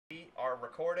are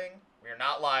recording. We are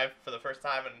not live for the first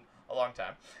time in a long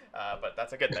time, but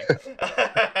that's a good thing.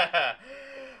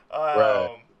 Right.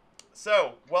 um,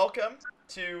 so, welcome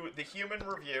to the Human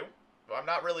Review. I'm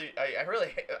not really. I really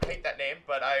hate that name,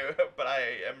 but I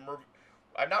am.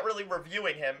 I'm not really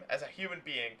reviewing him as a human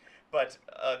being, but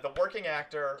the working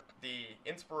actor, the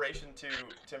inspiration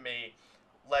to me,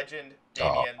 legend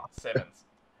Oh, Damion Simmons.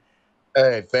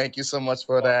 hey, thank you so much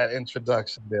for Welcome. that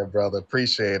introduction there, brother.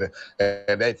 Appreciate it.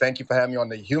 And hey, thank you for having me on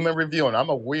the human review. And I'm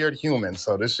a weird human,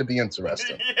 so this should be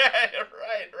interesting. Yeah,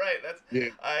 right. That's Yeah.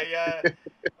 I.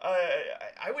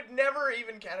 I would never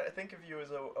even think of you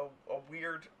as a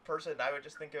weird person. I would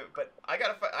just think of, but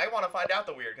I want to find out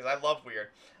the weird because I love weird.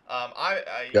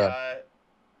 Yeah.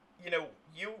 You know,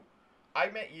 you, I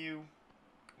met you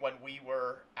when we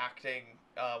were acting,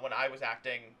 when I was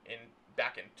acting in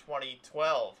back in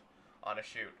 2012 on a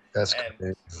shoot, That's and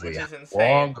which crazy. How is insane,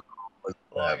 long was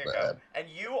long that, ago. man? And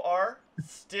you are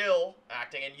still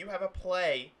acting, and you have a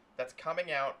play that's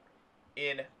coming out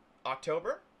in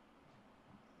October.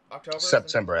 October is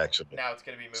September, actually. now it's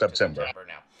going to be moved to September. September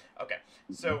now. Okay,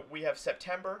 so we have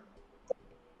September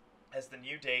as the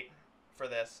new date for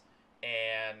this,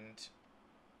 and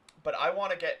but I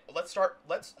want to get. Let's start.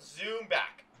 Let's zoom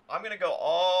back. I'm gonna go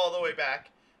all the way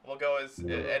back. We'll go as and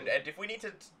if we need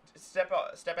to step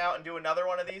out and do another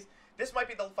one of these, this might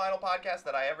be the final podcast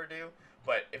that I ever do.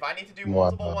 But if I need to do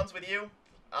multiple Wow. ones with you,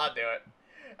 I'll do it.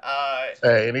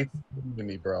 Hey, anytime you need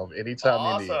me, bro.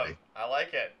 Anytime you need Awesome. me. I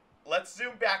like it. Let's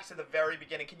zoom back to the very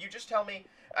beginning. Can you just tell me?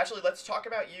 Actually, let's talk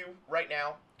about you right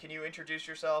now. Can you introduce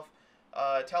yourself?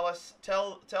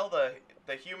 Tell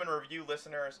the human review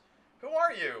listeners, who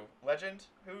are you, legend?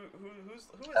 Who is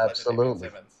Legend Damian Absolutely.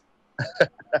 Simmons?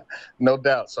 No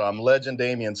doubt. So I'm legend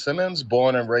Damion Simmons,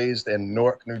 born and raised in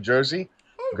Newark, New Jersey,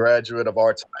 Woo. graduate of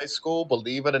Arts High School.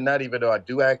 Believe it or not, even though I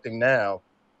do acting now,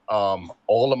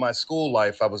 all of my school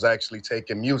life I was actually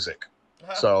taking music.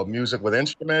 So music with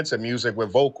instruments and music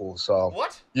with vocals. So,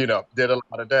 What? did a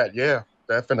lot of that. Yeah,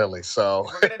 definitely. So,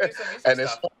 We're gonna do some music and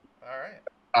it's stuff. All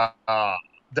right. uh,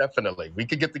 definitely we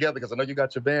could get together because I know you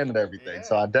got your band and everything.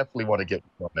 So Yeah. I definitely want to get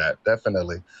on that.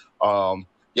 Definitely. Um,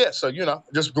 yeah. So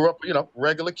just grew up,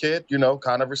 regular kid,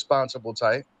 kind of responsible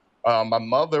type. My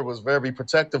mother was very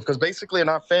protective because basically in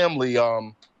our family,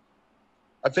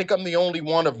 I think I'm the only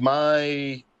one of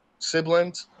my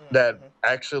siblings that Mm-hmm.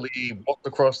 actually walked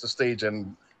across the stage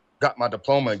and got my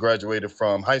diploma and graduated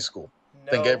from high school.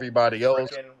 I think No everybody else,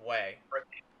 freaking way.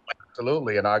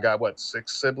 absolutely. And I got what,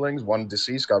 six siblings, one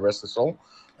deceased, God rest his soul.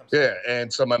 I'm Yeah, sorry.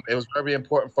 and so it was very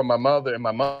important for my mother and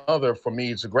my mother for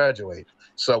me to graduate.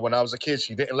 So when I was a kid,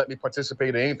 she didn't let me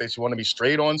participate in anything. She wanted me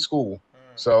straight on school. Mm.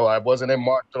 So I wasn't in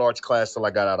martial arts class till I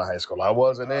got out of high school. I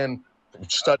wasn't Oh, in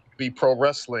studying to be pro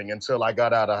wrestling until I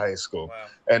got out of high school. wow.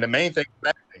 And the main thing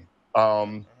was acting. Mm-hmm,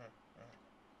 Um, mm-hmm,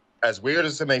 as weird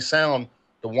as it may sound,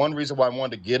 the one reason why I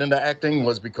wanted to get into acting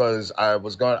was because I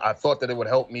thought that it would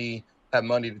help me have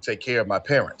money to take care of my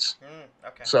parents.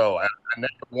 Okay. So I never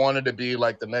wanted to be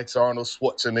like the next Arnold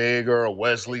Schwarzenegger or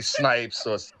Wesley Snipes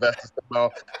or Sylvester Stallone.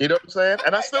 You know what I'm saying?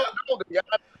 And I I still know. don't, to be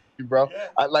honest with you, bro. Yeah.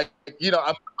 I like,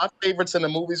 my favorites in the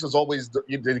movies was always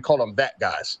they call them that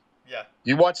guys. Yeah.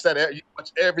 You watch you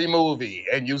watch every movie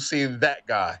and you see that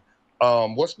guy.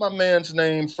 What's my man's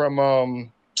name from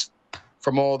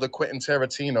all the Quentin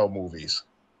Tarantino movies?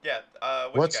 Yeah.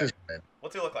 Which What's guy? his name?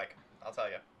 What's he look like? I'll tell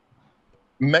you.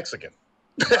 Mexican.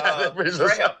 It's just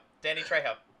Trejo. Danny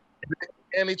Trejo.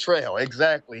 Danny Trejo,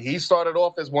 exactly. He started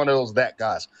off as one of those that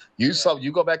guys. Yeah.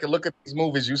 You go back and look at these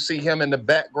movies, you see him in the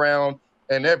background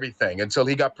and everything until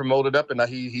he got promoted up and now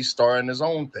he's starring his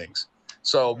own things.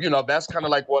 So, Mm-hmm. that's kind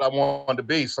of like what I wanted to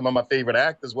be. Some of my favorite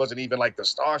actors wasn't even like the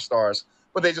stars,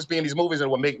 but they just be in these movies and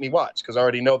would make me watch because I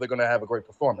already know they're gonna have a great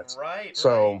performance. Right. Right.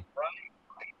 So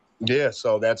yeah,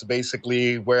 so that's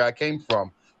basically where I came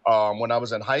from. When I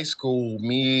was in high school,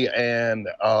 me and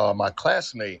my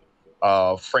classmate,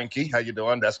 Frankie, how you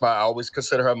doing? I always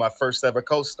consider her my first ever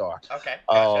co-star. Okay.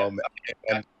 Gotcha. Um,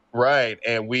 and right,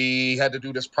 and we had to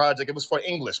do this project. It was for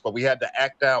English, but we had to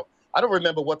act out. I don't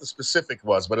remember what the specific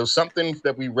was, but it was something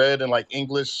that we read in like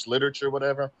English literature,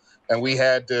 whatever, and we Sure.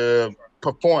 had to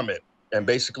perform it and Mm-hmm.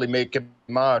 basically make it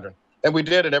modern. And we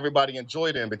did it. Everybody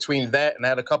enjoyed it. And between that and I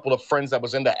had a couple of friends that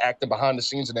was into acting behind the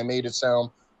scenes and they made it sound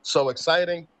so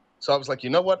exciting. So I was like, you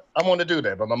know what? I want to do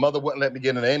that. But my mother wouldn't let me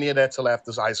get into any of that till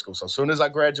after high school. So as soon as I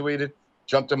graduated,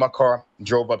 jumped in my car,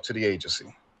 drove up to the agency.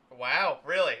 Wow.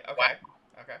 Really? Okay.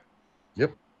 Okay.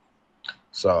 Yep.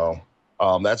 So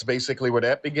that's basically where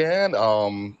that began.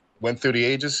 Went through the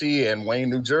agency in Wayne,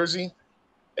 New Jersey.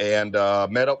 and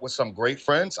met up with some great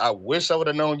friends. I wish I would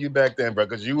have known you back then, bro,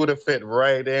 because you would have fit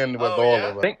right in with Oh all yeah.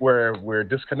 of us. I think we're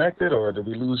disconnected, or did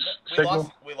we lose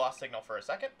signal? We lost signal for a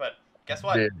second, but guess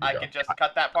what? There we I go. could just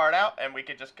cut that part out, and we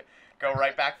could just go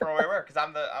right back for where we were. Because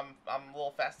I'm a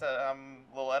little fast. I'm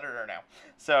a little editor now.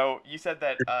 So you said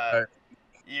that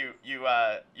you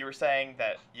were saying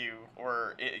that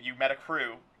you met a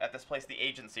crew at this place, the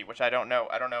agency, which I don't know.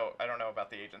 I don't know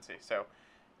about the agency. So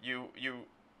you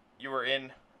were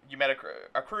in. You met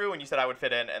a crew, and you said I would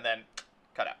fit in, and then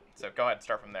cut out. So go ahead,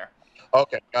 start from there.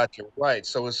 Okay, got you. Right.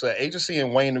 So it's an agency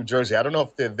in Wayne, New Jersey. I don't know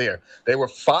if they're there. They were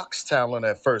Fox Talent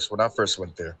at first when I first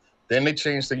went there. Then they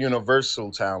changed to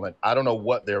Universal Talent. I don't know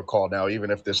what they're called now,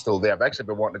 even if they're still there. I've actually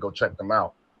been wanting to go check them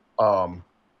out.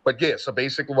 But yeah, so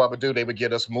basically what I would do, they would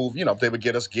get us moved, they would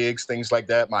get us gigs, things like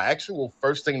that. My actual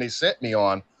first thing they sent me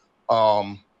on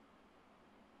um,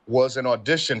 was an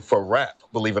audition for rap,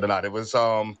 believe it or not. It was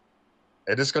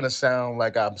and it's gonna sound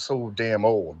like I'm so damn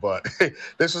old, but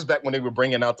this was back when they were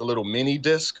bringing out the little mini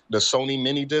disc, the Sony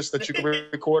mini disc that you could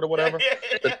record or Yeah, whatever.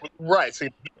 yeah. Right, see,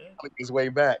 it's way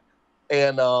back.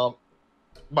 And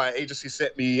my agency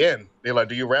sent me in. They're like,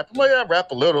 "Do you rap?" I'm like, "Yeah, I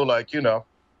rap a little, like."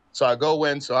 So I go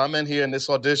in. So I'm in here in this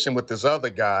audition with this other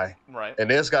guy, Right. and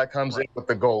this guy comes in with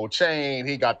the gold chain.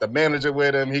 He got the manager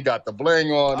with him. He got the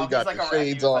bling on. Oh, He he's got like the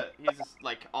shades on. he's just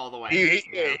like all the way.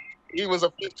 He was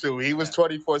a fit to. He was Yeah.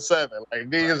 24/7.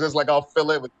 Like he is just like I'll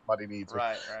fill in with somebody needs me.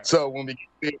 Right. Right. So when we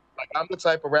get like I'm the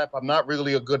type of rap, I'm not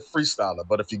really a good freestyler,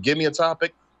 but if you give me a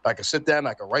topic, I can sit down,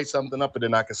 I can write something up, and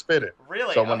then I can spit it.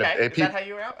 Really? So when Okay. the Is that how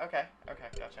you were out? Okay. Okay.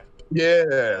 Gotcha.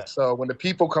 yeah, so when the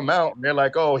people come out and they're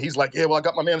like, "Oh," he's like, "Yeah, well, I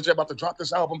got my manager about to drop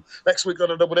this album next week,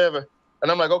 whatever."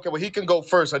 And I'm like, "Okay, well, he can go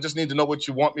first. I just need to know what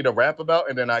you want me to rap about,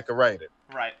 and then I can write it."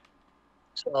 Right.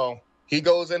 So he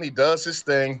goes in, he does his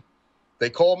thing. They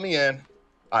call me in.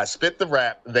 I spit the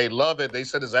rap. They love it. They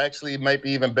said it's actually might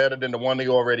be even better than the one they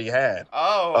already had.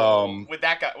 Oh, with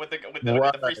that guy, with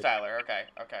Right, the freestyler. Okay.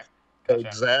 Okay. Gotcha.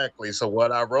 exactly. So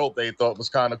what I wrote, they thought was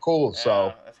kind of cool. Yeah.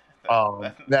 So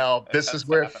now this That is stuff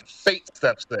where happens. fate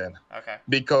steps in Okay.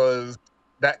 because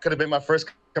that could have been my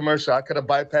first commercial. I could have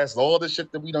bypassed all the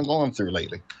shit that we done gone through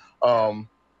lately. Yeah. Um,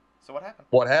 So what happened?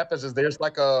 what happens is there's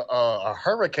like a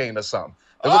hurricane or something.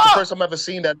 It was the Oh! first time I ever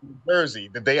seen that in New Jersey.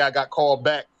 The day I got called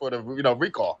back for the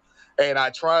recall, and I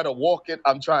try to walk it.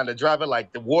 I'm trying to drive it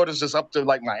like the water's just up to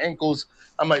like my ankles.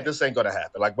 I'm like, Right. this ain't gonna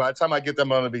happen. Like by the time I get there, I'm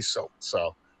gonna be soaked.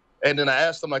 So, and then I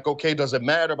asked them like, okay, does it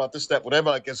matter about this, that, whatever?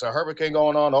 Like it's a hurricane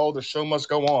going on. Oh, the show must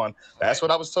go on. That's Right.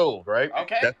 what I was told, right?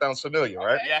 Okay. That sounds familiar,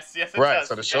 right? Yes. Yes, it Right. does.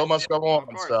 So the show Yes, must go of on.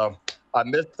 course. So I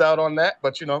missed out on that,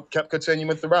 but kept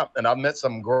continuing throughout. And I met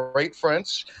some great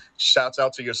friends. Shouts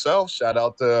out to yourself. Shout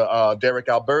out to Derek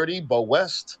Alberti, Bo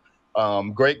West.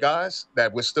 Great guys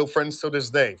that we're still friends to this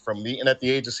day from meeting at the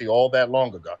agency all that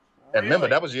long ago. And remember,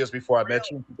 Really? that was years before I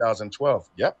met you in 2012.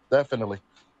 Yep, definitely.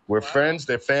 We're Wow. friends.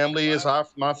 Their family is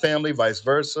my family, vice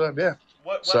versa. Yeah.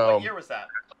 What So year was that?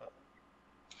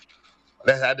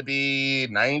 that had to be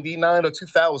 99 or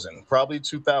 2000, probably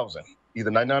 2000, either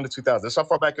 99 or 2000. That's how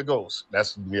far back it goes.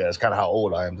 That's kind of how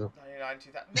old I am, too. 99,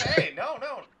 2000. Hey, no,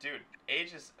 dude.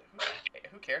 Age is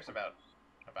who cares about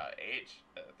age?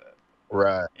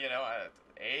 Right.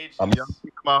 Age. I'm young in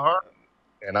my heart,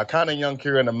 and I kind of young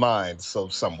here in the mind, so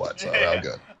somewhat. So Yeah. I'm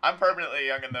good. I'm permanently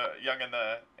young in the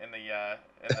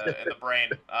brain.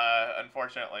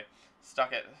 Unfortunately,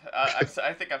 stuck at.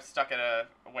 I think I'm stuck at a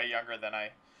way younger than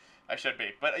I should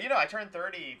be. But I turned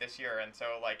 30 this year, and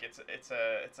so like it's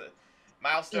a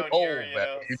milestone year. Man.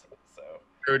 So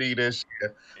 30 this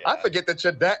year. yeah. I forget that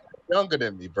you're that younger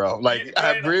than me, bro. Like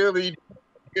I really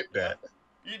get that.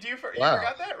 You you Wow.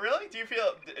 forgot that? Really? Do you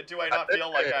feel? Do I not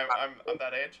feel like I'm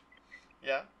that age?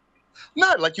 Yeah.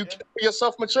 Not like you keep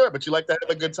yourself mature, but you like to have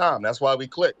a good time. That's why we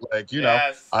click. Like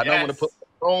Yes. I know when to put the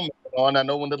phone on. I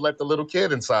know when to let the little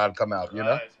kid inside come out.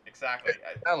 Right. Exactly.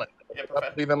 Talent. Yeah. I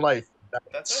believe in life.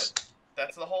 That's it.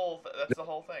 That's the whole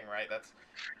thing, right?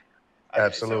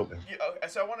 Absolutely.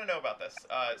 So I want to know about this.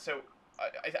 So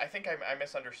I think I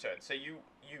misunderstood. So you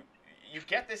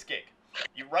get this gig.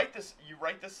 You write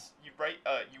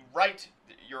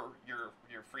your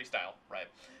freestyle, right?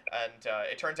 And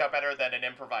it turns out better than an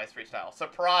improvised freestyle.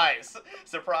 Surprise,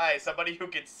 surprise! Somebody who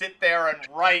can sit there and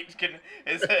write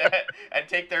and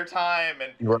take their time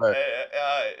and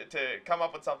to come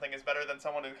up with something is better than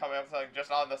someone who's coming up with something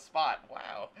just on the spot.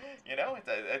 Wow,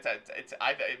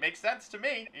 it makes sense to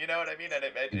me. You know what I mean? And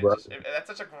that's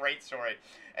such a great story.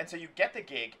 And so you get the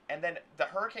gig, and then the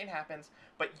hurricane happens,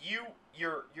 but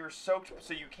you're soaked,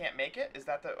 so you can't make it. Is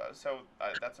that that's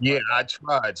I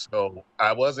tried. So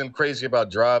I wasn't crazy about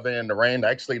driving in the rain.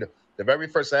 Actually, the very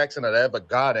first accident I ever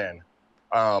got in,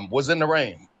 was in the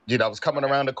rain. I was coming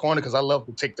Okay. around the corner because I love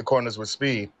to take the corners with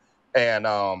speed. And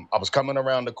I was coming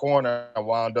around the corner. I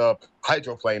wound up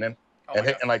hydroplaning Oh and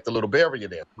my hitting gosh. like the little barrier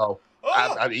there. So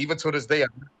Oh. even to this day, I'm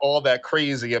not all that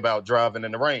crazy about driving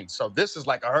in the rain. So this is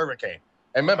like a hurricane.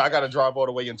 And Oh my remember, I got to gosh. drive all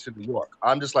the way into New York.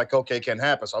 I'm just like, okay, it can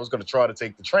happen. So I was going to try to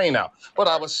take the train out, Of but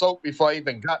I course. was soaked before I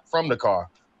even got from the car.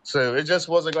 So it just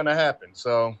wasn't going to happen.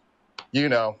 So, you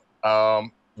know,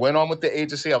 went on with the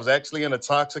agency. I was actually in a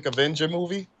Toxic Avenger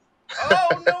movie.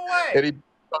 Oh no way. And he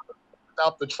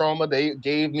out the trauma. They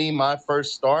gave me my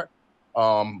first start.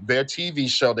 Their TV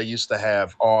show they used to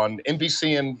have on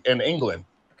NBC in England,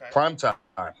 Okay. prime time.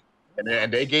 And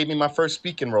they What? gave me my first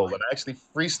speaking role and I actually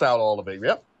freestyled all of it.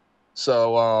 Yep.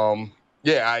 So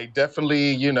yeah, I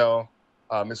definitely,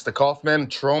 Mr. Kaufman,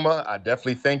 Trauma, I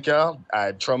definitely thank y'all.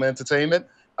 Trauma Entertainment.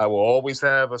 I will always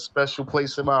have a special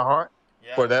place in my heart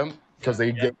Yeah. for them because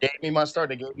Yeah. they gave me my start.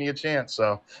 They gave me a chance.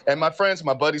 So, and my friends,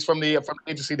 my buddies from the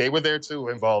agency, they were there too,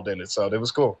 involved in it. So it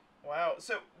was cool. Wow.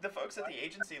 So the folks at the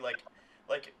agency, like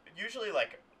usually,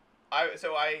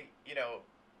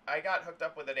 I got hooked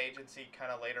up with an agency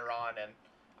kind of later on, and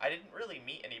I didn't really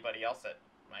meet anybody else at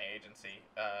my agency,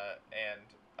 and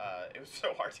it was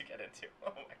so hard to get into.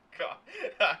 Oh my god.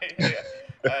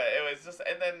 It was just,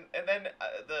 and then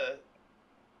the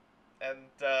and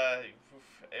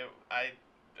it,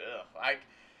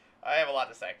 I have a lot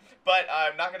to say, but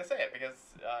I'm not gonna say it because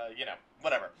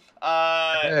whatever.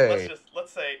 Hey,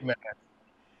 Let's say man,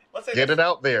 get there's it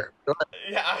out there.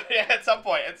 yeah, yeah, at some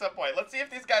point. Let's see if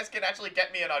these guys can actually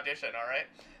get me an audition, all right?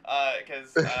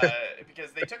 Because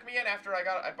they took me in after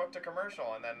I booked a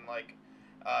commercial, and then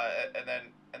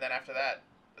and then after that,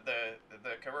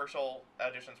 the commercial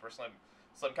auditions were slim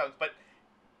comes. But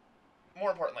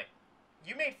more importantly,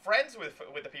 you made friends with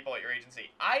the people at your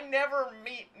agency. I never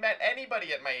met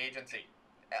anybody at my agency.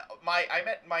 I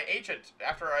met my agent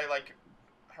after I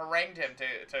harangued him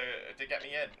to get me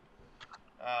in.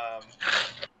 Um,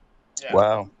 yeah.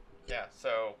 Wow. Yeah.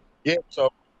 So. Yeah.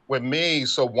 So with me,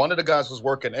 so one of the guys was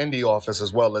working in the office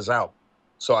as well as out.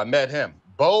 So I met him.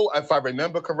 Bo, if I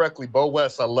remember correctly, Bo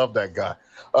West, I love that guy.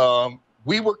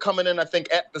 We were coming in, I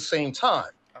think, at the same time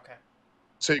Okay.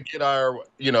 to get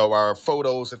our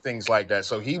photos and things like that.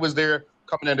 So he was there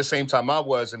coming in the same time I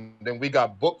was, and then we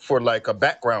got booked for like a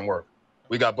background work.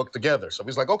 We Mhm. got booked together. So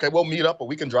he's like, okay, we'll meet up or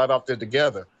we can drive out there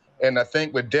together. Mhm. And I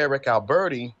think with Derek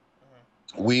Alberti,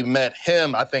 Mhm. we met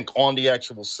him, I think, on the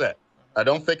actual set. I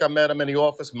don't think I met him in the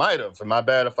office. Might have. And my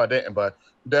bad if I didn't, but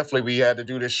definitely we had to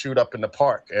do this shoot up in the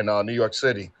park in New York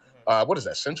City. Mhm. What is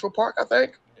that? Central Park, I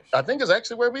think. Yeah, I sure. think it's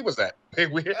actually where we was at.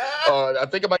 Ah! I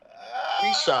think it might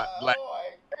we shot like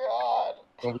Oh my god.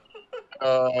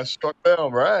 when we short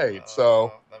film, right?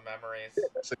 So Oh, the memories.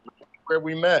 that's where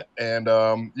we met, and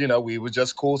we were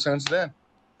just cool since then.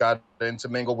 Got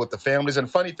intermingled with the families, and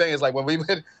funny thing is, like when we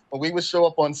would show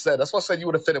up on set, that's why I said you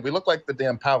would have fit in. We look like the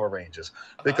damn Power Rangers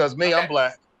Uh-huh. because me, I'm Okay.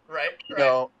 black. Right. You Right.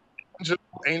 know,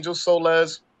 Angel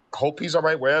Soles. Hope he's all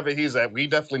right wherever he's at. We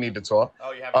definitely need to talk.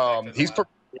 Oh, you haven't connected in a He's while.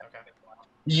 Okay.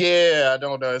 yeah, I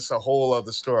don't know. It's a whole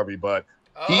other story, but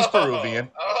he's Oh.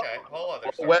 Peruvian. Okay. Whole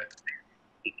other Wes, story.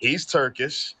 he's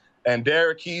Turkish, and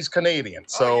Derek, he's Canadian.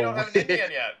 Oh, you don't So have an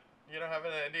Indian yet. You don't have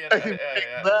an Indian.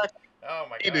 Yeah. exactly Oh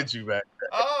my did gosh. you back.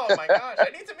 Oh my gosh. I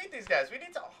need to meet these guys. We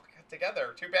need to get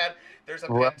together. Too bad there's a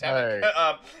pandemic.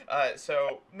 Right.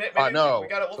 So maybe I we know.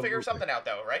 gotta we'll figure Absolutely. something out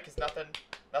though, right? Because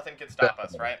nothing can stop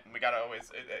us, Definitely. right? We gotta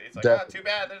always. It's like Definitely. too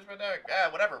bad there's a pandemic.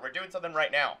 Whatever. We're doing something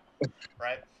right now,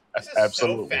 right? This is so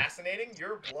Absolutely. fascinating.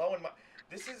 You're blowing my.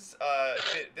 This is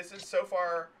so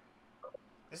far.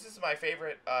 This is my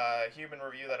favorite human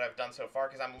review that I've done so far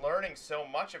because I'm learning so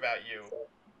much about you,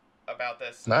 about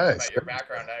this, Nice. about your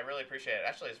background. And I really appreciate it.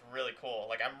 Actually, it's really cool.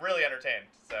 Like I'm really entertained.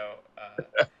 So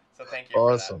thank you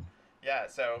for that. Awesome. Yeah.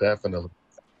 So Definitely.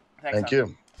 thanks. Thank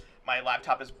you. My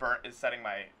laptop is burnt. Is setting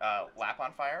my lap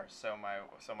on fire. So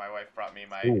my wife brought me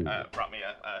Ooh. a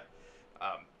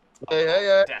Hey, little hey,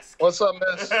 hey. desk. What's up,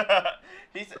 miss?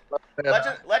 He's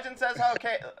Yeah. Legend says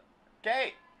okay.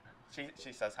 Kate.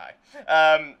 She says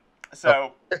hi.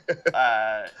 So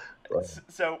uh, Right.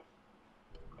 so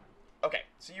okay.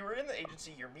 So you were in the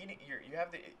agency. You're meeting.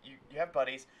 You have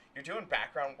buddies. You're doing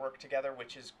background work together,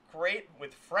 which is great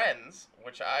with friends.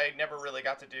 Which I never really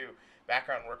got to do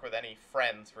background work with any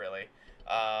friends really.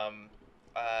 Um,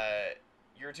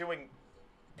 you're doing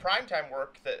primetime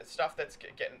work, the stuff that's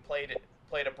getting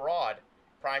played abroad,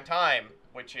 prime time,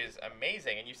 which is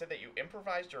amazing. And you said that you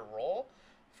improvised your role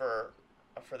for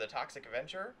the Toxic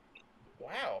Avenger.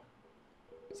 Wow.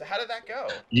 So how did that go?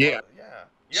 Yeah. Yeah. You have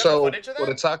the So footage of for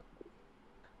that?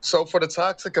 the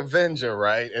toxic Avenger,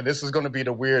 right? And this is going to be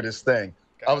the weirdest thing.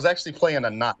 I was actually playing a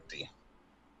Nazi,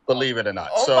 believe it or not.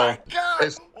 Oh so my God!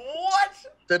 it's What?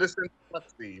 Citizen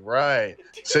Toxie, right?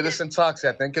 Dude, Citizen Toxie.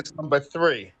 I think it's number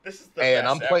 3, this is the and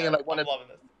best I'm playing ever. like one I'm of loving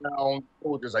this. the down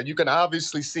soldiers. Like you can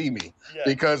obviously see me Yeah.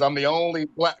 because I'm the only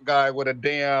black guy with a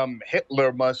damn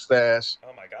Hitler mustache.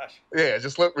 Oh my gosh. Yeah, it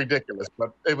just looked ridiculous,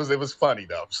 but it was funny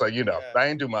though. So Yeah. I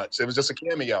didn't do much. It was just a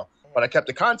cameo, but I Mhm. kept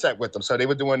the contact with them. So they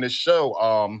were doing this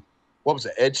show. What was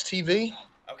it? Edge TV,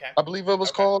 Okay. I believe it was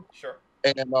Okay. called. Sure.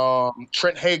 And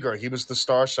Trent Hager, he was the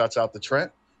star. Shouts out to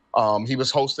Trent. He was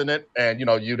hosting it, and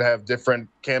you'd have different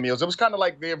cameos. It was kind of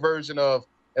like their version of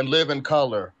And Live in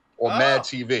Color or Mad Oh.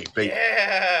 TV.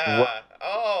 Yeah.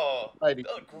 Oh. Right.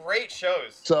 Oh, great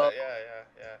shows. So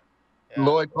Yeah.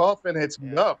 Lloyd Kaufman hits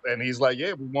me Yeah. up, and he's like,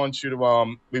 "Yeah, we want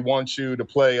you to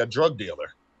play a drug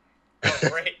dealer." Oh,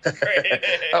 great. Great.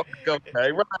 I'm like,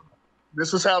 okay, right.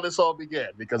 This is how this all began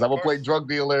because Of I will play course. drug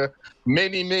dealer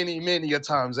many a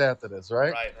times after this,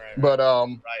 right? Right. But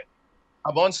Right.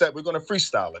 I'm on set. We're going to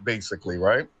freestyle it basically,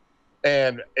 right?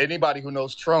 And anybody who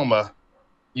knows Trauma,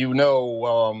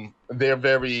 they're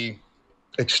very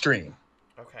extreme.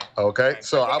 Okay. Okay,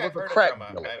 so I think was I've a heard of crack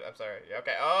Trauma. dealer, I'm sorry.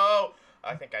 Okay. Oh,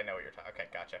 I think I know what you're talking. Okay,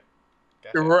 gotcha.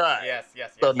 right?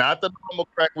 Yes. So not the normal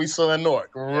crack we saw in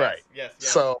Newark, right? Yes.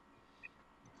 So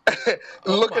Oh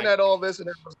looking my. at all this and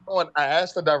it was going, I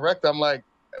asked the director, I'm like,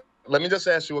 let me just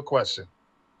ask you a question.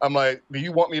 I'm like, do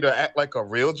you want me to act like a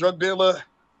real drug dealer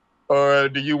or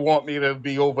do you want me to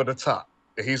be over the top?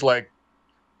 And he's like,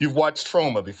 you've watched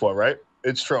Trauma before, right?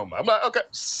 It's Trauma. I'm like, okay,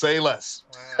 say less.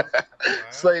 Wow.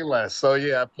 Say less. So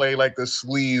yeah, I play like the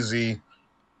sleazy.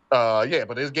 But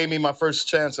it gave me my first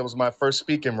chance. It was my first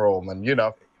speaking role. And What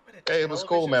a hey, it was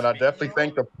cool, television man. I speaking definitely role?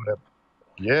 thank them for that.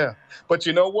 Yeah. But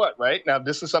you know what, right? Now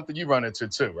this is something you run into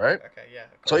too, right? Okay. Yeah. Of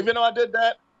So course. even though I did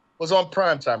that, it was on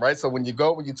prime time, right? So when you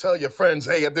tell your friends,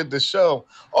 hey, I did this show.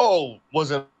 Oh,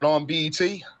 was it on BET?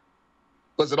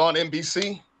 Was it on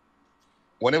NBC?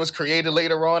 When it was created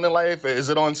later on in life, is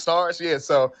it on Stars? Yeah.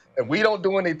 So if we don't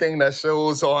do anything that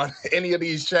shows on any of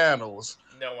these channels,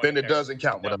 No one then it cares. doesn't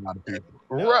count with a lot of people.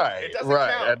 No, Right, it doesn't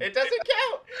right. count. And It doesn't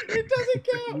count. It doesn't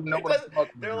count. you know It what I'm doesn't.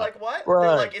 talking They're about. like, what? They're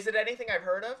Right. like, is it anything I've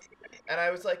heard of? And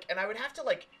I was like, and I would have to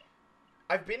like,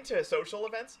 I've been to social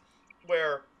events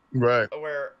where, Right. oh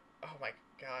my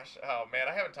gosh, oh man,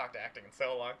 I haven't talked to acting in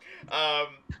so long.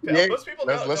 Yeah, Most people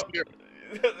let's don't. hear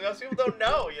Most people don't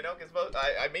know, because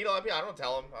I meet a lot of people. I don't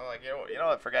tell them. I'm like, you know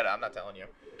what? Forget it. I'm not telling you.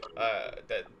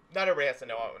 That not everybody has to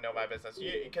know my business.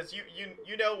 Because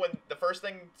you know when the first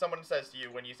thing someone says to you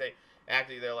when you say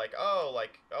acting, they're like, oh,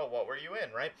 what were you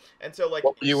in, right? And so like,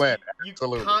 What were you in? You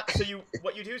Absolutely. can't. So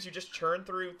what you do is you just churn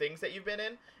through things that you've been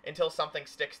in until something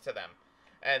sticks to them.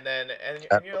 And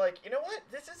you're like, you know what?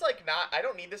 This is like not. I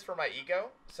don't need this for my ego,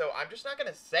 so I'm just not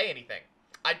gonna say anything.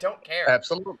 I don't care.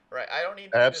 Absolutely. Right. I don't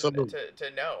need Absolutely.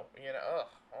 to know. Ugh,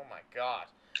 oh my God.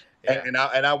 And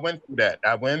I went through that.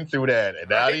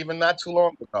 And Right. not too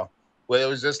long ago, where it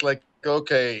was just like,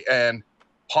 okay. And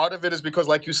part of it is because,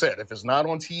 like you said, if it's not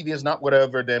on TV, it's not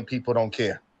whatever, then people don't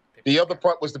care. The other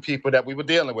part was the people that we were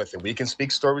dealing with. And we can speak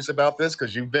stories about this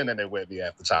because you've been in it with me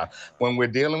half the time. When we're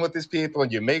dealing with these people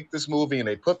and you make this movie and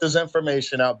they put this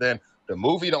information out, then the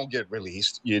movie don't get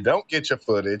released. You don't get your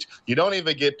footage. You don't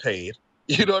even get paid.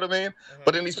 You know what I mean? Mm-hmm.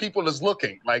 But then these people is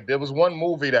looking. Like there was one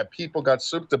movie that people got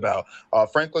souped about.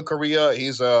 Franklin Correa,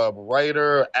 he's a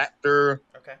writer, actor.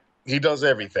 Okay. He does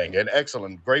everything. An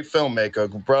excellent, great filmmaker.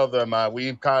 Brother of mine,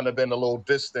 we've kind of been a little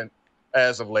distant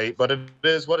as of late, but it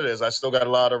is what it is. I still got a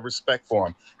lot of respect for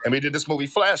him. And we did this movie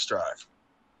Flash Drive.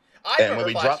 I And when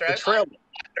we dropped the trailer,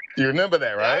 you remember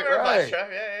that, Yeah, I right? remember Flash Right.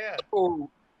 Drive. Yeah. So,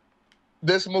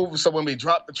 this movie, so when we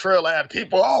dropped the trailer, I had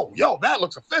people, oh, yo, that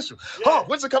looks official. Yeah. Oh,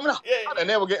 when's it coming out? Yeah. And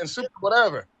they were getting super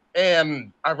whatever.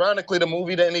 And ironically, the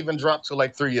movie didn't even drop till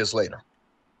like 3 years later.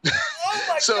 Oh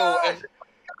my So, God.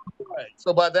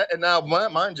 so by that, and now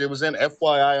mind you, it was in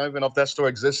FYI. I don't even know if that store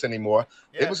exists anymore.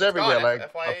 Yeah, it was it's everywhere. Gone.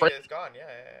 Like FYA is gone.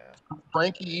 Yeah.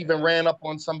 Frankie even ran up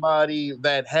on somebody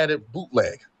that had it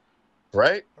bootleg,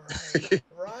 right?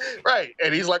 Right. Right.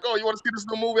 And he's like, "Oh, you want to see this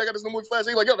new movie? I got this new movie Flash."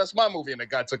 He's like, "Yo, that's my movie," and the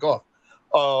guy took off.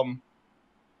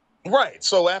 Right.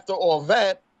 So after all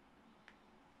that,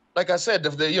 like I said,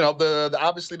 the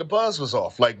obviously the buzz was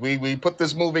off. Like we put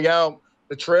this movie out,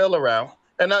 the trailer out,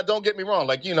 and now don't get me wrong,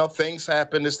 like things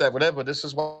happen, this, that, whatever. This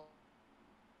is what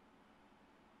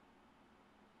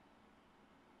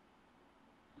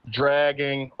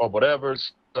dragging or whatever.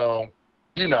 So,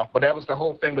 but that was the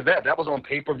whole thing with that. That was on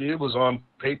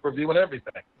pay-per-view, and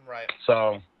everything. Right.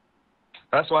 So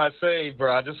that's why I say,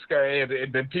 bro, I just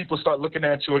and then people start looking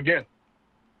at you again.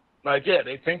 Like, yeah,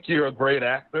 they think you're a great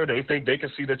actor. They think they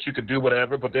can see that you could do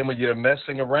whatever. But then when you're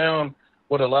messing around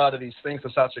with a lot of these things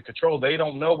that's out of control, they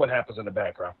don't know what happens in the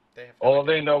background. They have All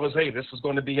they know is, hey, this is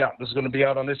going to be out. This is going to be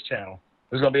out on this channel.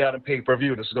 This is going to be out in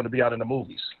pay-per-view. This is going to be out in the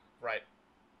movies. Right.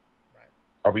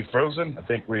 Are we frozen? I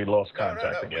think we lost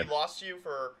contact again. We lost you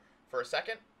for a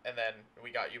second, and then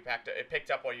we got you back to. It picked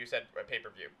up what you said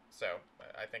pay-per-view. So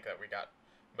I think that we got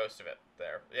most of it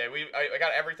there. Yeah, I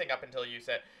got everything up until you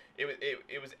said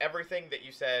it was everything that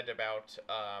you said about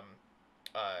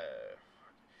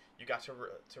you got to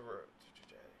you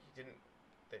didn't.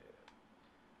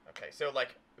 Okay, so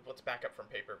like let's back up from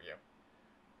pay-per-view.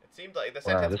 It seemed like the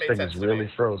sentence made sense to me. This thing is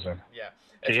really frozen. Yeah.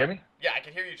 Can you hear me? Yeah, I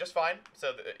can hear you just fine.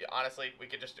 So honestly, we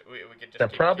could just They're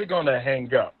probably going to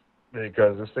hang up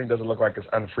because this thing doesn't look like it's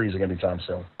unfreezing anytime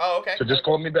soon. Oh, okay. So just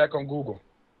call me back on Google.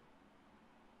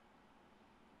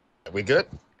 Are we good?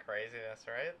 Craziness,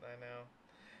 right? I know.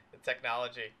 The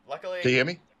technology. Luckily. Can you hear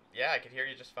me? Yeah, I can hear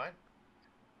you just fine.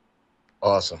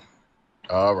 Awesome.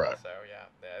 All right. So yeah,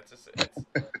 it's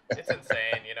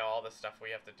insane. You know, all the stuff we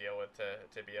have to deal with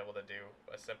to be able to do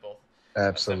a simple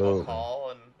call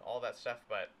and all that stuff.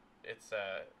 But it's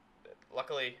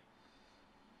luckily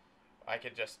I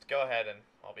could just go ahead and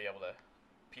I'll be able to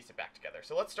piece it back together.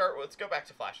 So let's go back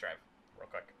to flash drive real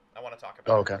quick. I want to talk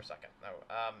about it for a second.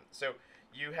 So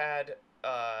you had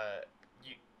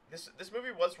this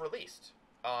movie was released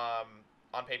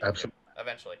on pay-per-view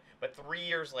eventually, but 3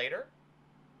 years later.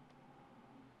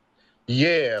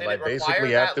 Yeah, did like it basically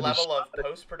require after that level of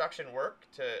post-production work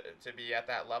to be at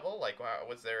that level? Like,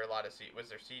 was there was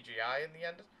there CGI in the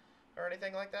end, or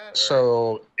anything like that? Or?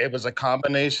 So it was a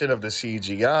combination of the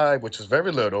CGI, which was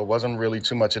very little, wasn't really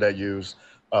too much of that used.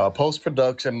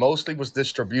 Post-production mostly was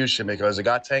distribution because it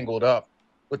got tangled up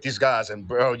with these guys. And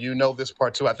bro, you know this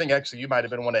part too. I think actually you might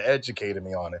have been one that educated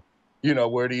me on it. You know,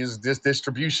 where this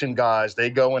distribution guys,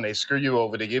 they go and they screw you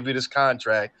over. They give you this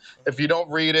contract. If you don't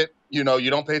read it, you know,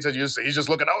 you don't pay attention. He's just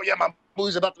looking, oh, yeah, my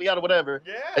movie's about to be out or whatever.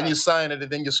 Yeah. And you sign it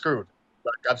and then you're screwed.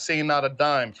 Like, I've seen not a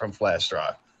dime from Flash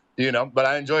Drive, you know, but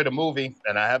I enjoyed the movie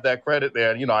and I have that credit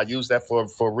there. And, you know, I use that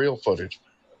for real footage.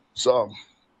 So.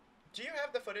 Do you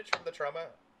have the footage from the Trauma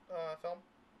film?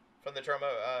 From the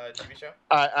Trauma TV show?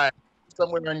 I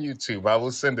somewhere on YouTube. I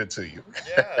will send it to you.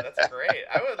 Yeah, that's great.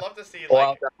 I would love to see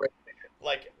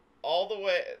like all the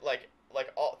way like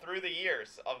all through the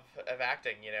years of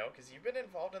acting, you know, because you've been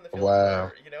involved in the film. Wow.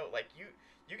 For, you know, like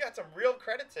you got some real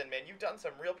credits in, man. You've done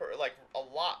some real like a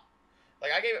lot.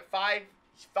 Like I gave it five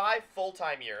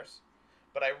full-time years,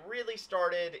 but I really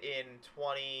started in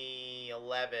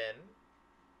 2011,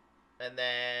 and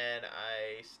then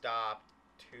I stopped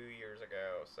 2 years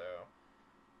ago. So,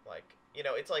 like, you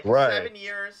know, it's like 7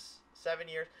 years. 7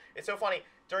 years. It's so funny.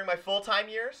 During my full-time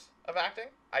years of acting,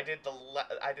 I did the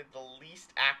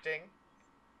least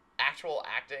actual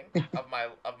acting of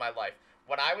my life.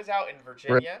 When I was out in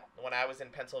Virginia, when I was in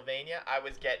Pennsylvania, I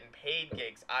was getting paid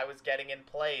gigs. I was getting in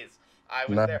plays. I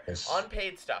was there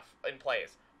unpaid stuff in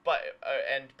plays. But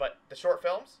the short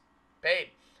films,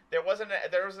 paid. There wasn't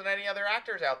any other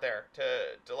actors out there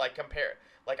to like compare.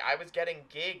 Like I was getting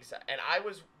gigs and I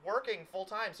was working full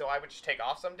time, so I would just take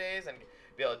off some days and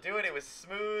be able to do it. It was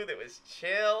smooth. It was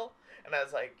chill. And I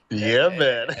was like, yeah,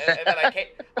 man. And then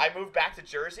I moved back to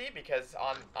Jersey because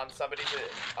on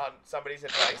somebody's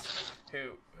advice,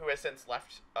 who has since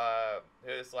left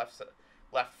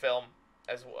film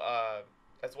as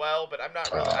well. But I'm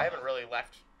not really. I haven't really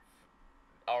left.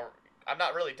 Or I'm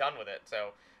not really done with it.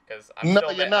 So because I'm no,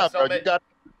 still you're not, bro. You got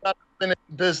to finish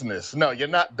business. No, you're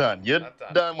not done. You're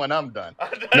done when I'm done. No,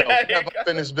 we have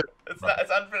unfinished business.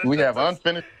 It's unfinished. We have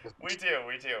unfinished. We do,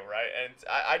 right? And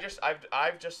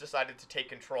I've just decided to take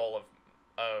control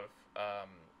of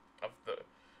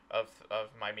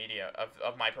my media,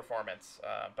 of my performance.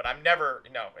 But I'm never,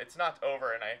 it's not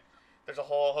over. And there's a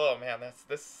whole,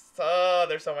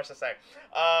 there's so much to say.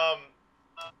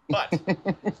 But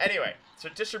anyway, so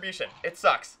distribution, it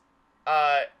sucks.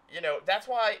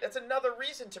 That's another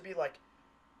reason to be like,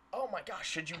 oh my gosh,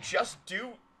 should you just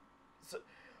do,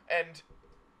 and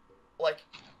like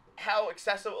how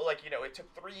accessible, like, it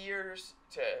took 3 years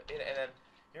and then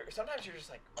sometimes you're just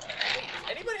like, hey, is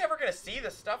anybody ever gonna see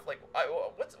this stuff? Like, why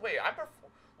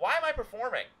am I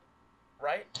performing?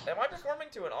 Right? Am I performing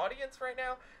to an audience right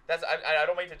now? I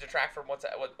don't mean to detract from we'll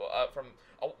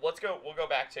go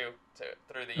back to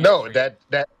through the years. No,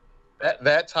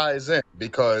 that ties in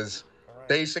because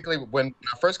basically when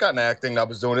I first got in acting, I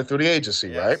was doing it through the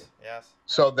agency, right? Yes.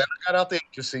 So then I got out the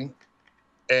agency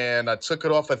and I took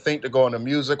it off, I think, to go into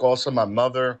music. Also, my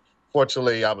mother,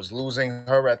 fortunately, I was losing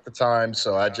her at the time.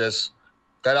 So I just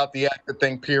got out the acting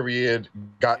thing, period,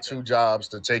 got 2 jobs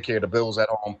to take care of the bills at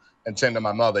home. and tend to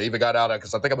my mother. Even got out of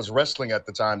because I think I was wrestling at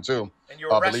the time too. And you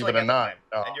were Believe it wrestling or at the not.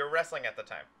 time. And you're wrestling at the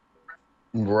time.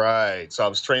 Right. So I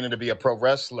was training to be a pro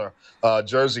wrestler.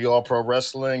 Jersey All Pro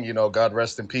Wrestling. God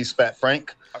rest in peace, Fat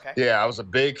Frank. Okay. Yeah, I was a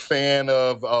big fan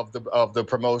of the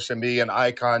promotion. Me and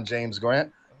Icon James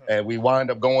Grant, and we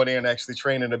wind up going in and actually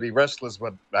training to be wrestlers.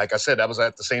 But like I said, that was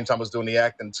at the same time I was doing the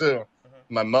acting too.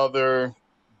 My mother,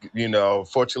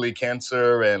 fortunately,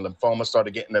 cancer and lymphoma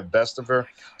started getting the best of her.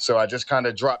 So I just kind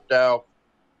of dropped out,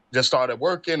 just started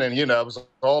working, and it was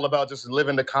all about just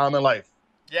living the common life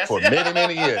Yes. for many,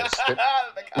 many years. I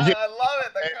love it.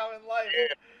 The common life.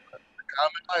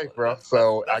 Common life, bro.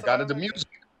 So I That's what got I into like. music,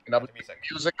 and I was Into music.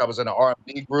 in music. I was in an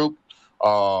R&B group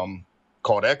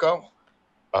called Echo.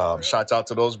 Really? Shouts out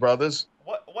to those brothers.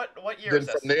 What year Then is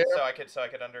from this? there, So I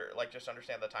could just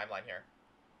understand the timeline here.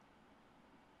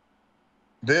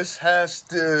 this has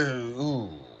to.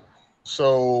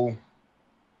 So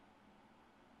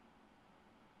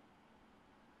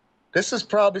this is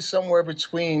probably somewhere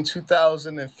between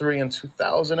 2003 and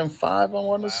 2005. I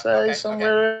want to Wow. say Okay.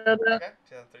 somewhere there. Okay.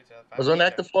 2003, I 2005. was on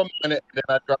active for a minute, then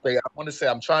I dropped it. I want to say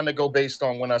I'm trying to go based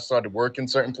on when I started working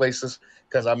certain places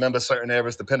because I remember certain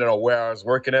areas depending on where I was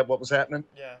working at, what was happening.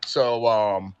 Yeah.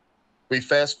 So we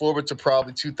fast forward to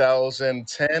probably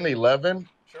 2010, 11,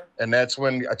 Sure. and that's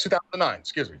when 2009.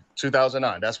 Excuse me,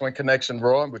 2009. That's when Connection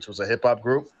Raw, which was a hip hop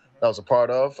group that I was a part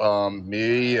of.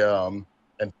 Me and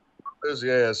others,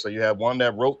 yeah. So you had one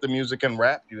that wrote the music and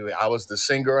rap. I was the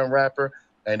singer and rapper,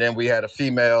 and then we had a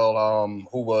female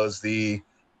who was the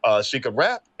she could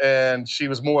rap and she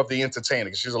was more of the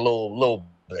entertainer. She's a little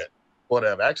bit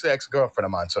whatever. Actually, ex-girlfriend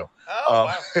of mine too. Oh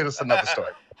wow. It's another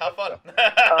story. How fun. Um,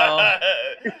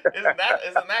 isn't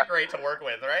that great to work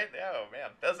with, right? Oh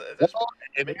man. well, it is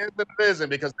and it isn't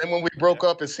because then when we broke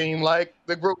up, it seemed like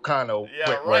the group kind of Yeah,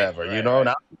 went right. wherever, Right.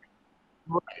 Now,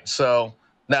 so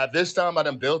now this time I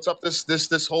done built up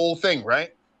this whole thing,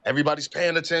 right? Everybody's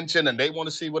paying attention and they want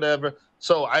to see whatever.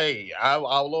 So I'll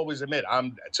always admit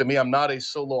I'm not a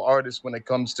solo artist when it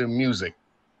comes to music.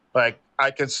 Like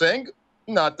I can sing,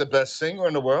 not the best singer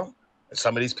in the world.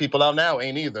 Some of these people out now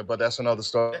ain't either, but that's another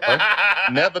story.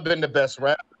 Never been the best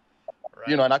rapper,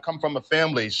 Right. and I come from a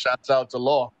family. Shouts out to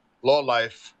Law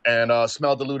Life, and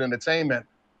Smell Dilute Entertainment.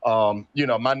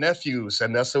 My nephews,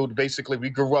 and that's who basically we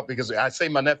grew up because I say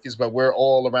my nephews, but we're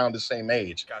all around the same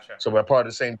age. Gotcha. So we're part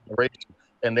of the same generation.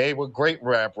 And they were great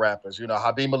rappers.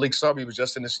 Habib Malik Sabi was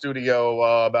just in the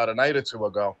studio about a night or two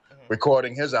ago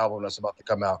recording his album that's about to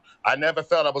come out. I never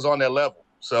felt I was on their level.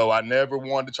 So I never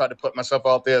wanted to try to put myself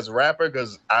out there as a rapper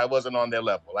because I wasn't on their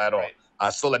level at all. Right. I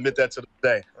still admit that to this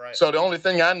day. Right. So the only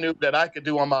thing I knew that I could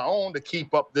do on my own to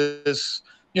keep up this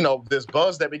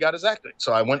buzz that we got is acting.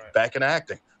 So I went back into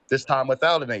acting, this time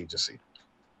without an agency.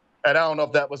 And I don't know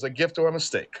if that was a gift or a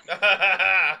mistake.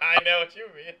 I know what you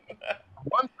mean.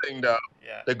 One thing, though,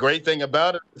 Yeah. the great thing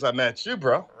about it is I met you,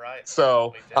 bro. Right.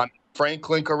 So I'm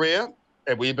Franklin Korea,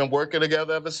 and we've been working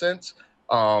together ever since.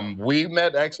 We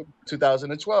met actually in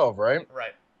 2012, right?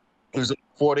 Right. It was a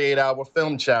 48-hour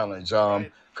film challenge,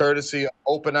 courtesy of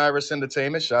Open Iris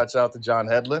Entertainment. Shouts out to John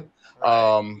Hedlund.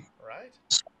 Right.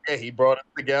 Yeah, he brought us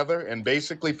together, and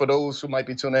basically, for those who might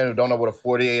be tuning in who don't know what a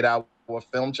 48-hour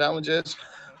film challenge is,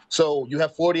 so you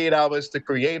have 48 hours to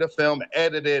create a film,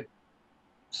 edit it,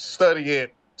 study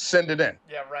it, send it in.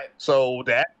 Yeah, right. So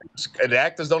the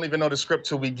actors don't even know the script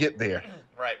till we get there.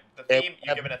 Right. The theme,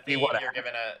 you're given a theme,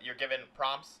 you're given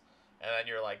prompts, and then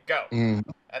you're like, go. And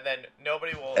then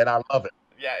nobody will. And I love it.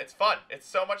 Yeah, it's fun. It's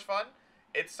so much fun.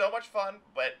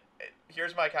 But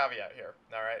here's my caveat here.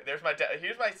 All right, here's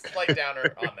my slight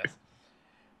downer on this.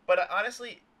 But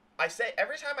honestly, I say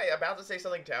every time I'm about to say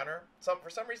something downer, for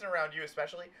some reason around you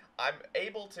especially, I'm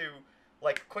able to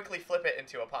quickly flip it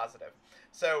into a positive.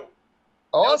 So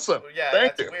awesome. Yeah,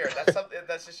 Thank that's you. weird. That's something.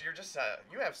 That's just you're just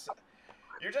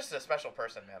a special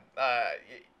person, man.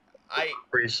 I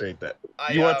appreciate that.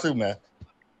 You are too, man.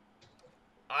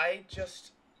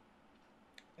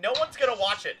 No one's gonna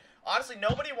watch it. Honestly,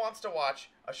 nobody wants to watch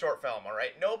a short film. All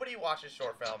right, nobody watches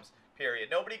short films. Period.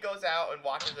 Nobody goes out and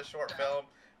watches a short film.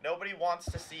 Nobody wants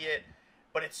to see it,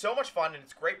 but it's so much fun and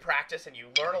it's great practice and you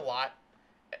learn a lot.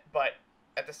 But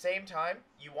at the same time,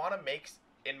 you want to make,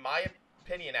 in my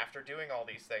opinion, after doing all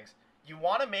these things, you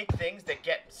want to make things that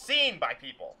get seen by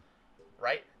people,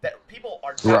 right? That people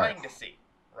are dying to see,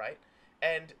 right?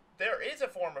 And there is a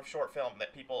form of short film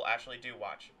that people actually do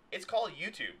watch. It's called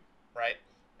YouTube, right?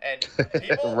 And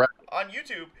people on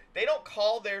YouTube, they don't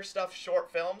call their stuff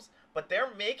short films, but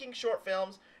they're making short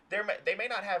films. They may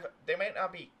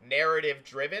not be narrative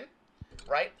driven,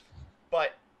 right?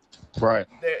 But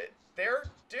they're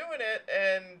doing it,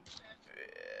 and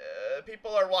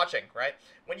people are watching, right?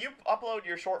 When you upload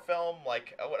your short film,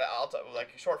 like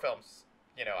like short films,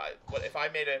 if I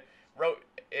wrote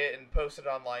it and posted it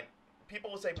online,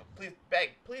 people would say,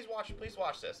 please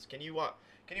watch this. Can you watch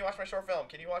my short film?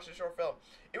 Can you watch the short film?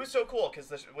 It was so cool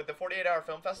because with the 48-hour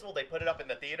film festival, they put it up in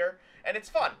the theater, and it's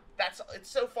fun. It's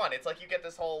so fun. It's like you get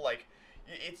this whole like,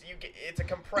 it's a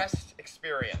compressed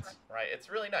experience, right? It's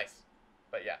really nice.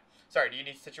 But yeah, sorry. Do you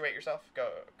need to situate yourself? Go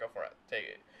for it. Take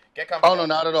it. Get comfortable. Oh no,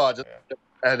 not at all. Just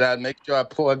and I make sure I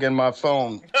plug in my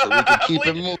phone so we can keep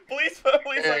it moving. Please.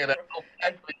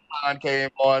 And came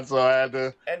on, so I had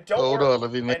to hold on.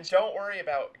 Don't worry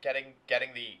about getting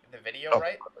the video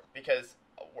right, because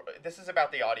this is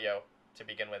about the audio to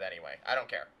begin with anyway. I don't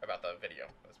care about the video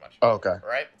as much. Okay.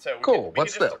 Right. So we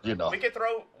could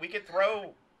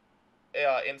throw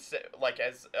in like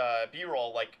as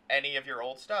B-roll, like any of your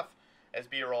old stuff as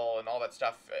B-roll and all that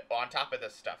stuff on top of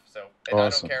this stuff. So and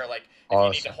awesome. I don't care like if you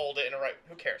need to hold it in a right.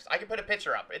 Who cares? I can put a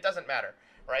picture up. It doesn't matter,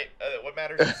 right? What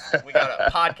matters is we got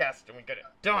a podcast and we get it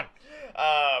done.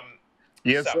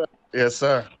 Yes, sir. Yes,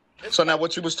 sir. So now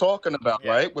what you was talking about,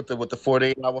 right, with the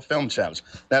 48-hour film challenge.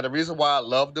 Now the reason why I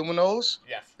love doing those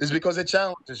is because it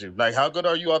challenges you. Like, how good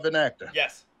are you of an actor?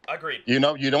 Yes. Agreed. You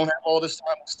don't have all this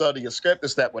time to study a script,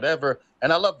 this, that, whatever.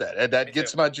 And I love that. And that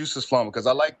gets my juices flowing because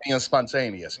I like being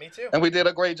spontaneous. Me too. And we did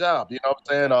a great job. You know what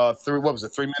I'm saying? What was it?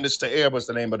 3 Minutes to Air was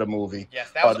the name of the movie. Yes,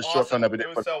 that was the awesome. short film that we did.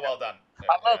 It was so well done.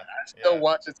 I love it. I still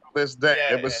watch it to this day.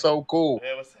 It was so cool.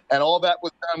 And all that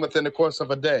was done within the course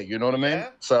of a day. You know what I mean?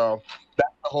 So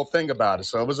that's the whole thing about it.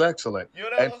 So it was excellent.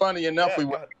 And funny enough, we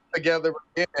went together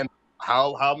again.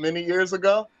 How many years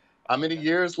ago? How many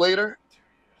years later?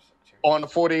 On the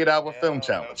 48-hour film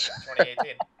challenge.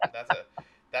 2018.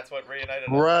 That's what reunited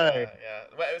us. Right.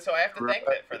 So I have to thank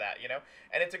it for that,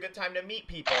 And it's a good time to meet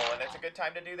people, and it's a good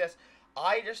time to do this.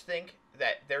 I just think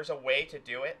that there's a way to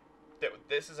do it.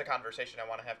 This is a conversation I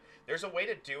want to have. There's a way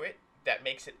to do it that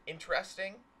makes it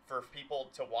interesting for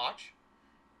people to watch,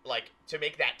 like to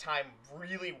make that time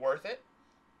really worth it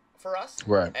for us.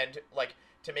 Right. And like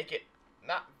to make it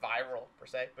not viral per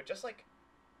se, but just like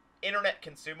internet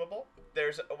consumable.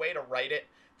 There's a way to write it.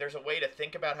 There's a way to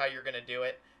think about how you're going to do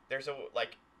it. There's a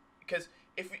because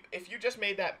if you just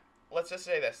made that, let's just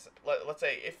say this. Let's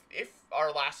say if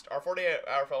our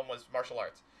 48-hour film was martial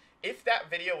arts, if that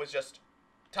video was just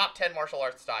top 10 martial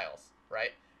arts styles,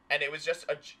 right? And it was just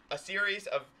a series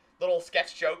of little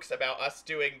sketch jokes about us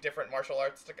doing different martial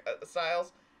arts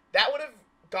styles, that would have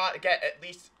get at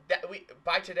least that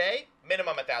by today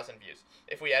minimum 1,000 views.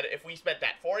 If we spent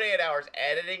that 48 hours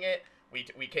editing it,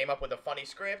 we came up with a funny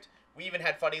script. We even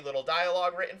had funny little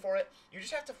dialogue written for it. You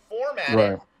just have to format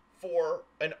it for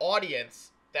an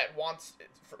audience that wants,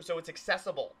 so it's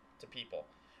accessible to people.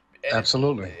 And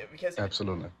absolutely.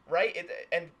 Absolutely. Right.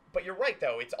 But you're right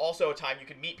though. It's also a time you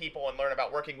can meet people and learn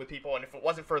about working with people. And if it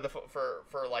wasn't for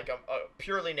like a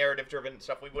purely narrative driven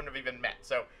stuff, we wouldn't have even met.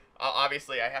 So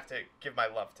obviously, I have to give my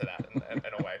love to that in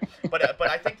a way. But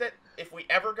I think that if we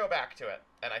ever go back to it,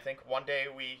 and I think one day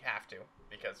we have to,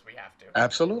 because we have to.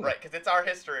 Absolutely. Right, because it's our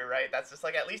history, right? That's just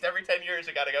like at least every 10 years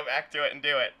you got to go back to it and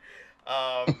do it.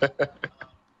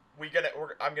 We're gonna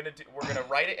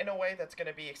write it in a way that's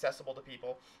gonna be accessible to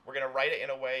people. We're gonna write it in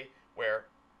a way where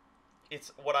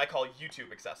it's what I call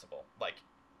YouTube accessible. Like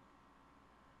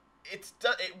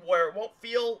where it won't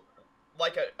feel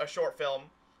like a short film,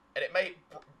 and it might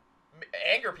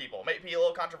anger people. It might be a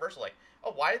little controversial. Like,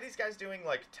 oh, why are these guys doing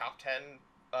like top 10,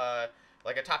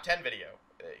 like a top 10 video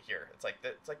here? It's like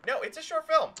no, it's a short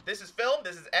film. This is filmed.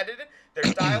 This is edited.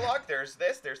 There's dialogue. There's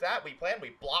this. There's that. We planned.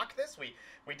 We blocked this. We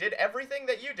did everything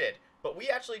that you did, but we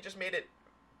actually just made it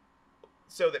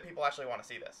so that people actually want to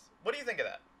see this. What do you think of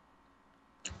that?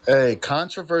 Hey,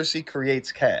 controversy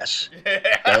creates cash.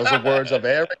 Those are words of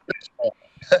Eric Bischoff,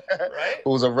 right? Who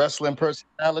was a wrestling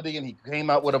personality, and he came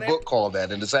out with a book called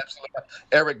that, and it's absolutely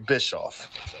Eric Bischoff.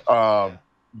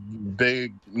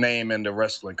 Big name in the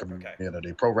wrestling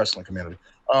community, pro wrestling community.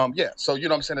 So you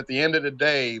know what I'm saying? At the end of the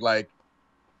day, like,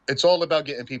 it's all about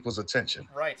getting people's attention.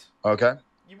 Right. Okay?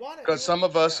 You want it. Because some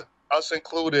of us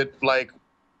included, like,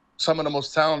 some of the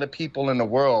most talented people in the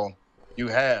world you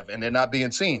have, and they're not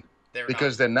being seen.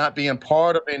 They're not being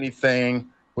part of anything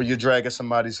where you're dragging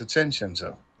somebody's attention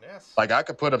to. Yes. Like, I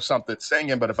could put up something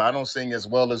singing, but if I don't sing as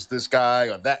well as this guy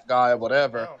or that guy or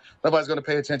whatever, nobody's going to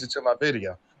pay attention to my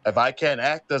video. If I can't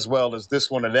act as well as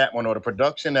this one or that one, or the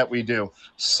production that we do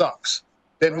sucks,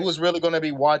 then who is really going to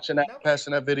be watching that,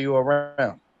 passing that video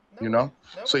around? You know?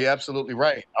 So you're absolutely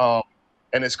right.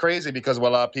 And it's crazy because a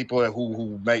lot of people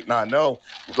who might not know,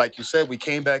 like you said, we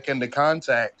came back into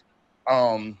contact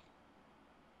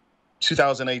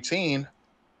 2018,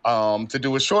 to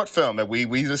do a short film that we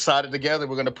decided together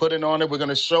we're going to put in on it. We're going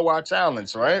to show our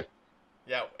talents, right?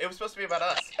 Yeah, it was supposed to be about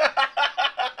us.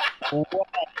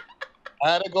 I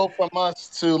had to go from us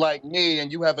to like me,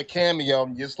 and you have a cameo,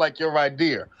 just like your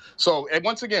idea. So, and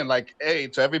once again, like, hey,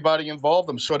 to everybody involved,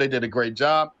 I'm sure they did a great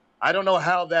job. I don't know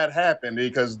how that happened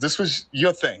because this was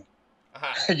your thing,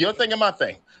 Uh-huh. your thing and my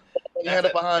thing. You That's had it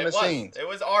it. behind It the was. scenes. It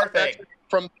was our That's thing.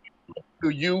 from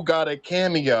you got a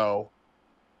cameo,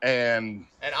 and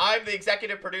And I'm the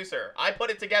executive producer. I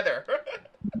put it together.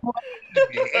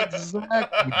 exactly.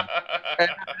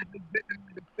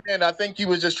 And I think you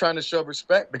was just trying to show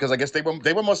respect because I guess they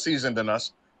were more seasoned than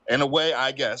us in a way.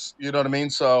 I guess you know what I mean.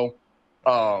 So,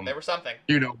 They were something.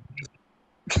 you know,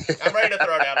 I'm ready to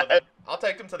throw down with them. I'll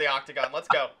take them to the octagon. Let's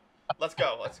go. Let's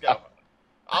go. Let's go.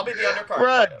 I'll be the undercard.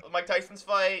 Right. Mike Tyson's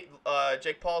fight,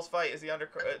 Jake Paul's fight is the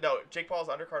undercard. No, Jake Paul's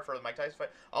undercard for the Mike Tyson fight.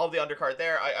 I'll have the undercard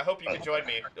there. I hope you can join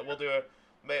me. We'll do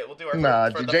our nah,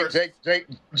 first, for the first.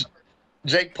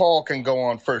 Jake Paul can go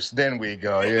on first. Then we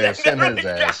go. Yeah, send his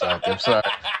ass out there. Sorry,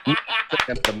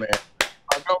 man.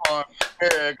 Go on.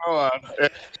 Yeah, go on.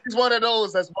 He's one of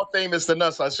those that's more famous than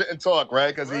us. I shouldn't talk,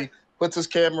 right? Because he puts his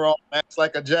camera on, acts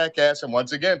like a jackass, and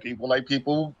once again,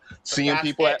 people seeing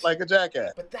people act like a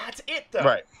jackass. But that's it, though.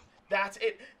 Right. That's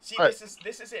it. See, Right.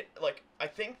 this is it. Like, I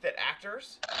think that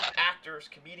actors,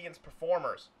 comedians,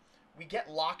 performers, we get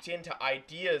locked into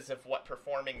ideas of what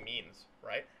performing means,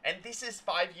 right? And this is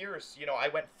 5 years. You know, I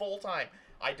went full time.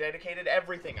 I dedicated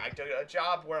everything. I did a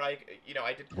job where I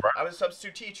was a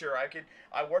substitute teacher.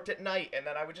 I worked at night, and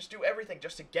then I would just do everything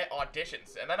just to get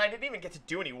auditions, and then I didn't even get to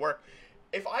do any work.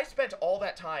 If I spent all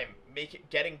that time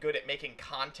getting good at making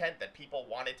content that people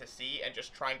wanted to see and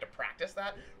just trying to practice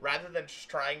that, rather than just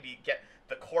trying to get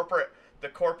the corporate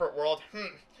world,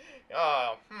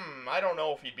 I don't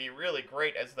know if he'd be really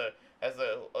great as the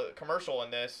commercial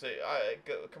in this,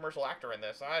 commercial actor in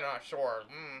this. I'm not sure.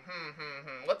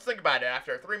 Let's think about it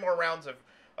after 3 more rounds of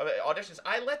auditions.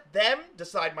 I let them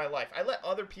decide my life. I let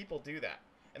other people do that.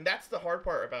 And that's the hard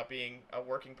part about being a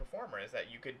working performer, is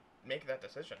that you could make that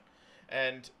decision.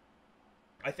 And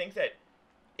I think that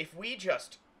if we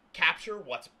just capture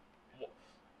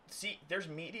there's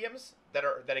mediums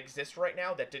that exist right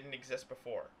now that didn't exist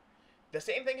before. The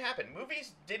same thing happened.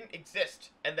 Movies didn't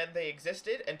exist, and then they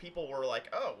existed, and people were like,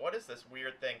 "Oh, what is this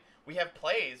weird thing?" We have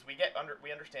plays. We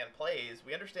understand plays.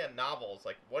 We understand novels.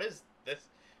 Like, what is this?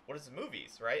 What is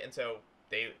movies, right? And so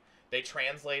they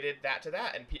translated that to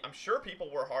that, and I'm sure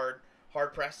people were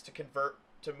hard pressed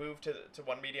to move to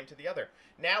one medium to the other.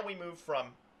 Now we move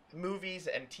from movies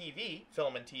and TV,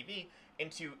 film and TV,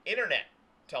 into internet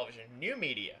television, new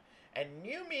media, and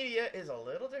new media is a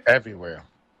little different Everywhere.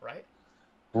 right?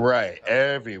 Right,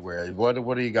 everywhere. What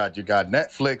do you got? You got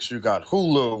Netflix, you got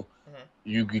Hulu,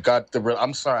 you got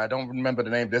I'm sorry, I don't remember the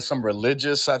name. There's some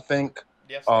religious, I think.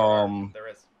 Yes, there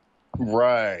is.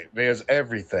 Right, there's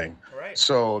everything. Right.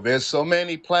 So there's so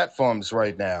many platforms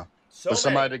right now for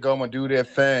somebody to go and do their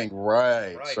thing.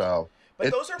 Right. So,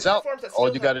 but those are platforms that still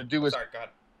all you got to do is. Sorry, go ahead.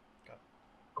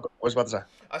 What was about to say?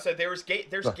 I said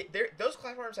those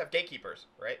platforms have gatekeepers,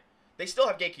 right? They still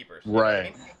have gatekeepers. You right. Know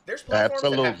what I mean? There's platforms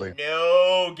that have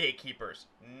no gatekeepers.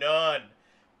 None.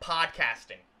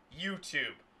 Podcasting,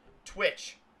 YouTube,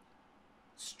 Twitch,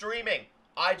 streaming,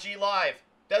 IG Live.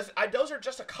 Those are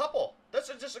just a couple. Those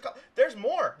are just a couple. There's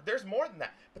more. There's more than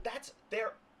that. But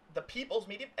they're the people's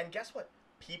medium. And guess what?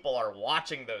 People are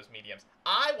watching those mediums.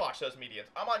 I watch those mediums.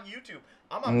 I'm on YouTube.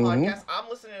 I'm on podcasts. I'm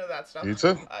listening to that stuff. You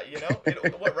too.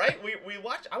 Right?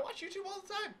 I watch YouTube all the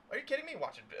time. Are you kidding me?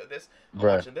 Watching this. I'm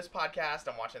watching this podcast.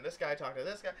 I'm watching this guy talking to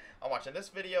this guy. I'm watching this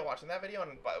video, watching that video,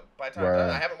 and by the time I'm done,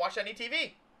 I haven't watched any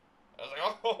TV. I was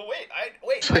like, oh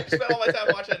wait, I spent all my time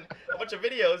watching a bunch of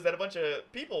videos that a bunch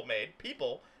of people made.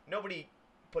 Nobody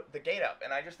put the gate up,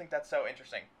 and I just think that's so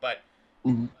interesting. But.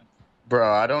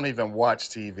 Bro, I don't even watch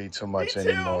TV too much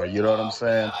anymore. You know what I'm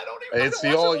saying? Man, it's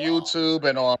all YouTube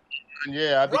and on.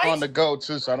 Yeah, I be on the go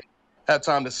too, so I don't have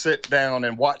time to sit down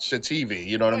and watch the TV.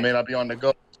 You know what I mean? I'll be on the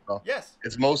go. So yes.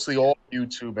 It's mostly all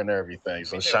YouTube and everything.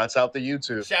 So shouts out to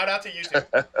YouTube. Shout out to YouTube.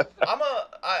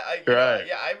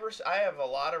 I have a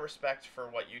lot of respect for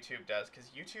what YouTube does, because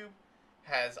YouTube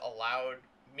has allowed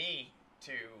me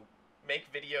to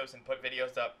make videos and put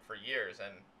videos up for years,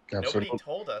 and nobody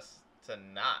told us to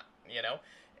not,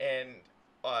 and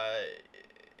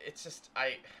it's just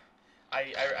I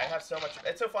have so much.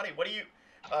 It's so funny. What do you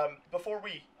before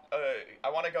we I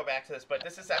want to go back to this, but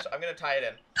this is actually, I'm going to tie it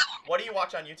in. What do you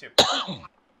watch on YouTube?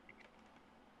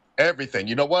 Everything.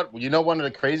 You know what? You know one of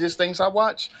the craziest things I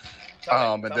watch?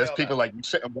 Tell me there's people like, you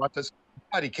sit and watch this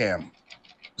body cam.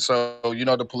 So,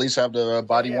 the police have the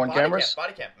body-worn cameras?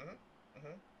 Body cam.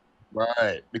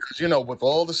 Right. Because, with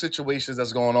all the situations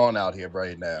that's going on out here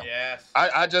right now, Yes.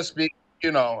 I just be,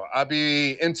 I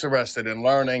be interested in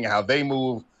learning how they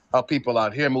move, how people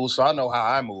out here move. So I know how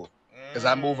I move because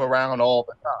I move Mm. around all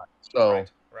the time. So,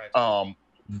 Right. Right.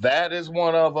 that is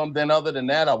one of them. Then other than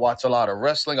that, I watch a lot of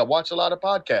wrestling. I watch a lot of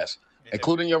podcasts, Me too.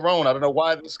 including your own. I don't know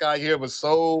why this guy here was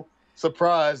so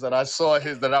surprised that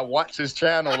that I watched his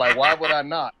channel. Like, why would I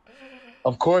not?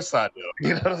 Of course I do.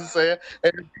 You know what I'm saying?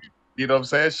 And you know what I'm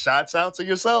saying? Shouts out to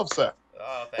yourself, sir.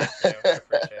 Oh, thank you. I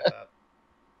appreciate that.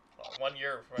 1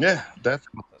 year Yeah,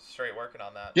 definitely. straight working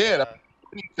on that. Yeah,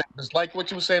 Yeah. it's like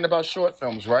what you were saying about short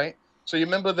films, right? So you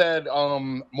remember that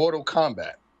Mortal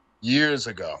Kombat years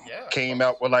ago Yeah, of came course.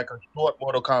 out with like a short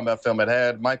Mortal Kombat film. It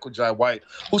had Michael Jai White,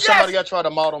 who's somebody Yes. I try to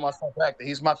model myself after.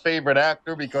 He's my favorite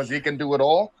actor because he can do it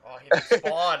all. Oh, he did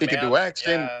Spawn, He can do man.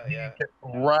 action. Yeah, yeah,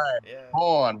 Right, yeah.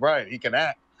 on, right. He can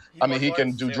act. He's I mean, he martial can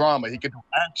arts do too. drama. He can do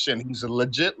action. He's a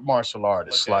legit martial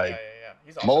artist, Legit. Yeah, like yeah, yeah.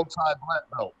 He's awesome. multi-black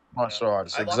belt Yeah. martial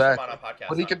artist. I watched him on a Exactly. But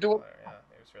podcast he on. can do it. Yeah,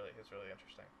 he was really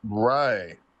interesting.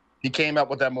 Right. He came out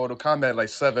with that Mortal Kombat like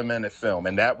 7-minute film,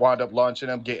 and that wound up launching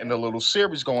him, getting Yeah. a little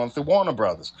series going through Warner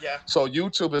Brothers. Yeah. So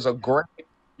YouTube is a great,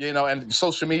 and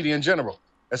social media in general,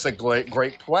 it's a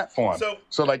great platform. So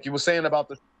So like you were saying about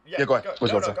the, yeah, yeah, go ahead. go. What you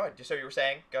No, gonna no, say? go ahead. So you were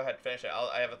saying, go ahead, finish it.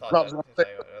 I have a thought No, I to, was gonna to say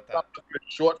say about about that. the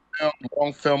short film,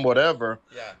 long film, whatever.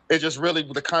 Yeah, It's just really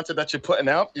the content that you're putting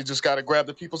out. You just got to grab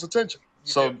the people's attention. you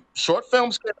do. So short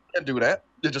films can do that.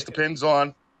 It They just could, depends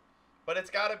on. but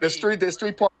it's got to There's be.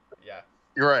 three parts. Yeah.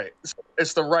 You're right.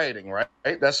 It's the writing, right?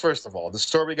 That's first of all. The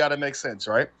story got to make sense,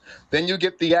 right? Then you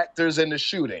get the actors and the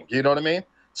shooting. You know what I mean?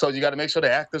 So you got to make sure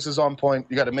the actors is on point.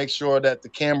 You got to make sure that the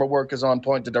camera work is on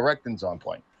point, the directing's on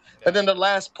point. Yeah. And then the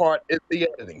last part is the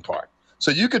editing part.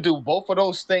 So you could do both of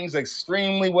those things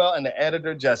extremely well, and the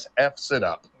editor just f's it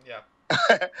up. Yeah.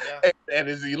 and, Yeah. and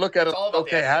as you look at It's it, all about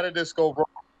the okay, how editor. did this go wrong?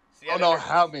 It's the I don't know editor.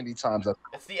 how many times I've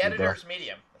It's the bro. editor's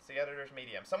medium. It's the editor's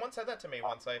medium. Someone said that to me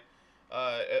once. A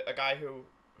guy who,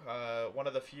 one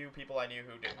of the few people I knew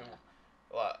who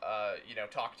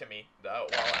talked to me while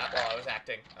I was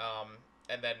acting.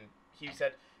 And then he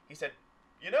said,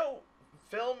 you know,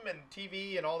 film and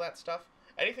TV and all that stuff.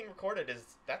 Anything recorded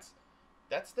that's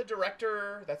the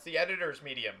director. That's the editor's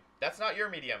medium. That's not your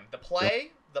medium. The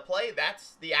play,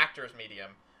 that's the actor's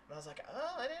medium. And I was like,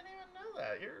 oh, I didn't even know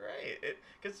that. You're right.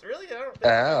 Because really,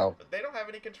 Ow. they don't have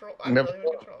any control. I don't Never really have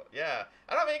any control. Yeah,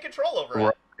 I don't have any control over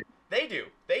Right. it. They do.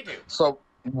 They do. So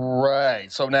right.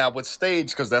 So now with stage,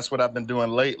 because that's what I've been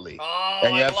doing lately. Oh,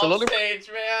 And you I love absolutely stage,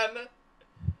 man.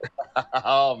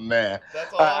 oh man.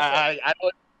 That's awesome.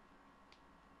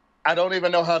 I don't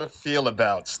even know how to feel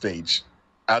about stage.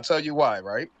 I'll tell you why,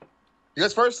 right?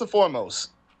 Because first and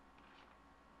foremost,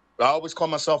 I always call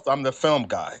myself I'm the film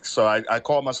guy. So I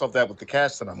call myself that with the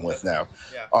cast that I'm with now.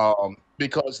 Yeah.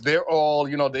 Because they're all,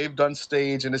 they've done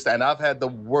stage and this, and I've had the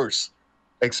worst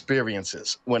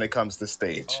experiences when it comes to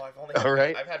stage. Oh, I've only All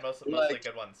right. I've had mostly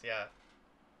good ones. Yeah.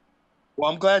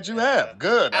 Well, I'm glad you Yeah. have.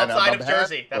 Good. And Outside I'm of happy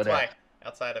Jersey. That's for that. why.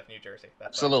 Outside of New Jersey.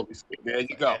 That's why. Absolutely. There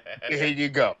you go. Here you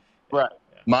go. Right.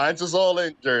 Yeah. Mine's is all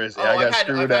in Jersey. Oh, I got I've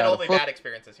screwed had out. only bad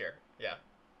experiences here. Yeah.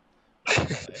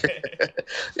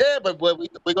 Yeah, but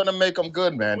we're gonna make them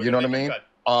good, man. We're You know gonna what I make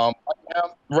mean?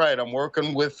 'em Right. I'm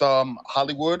working with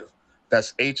Hollywood.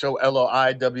 That's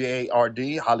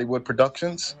HOLOIWARD, Hollywood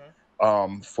Productions.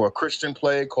 good. For a Christian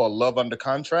play called Love Under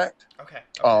Contract. Okay.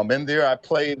 Okay. In there, I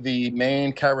play the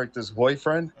main character's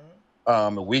boyfriend.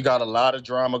 We got a lot of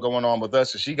drama going on with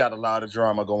us, and she got a lot of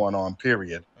drama going on.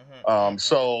 Period.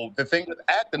 So the thing with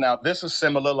acting out, this is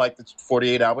similar like the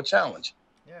 48-hour challenge.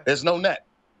 Yeah. There's no net.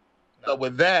 No. So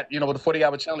with that, with the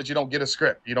 40-hour challenge, you don't get a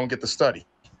script. You don't get the study.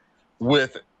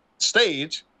 With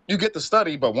stage, you get the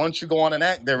study, but once you go on and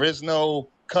act, there is no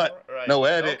cut, Right. no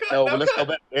edit, no cut. let's go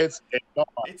back. It's gone.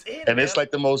 It's in, And man. it's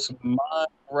like the most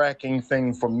mind-wracking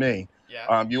thing for me.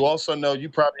 Yeah. You also know, you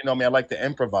probably know me, I like to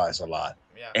improvise a lot.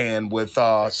 Yeah. And with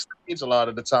stage, a lot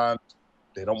of the time,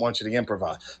 they don't want you to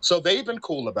improvise. So they've been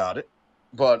cool about it.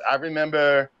 But I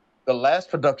remember the last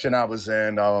production I was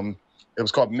in, it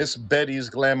was called Miss Betty's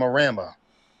Glamorama.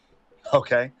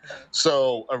 Okay.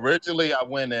 So originally I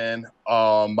went in,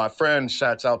 my friend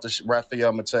shouts out to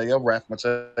Raphael Mateo, Raph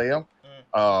Mateo.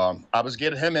 I was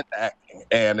getting him into acting,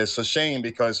 and it's a shame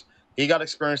because he got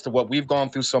experience to what we've gone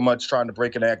through so much trying to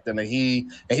break an act, and he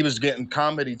was getting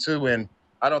comedy too, and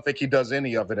I don't think he does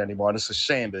any of it anymore. And it's a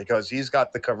shame because he's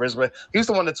got the charisma. He's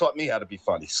the one that taught me how to be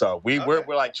funny. So we're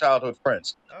like childhood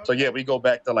friends. Okay. So yeah, we go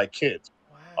back to like kids.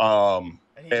 Wow.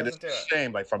 And it's a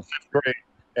shame, like from 5th grade.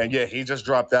 And yeah, he just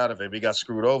dropped out of it. We got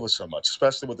screwed over so much,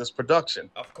 especially with this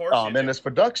production. Of course. In this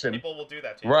production, people will do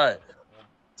that to you. right?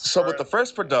 So with the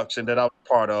first production that I was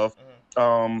part of,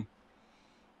 um,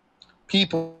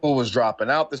 people was dropping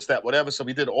out, this, that, whatever. So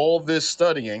we did all this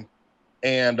studying,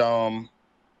 and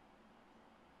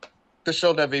the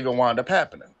show never even wound up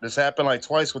happening. This happened like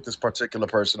twice with this particular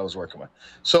person I was working with.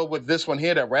 So with this one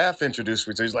here that Raph introduced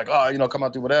me to, he's like, oh, come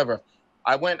out, do whatever.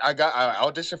 I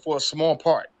auditioned for a small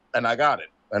part, and I got it,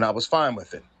 and I was fine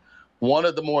with it. One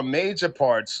of the more major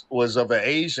parts was of an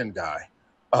Asian guy.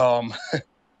 Um,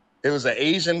 it was an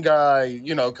Asian guy,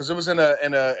 because it was in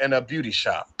a beauty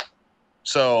shop.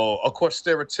 So of course,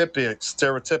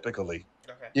 stereotypically,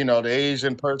 Okay. the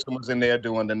Asian person was in there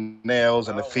doing the nails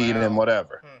and the Oh feet and wow.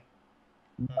 whatever.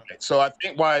 So I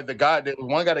think why there was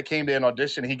one guy that came there and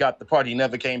auditioned, he got the part, he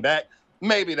never came back.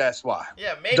 Maybe that's why.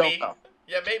 Yeah, Don't maybe. know.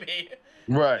 Yeah, maybe.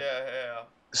 Right. Yeah.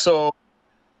 So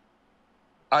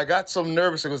I got so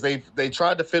nervous because they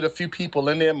tried to fit a few people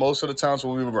in there. Most of the times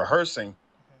when we were rehearsing,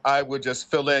 I would just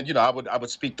fill in. I would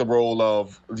speak the role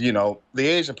of the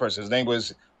Asian person. His name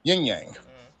was Yin Yang.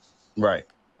 Right.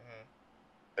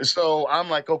 So I'm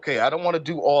like, okay, I don't want to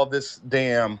do all this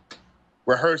damn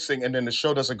rehearsing and then the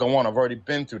show doesn't go on. I've already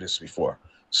been through this before.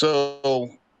 So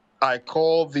I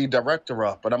called the director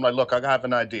up and I'm like, look, I have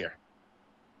an idea.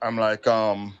 I'm like,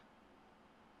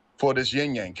 for this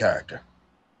Yin Yang character.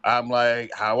 I'm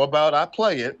like, how about I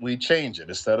play it? We change it.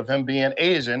 Instead of him being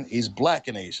Asian, he's black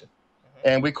and Asian.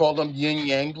 And we call him Yin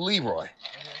Yang Leroy.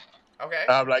 Okay.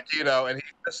 I'm like, and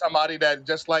he's somebody that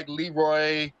just like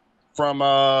Leroy from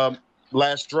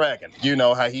Last Dragon. You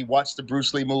know how he watched the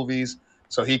Bruce Lee movies,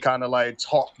 so he kind of like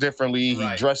talked differently, he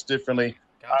Right. dressed differently.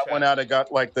 Gotcha. I went out and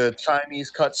got like the Chinese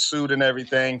cut suit and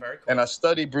everything, Very cool. and I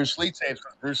studied Bruce Lee tapes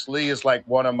because Bruce Lee is like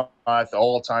one of my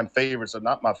all-time favorites, or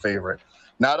not my favorite.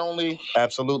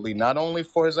 Absolutely, not only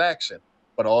for his action,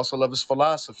 but also love his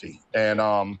philosophy. And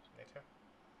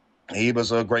he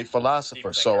was a great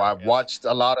philosopher. So I watched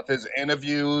a lot of his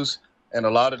interviews and a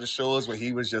lot of the shows where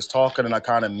he was just talking, and I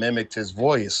kind of mimicked his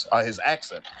voice, his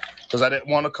accent, because I didn't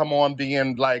want to come on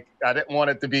being like, I didn't want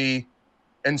it to be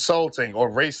insulting or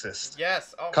racist.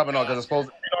 Yes. Oh coming my on God. because it's supposed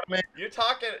to, you know what I mean?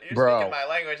 You're Bro. speaking my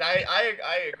language.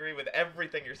 I agree with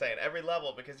everything you're saying, every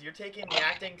level, because you're taking the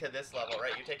acting to this level,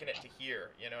 right? You're taking it to here.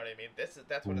 You know what I mean? That's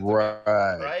what it's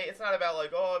about, right? It's not about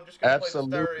like, oh, I'm just gonna play the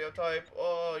stereotype.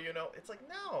 Oh, it's like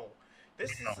no.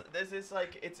 This is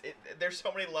like there's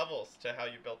so many levels to how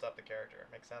you built up the character. It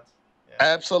makes sense. Yeah.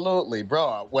 Absolutely,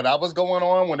 bro. When I was going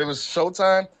on, when it was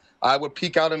showtime, I would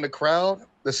peek out in the crowd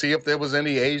to see if there was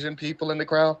any Asian people in the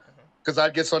crowd. Because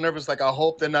I'd get so nervous, like, I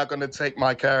hope they're not going to take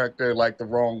my character, like, the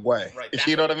wrong way. Right.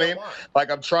 You know what I mean? Like,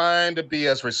 I'm trying to be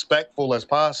as respectful as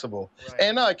possible. Right.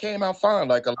 And no, it came out fine.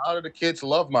 Like, a lot of the kids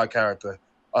love my character.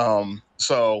 And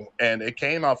it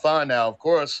came out fine. Now, of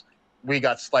course, we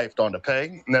got stifed on the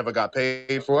pay. Never got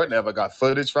paid for it. Never got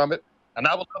footage from it. And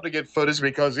I would love to get footage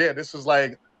because, this is,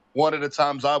 like, one of the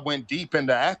times I went deep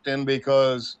into acting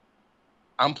because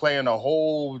I'm playing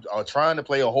trying to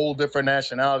play a whole different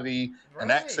nationality,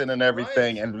 an accent and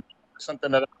everything, and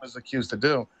something that I was accused to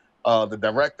do. The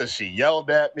director, she yelled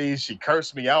at me, she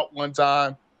cursed me out one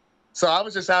time. So I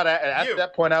was just at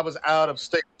that point, I was out of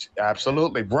stage.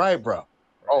 Absolutely. Right, bro.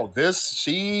 Oh,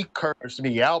 she cursed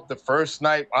me out the first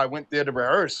night I went there to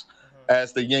rehearse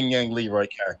as the Yin Yang Leroy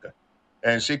character.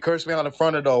 And she cursed me out in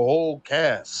front of the whole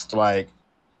cast. Like,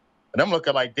 and I'm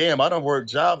looking like, damn, I don't work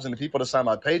jobs, and the people that sign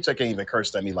my paycheck ain't even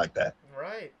cursed at me like that.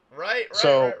 Right.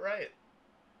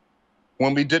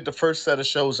 When we did the first set of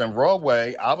shows in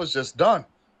Broadway, I was just done.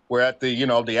 We're at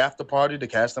the after party, the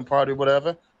casting party,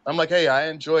 whatever. I'm like, hey, I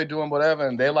enjoy doing whatever.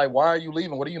 And they're like, why are you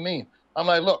leaving? What do you mean? I'm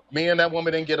like, look, me and that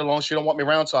woman didn't get along. She don't want me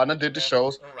around, so I done did the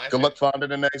shows. Good luck finding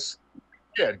the next.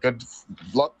 Yeah, good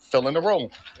luck filling the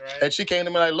role. Right. And she came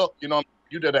to me like, look,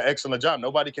 you did an excellent job.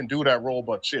 Nobody can do that role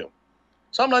but you.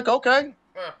 So I'm like, okay.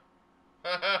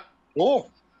 Cool.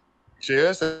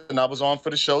 Cheers. And I was on for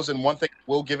the shows. And one thing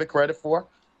we'll give it credit for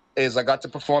is I got to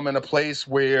perform in a place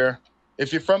where,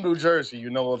 if you're from New Jersey, you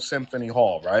know of Symphony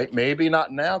Hall, right? Maybe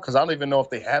not now, because I don't even know if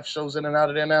they have shows in and out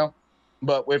of there now.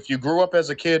 But if you grew up as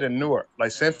a kid in Newark,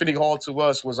 like Symphony Hall to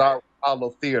us was our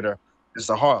Apollo Theater, is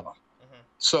the Harlem.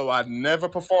 So I never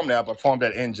performed there. I performed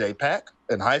at NJ Pack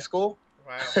in high school.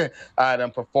 Wow. I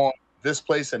done performed this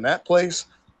place and that place.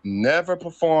 Never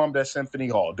performed at Symphony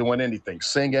Hall, doing anything,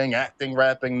 singing, acting,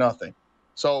 rapping, nothing.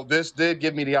 So this did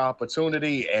give me the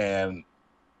opportunity, and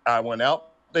I went out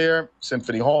there,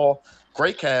 Symphony Hall,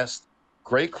 great cast,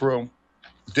 great crew,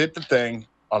 did the thing.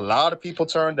 A lot of people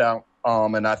turned out,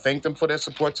 and I thank them for their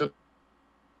support. And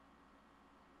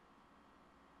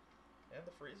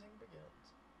the freezing begins.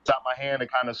 Out my hand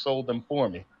and kind of sold them for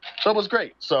me. So it was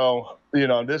great. So,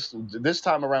 this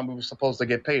time around, we were supposed to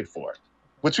get paid for it.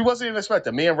 which we wasn't even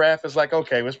expecting. Me and Raph is like,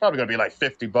 okay, it's probably gonna be like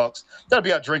 $50. That'll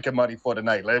be our drinking money for the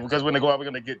night, like, because when they go out, we're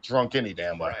gonna get drunk any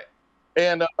damn way. Right.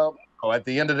 And at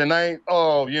the end of the night,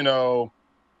 oh,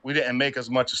 we didn't make as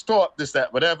much as thought. This,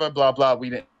 that, whatever, blah blah. We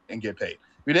didn't get paid.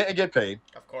 We didn't get paid.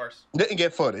 Of course. Didn't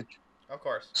get footage. Of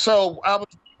course. So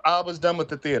I was done with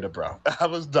the theater, bro. I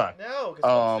was done. No,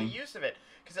 because what's the use of it?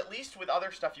 Because at least with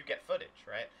other stuff you get footage,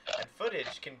 right? And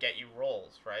footage can get you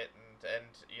roles, right? And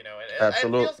you know, and it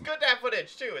feels good to have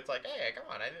footage too. It's like, hey, come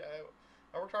on,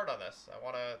 I worked hard on this. I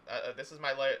wanna. This is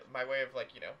my way of,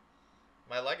 like, you know,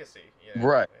 my legacy. You know?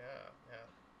 Right. Yeah.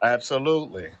 Yeah.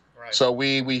 Absolutely. Right. So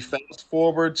we fast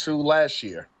forward to last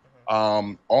year.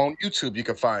 On YouTube, you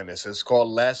can find this. It's called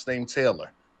Last Name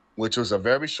Taylor, which was a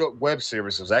very short web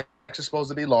series. It was actually supposed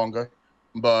to be longer,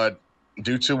 but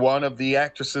due to one of the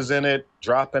actresses in it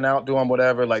dropping out, doing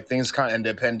whatever, like things and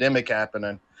the pandemic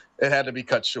happening, it had to be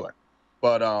cut short.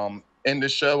 But in the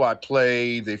show, I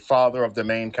play the father of the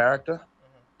main character.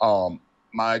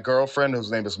 My girlfriend,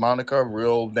 whose name is Monica,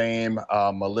 real name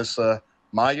Melissa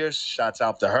Myers. Shouts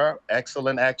out to her.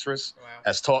 Excellent actress. Wow.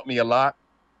 Has taught me a lot.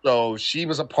 So she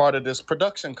was a part of this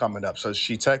production coming up. So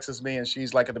she texts me and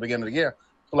she's like, at the beginning of the year,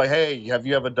 so like, hey, have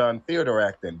you ever done theater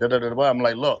acting? I'm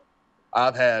like, look,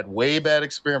 I've had way bad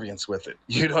experience with it.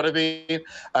 You know what I mean?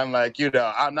 I'm like,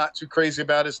 I'm not too crazy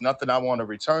about it. It's nothing I want to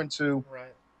return to.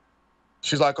 Right.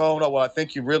 She's like, oh no, well, I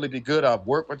think you really be good. I've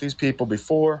worked with these people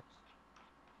before.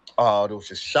 There was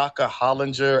just Shaka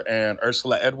Hollinger and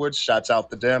Ursula Edwards. Shouts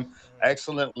out to them.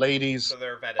 Excellent ladies. So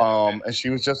they're vetted. Okay. And she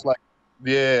was just like,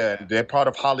 yeah, they're part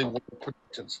of Hollywood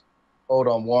Productions. Hold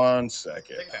on one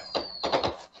second.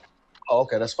 Oh,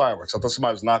 okay, that's fireworks. I thought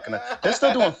somebody was knocking it. They're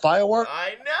still doing fireworks?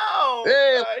 I know.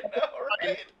 Yeah. I know,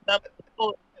 right?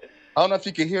 I don't know if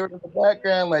you can hear it in the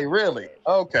background. Like, really?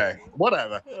 Okay,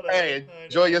 whatever. Hey,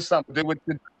 enjoy your summer. Do what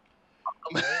you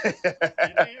do.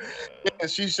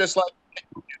 And she's just like,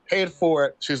 paid for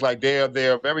it. She's like, they're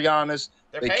very honest.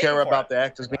 They care about the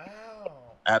actors. Wow.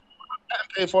 I haven't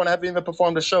paid for it and I haven't even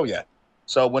performed the show yet.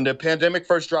 So when the pandemic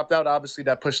first dropped out, obviously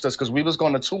that pushed us because we was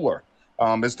going to tour.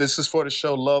 This is for the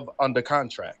show Love Under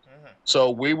Contract.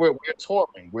 So we're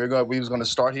touring. We was going to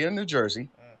start here in New Jersey,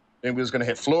 then we was going to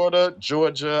hit Florida,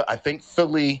 Georgia, I think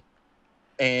Philly,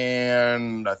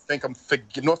 and I think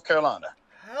North Carolina.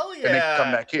 Hell yeah! And then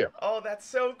come back here. Oh, that's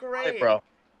so great, right, bro.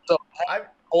 So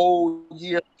whole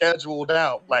year scheduled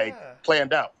out,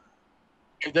 planned out,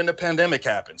 and then the pandemic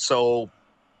happened. So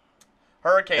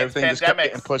hurricanes,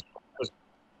 pandemics, and pushed.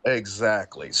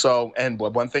 Exactly. So, and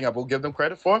one thing I will give them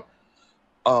credit for,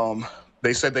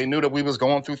 they said they knew that we was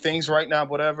going through things right now,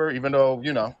 whatever, even though,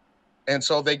 and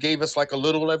so they gave us like a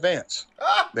little advance.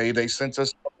 They sent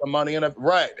us the money and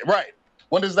right.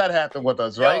 When does that happen with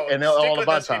us, right? And all stick with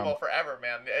about this time. People forever,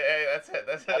 man. That's it.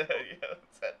 That's it.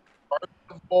 That's it.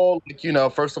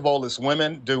 First of all, it's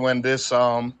women doing this,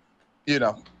 doing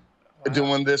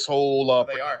this whole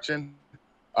production.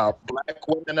 Black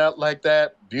women out like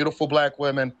that, beautiful black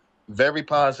women, very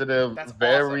positive, that's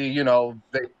very, awesome.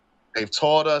 They've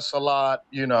taught us a lot,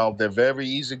 they're very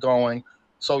easygoing.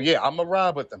 So yeah, I'm a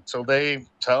ride with them till they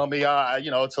tell me,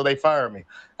 till they fire me.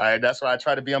 That's why I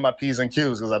try to be on my P's and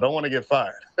Q's because I don't want to get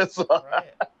fired.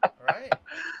 Right.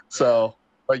 So,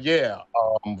 but yeah,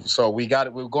 so we got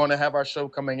it. We're going to have our show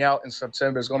coming out in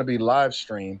September. It's going to be live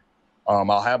streamed.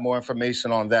 I'll have more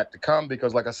information on that to come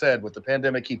because, like I said, with the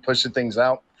pandemic, keep pushing things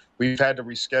out. We've had to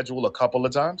reschedule a couple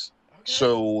of times. Okay.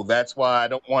 So that's why I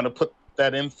don't want to put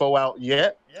that info out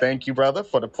yet. Yeah. Thank you, brother,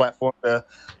 for the platform to,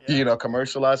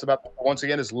 commercialize about. Once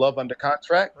again, it's Love Under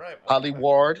Contract, right.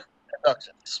 Hollywood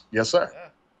Productions. Yes, sir. Yeah.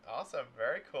 Awesome.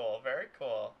 Very cool. Very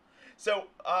cool. So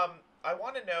I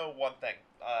want to know one thing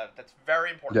that's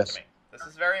very important to me. This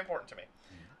is very important to me.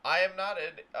 I am not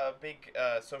a big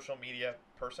social media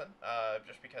person,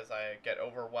 just because I get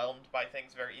overwhelmed by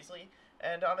things very easily,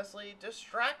 and honestly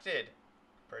distracted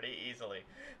pretty easily.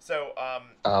 So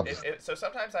so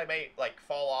sometimes I may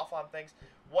fall off on things.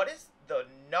 What is the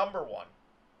number one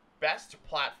best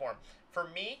platform for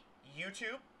me?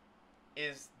 YouTube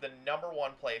is the number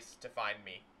one place to find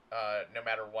me, no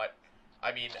matter what.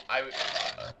 I mean,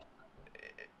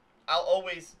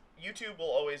 YouTube will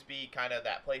always be kind of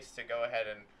that place to go ahead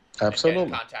and get in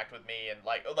contact with me, and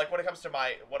like when it comes to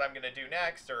what I'm gonna do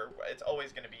next, or it's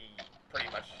always gonna be pretty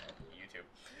much YouTube.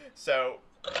 So,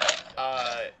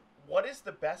 what is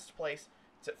the best place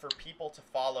for people to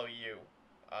follow you,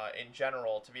 in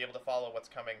general, to be able to follow what's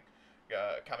coming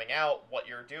out, what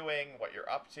you're doing, what you're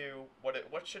up to,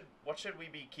 what should we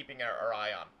be keeping our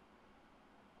eye on?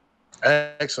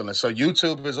 Excellent. So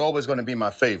YouTube is always going to be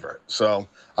my favorite. So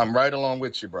I'm right along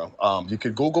with you, bro. You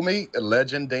could Google me,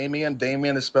 Legend Damion.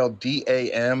 Damion is spelled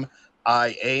Damian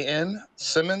Mhm.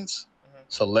 Simmons. Mhm.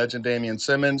 So Legend Damion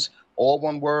Simmons, all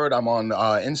one word. I'm on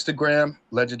Instagram,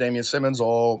 Legend Damion Simmons,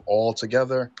 all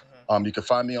together. Mhm. You can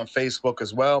find me on Facebook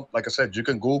as well. Like I said, you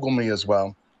can Google me as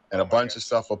well, and Oh a my bunch god. of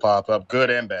stuff will pop up, good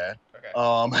Okay. and bad. Okay.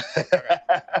 Um, Okay.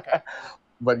 Okay.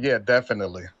 but yeah,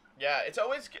 definitely. Yeah, it's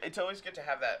always good to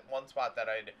have that one spot that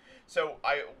I. So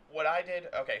I what I did.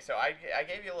 Okay, so I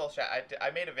gave you a little chat. I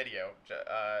made a video,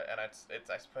 and it's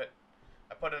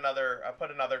I put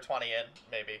another 20 in,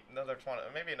 maybe another 20,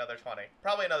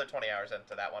 probably another 20 hours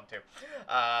into that one too,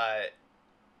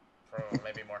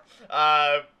 maybe more.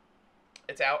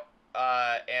 It's out.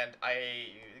 And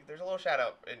there's a little shout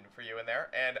out for you in there,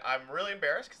 and I'm really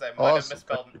embarrassed because I might have Awesome.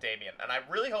 misspelled Damien, and I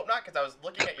really hope not because I was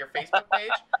looking at your Facebook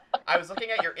page, I was looking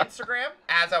at your Instagram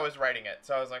as I was writing it,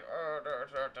 so I was like, oh,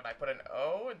 did I put an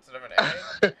O instead of an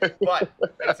A? But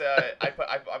it's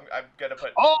I'm gonna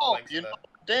put Oh, links in the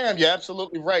damn, you're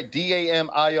absolutely right. Damion.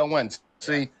 yeah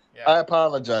See, yeah. I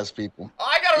apologize, people. Oh,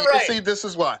 I got it right. See, this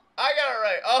is why. I got it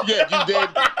right. Oh Yeah, you no! did.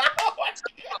 Oh my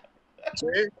god!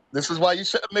 See? This is why you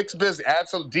should have mixed business.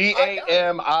 Absolutely. I got it.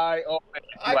 Damion. I You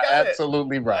are got it.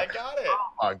 absolutely I right. got it. Oh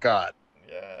my God.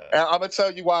 Yeah. And I'm gonna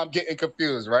tell you why I'm getting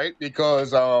confused, right?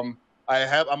 Because I'm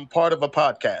part of a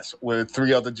podcast with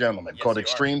three other gentlemen Yes, called you are.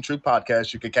 Extreme Truth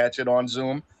Podcast. You can catch it on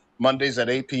Zoom Mondays at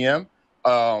 8 p.m.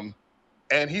 Um,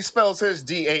 and he spells his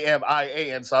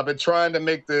Damian. So I've been trying to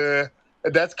make that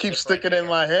keeps sticking in Differentiator.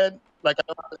 my head, like I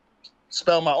don't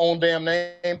spell my own damn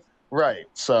name. Right.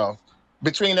 So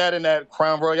between that and that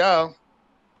Crown Royale,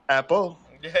 Apple,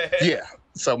 Yeah. yeah.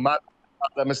 So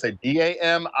let me say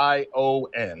Damion.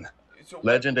 So what?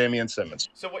 Legend Damian Simmons.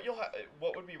 So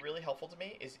what would be really helpful to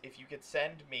me is if you could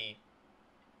send me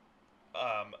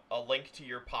a link to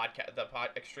your podcast,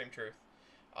 Extreme Truth,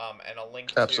 and a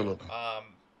link to Absolutely.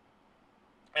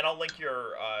 and I'll link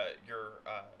your.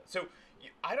 So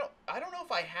I don't know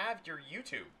if I have your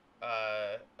YouTube.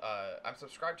 I'm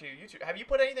subscribed to your YouTube. Have you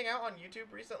put anything out on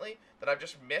YouTube recently that I've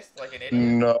just missed like an idiot?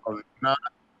 No, not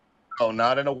no,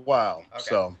 not in a while. Okay.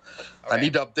 So I Okay.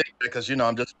 need to update that because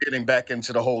I'm just getting back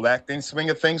into the whole acting swing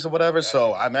of things or whatever. Gotcha.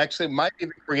 So I'm actually might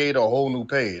even create a whole new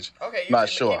page. Okay, you Not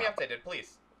keep me sure. updated,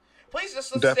 please. Please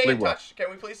just let's stay Definitely in will. touch.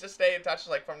 Can we please just stay in touch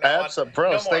like from now on? Absolutely,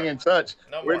 bro. No Stay more. in touch.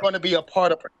 No We're more. going to be a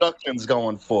part of productions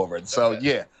going forward. That's So it.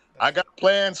 yeah, I That's got it.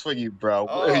 plans for you, bro.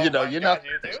 Oh my You're not god, you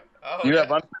do? finished. Oh You have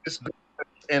yeah. unfinished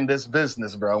business in this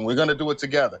business, bro. And we're gonna do it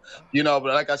together. But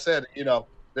like I said,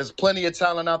 there's plenty of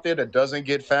talent out there that doesn't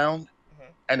get found, Mhm.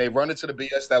 and they run into the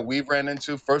BS that we've ran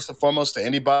into. First and foremost, to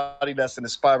anybody that's an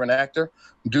aspiring actor,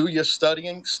 do your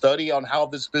studying, study on how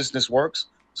this business works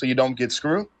so you don't get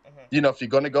screwed. Mhm. If you're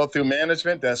going to go through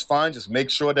management, that's fine. Just make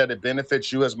sure that it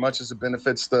benefits you as much as it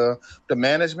benefits the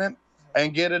management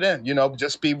and get it in.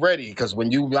 Just be ready because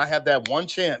I have that one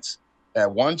chance,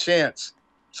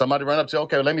 somebody run up to you,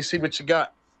 okay, let me see what you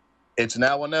got. It's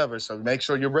now or never. So make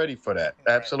sure you're ready for that. Mhm.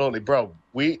 Right. Absolutely, bro.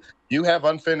 You have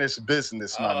unfinished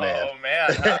business, my man. Oh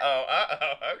man. Uh oh. Uh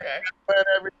oh. Okay. And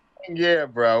everything, yeah,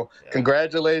 bro. Yeah.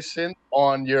 Congratulations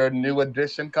on your new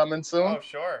edition coming soon. Oh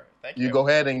sure. Thank You you. go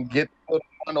ahead and get the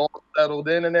one all settled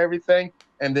in and everything,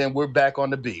 and then we're back on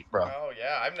the beat, bro. Oh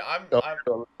yeah.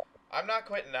 So- I'm not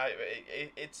quitting.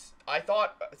 It's I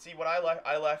thought see when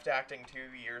I left acting 2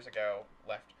 years ago.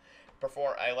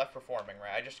 I left performing,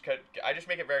 right? I just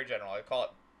make it very general.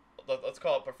 Let's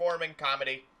call it performing,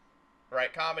 comedy,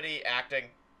 right? Comedy, acting,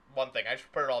 one thing. I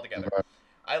just put it all together.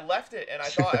 I left it and I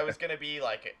thought I was gonna be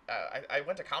like I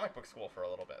went to comic book school for a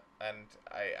little bit and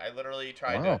I literally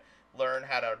tried Wow. to learn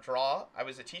how to draw. I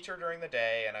was a teacher during the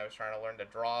day and I was trying to learn to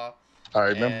draw I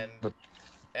and remember.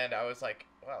 I was like,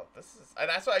 wow, and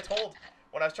that's what I told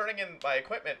when I was turning in my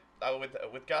equipment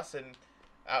with Gus and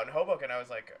out in Hoboken. I was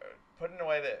like putting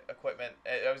away the equipment.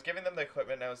 I was giving them the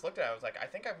equipment. And I was looking at it. I was like, I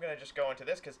think I'm gonna just go into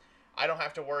this because I don't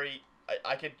have to worry.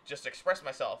 I could just express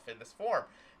myself in this form.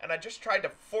 And I just tried to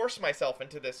force myself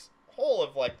into this hole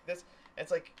of like this. And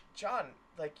it's like, John,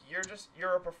 like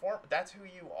you're a performer. That's who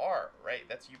you are, right?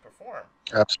 That's you perform,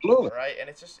 Absolutely. right? And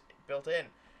it's just built in.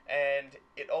 And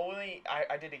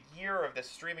I did a year of this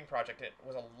streaming project. It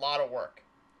was a lot of work.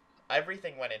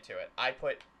 Everything went into it. I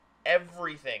put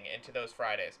everything into those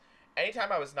Fridays.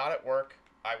 Anytime I was not at work,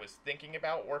 I was thinking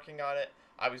about working on it.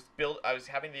 I was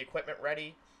having the equipment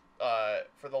ready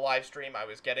for the live stream. I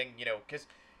was getting, because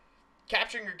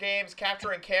capturing your games,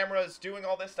 capturing cameras, doing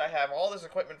all this. I have all this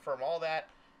equipment from all that,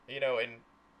 and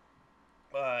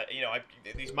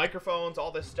these microphones,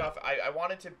 all this stuff. I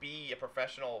wanted to be a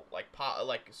professional like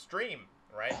stream,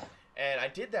 right? And I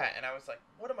did that, and I was like,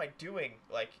 what am I doing?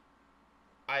 Like,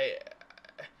 I,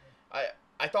 I,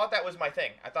 I thought that was my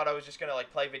thing. I thought I was just gonna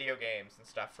like play video games and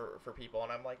stuff for people,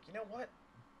 and I'm like, you know what?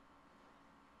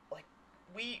 Like,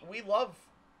 we love.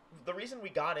 The reason we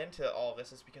got into all of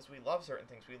this is because we love certain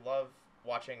things. We love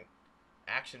watching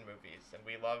action movies, and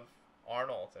we love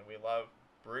Arnold, and we love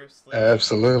Bruce Lee.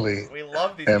 Absolutely. We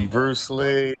love these And people. Bruce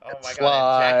Lee, Oh my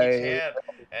god, and Jackie Sly, Chan,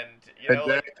 and you and know,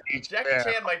 like Jackie Chan.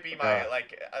 Chan might be Oh, my God.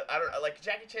 like I don't like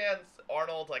Jackie Chan's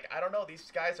Arnold. Like I don't know, these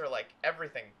guys are like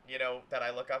everything, you know, that I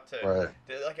look up to. Right.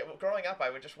 Like growing up, I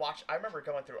would just watch. I remember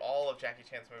going through all of Jackie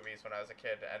Chan's movies when I was a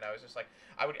kid, and I was just like,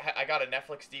 I got a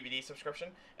Netflix DVD subscription,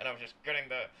 and I was just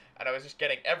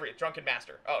getting every Drunken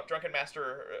Master. Oh, Drunken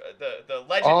Master, the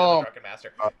legend of the Oh, Drunken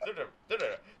Master. God.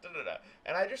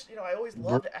 And I just, I always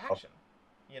Bro. loved action,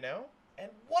 you know. And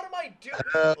what am I doing?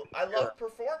 Uh, I love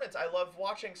performance. I love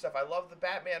watching stuff. I love the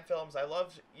Batman films. I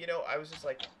love, I was just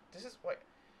like, this is what.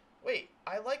 Wait,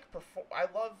 I like I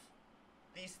love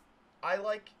these. I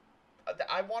like.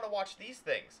 I want to watch these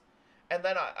things, and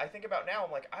then I think about now.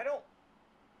 I'm like, I don't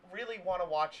really want to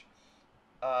watch.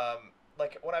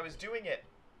 Like when I was doing it,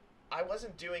 I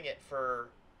wasn't doing it for.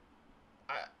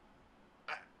 I,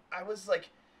 I was like,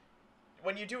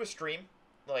 when you do a stream,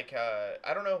 like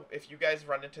I don't know if you guys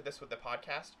run into this with the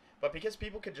podcast, but because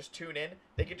people can just tune in,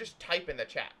 they can just type in the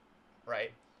chat,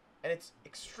 right? And it's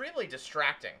extremely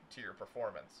distracting to your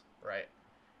performance, right?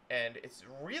 And it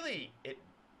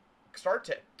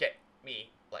started to get me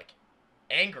like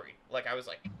angry. Like I was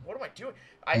like, what am I doing?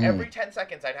 Every 10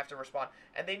 seconds I'd have to respond,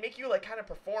 and they make you like kind of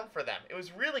perform for them. It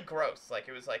was really gross. Like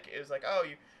it was like, oh,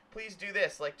 you please do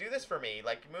this, like do this for me,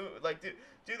 like move, like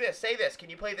do this, say this. Can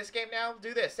you play this game now?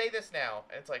 Do this, say this now.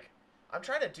 And it's like, I'm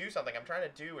trying to do something. I'm trying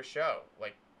to do a show.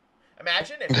 Like,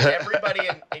 imagine if everybody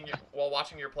in your, while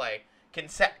watching your play can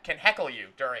heckle you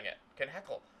during it. Can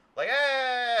heckle like,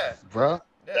 bro.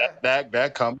 yeah.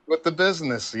 That comes with the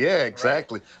business. Yeah, Right.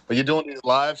 exactly. But you're doing these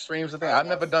live streams and things. I I've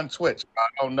never love. done Twitch.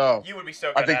 I don't know. You would be so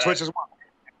I good think at it. Twitch is one of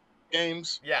the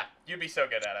games. Yeah, you'd be so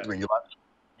good at it. When you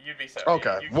You'd be so.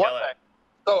 Okay. You One kill it.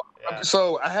 So, Yeah.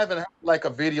 so I haven't had like a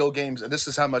video games, and this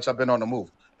is how much I've been on the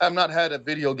move. I've not had a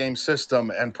video game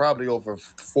system in probably over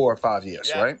 4 or 5 years,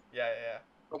 Yeah. right? Yeah.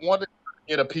 I wanted to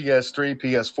get a PS3,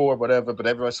 PS4, whatever, but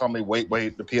everybody told me, wait,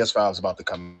 the PS5 is about to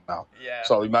come out. Yeah.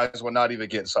 So you might as well not even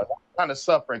get. So I'm kind of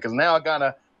suffering because now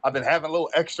I've been having a little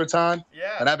extra time,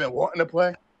 Yeah. and I've been wanting to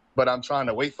play, but I'm trying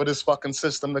to wait for this fucking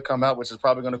system to come out, which is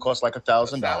probably going to cost like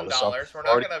 $1,000. So We're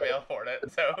not gonna be able to afford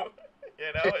it. So,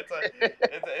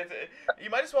 you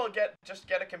might as well get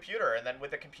a computer, and then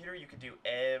with a computer you could do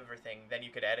everything. Then you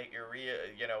could edit your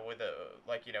with a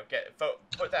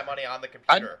put that money on the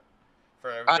computer.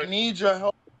 I need your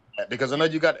help with that because I know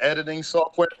you got editing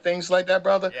software, things like that,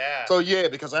 brother. Yeah. So yeah,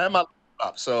 because I have my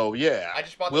laptop. So yeah, I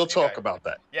just bought. We'll this new talk guy. about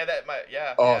that. Yeah,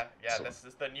 Oh, yeah. This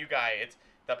is the new guy. It's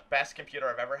the best computer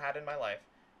I've ever had in my life.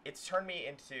 It's turned me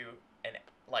into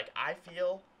I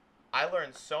feel I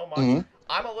learned so much. Mhm.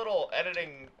 I'm a little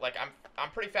editing, like I'm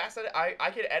pretty fast at it.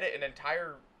 I could edit an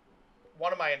entire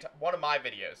one of my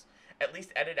videos. At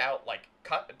least edit out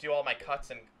do all my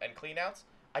cuts and clean outs.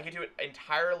 I could do it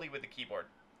entirely with the keyboard.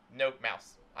 No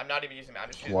mouse. I'm not even using mouse.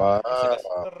 I'm just using Wow.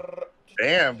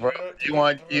 Damn, bro. You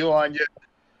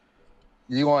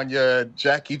on your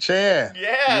Jackie Chan.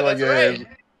 Yeah, that's right.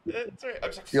 That's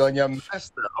right. You on your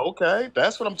master. Okay.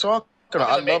 That's what I'm talking about.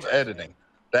 I love editing.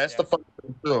 That's the fun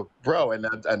thing too, bro. And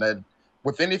then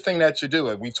with anything that you do,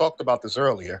 and we talked about this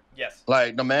earlier. Yes.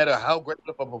 Like no matter how great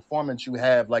of a performance you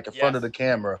have, like in front of the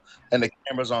camera, and the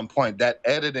camera's on point, that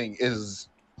editing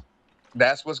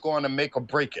that's what's going to make or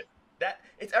break it.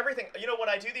 It's everything. When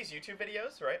I do these YouTube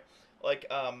videos, right? Like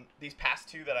these past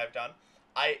two that I've done,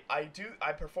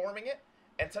 I'm performing it,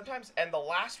 and sometimes the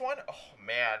last one, oh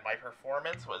man, my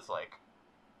performance was like.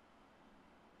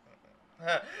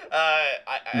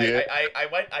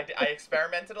 I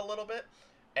experimented a little bit,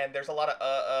 and there's a lot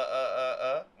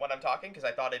of when I'm talking because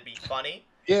I thought it'd be funny.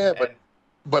 Yeah, but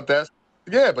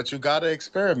you gotta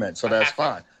experiment, so that's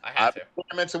fine. I have to.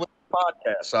 Experimented with the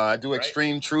podcast. I do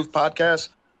Extreme Truth podcast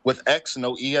with X,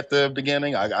 no E at the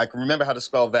beginning. I can remember how to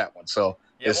spell that one. So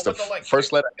it's the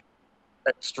first letter.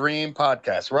 Extreme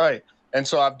podcast, right? And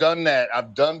so I've done that.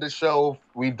 I've done the show.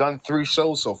 We've done 3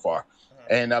 shows so far.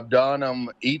 And I've done them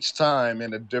each time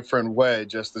in a different way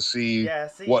just to see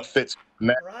what fits.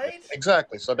 Right?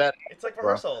 Exactly. So that it's like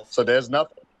rehearsals. So there's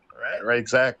nothing. Right.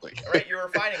 Exactly. Right. You're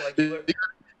refining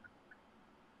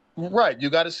Right. You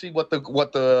got to see what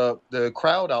the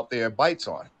crowd out there bites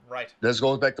on. Right. This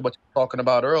goes back to what you were talking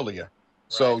about earlier.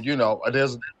 So, Right.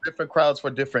 there's different crowds for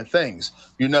different things.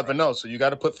 You never Right. know. So you got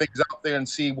to put things out there and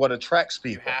see what attracts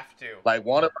You people. have to. Like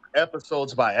one of our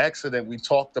episodes by accident, we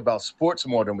talked about sports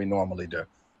more than we normally do. And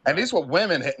Right. these were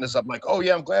women hitting us up like, oh,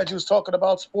 yeah, I'm glad you was talking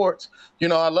about sports. I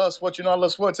love sports. I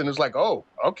love sports. And it's like, oh,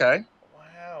 okay.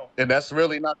 Wow. And that's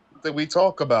really not something we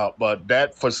talk about. But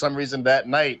that, for some reason, that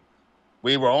night,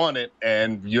 we were on it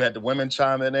and you had the women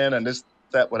chiming in and this,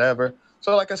 that, whatever.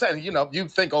 So, like I said, you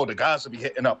think, oh, the guys will be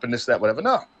hitting up and this, that, whatever.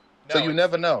 No. So No, you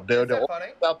never know. They're, isn't they're that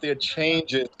always funny? out there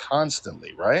changes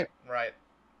constantly, right? Right.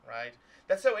 Right.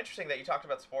 That's so interesting that you talked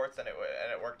about sports and it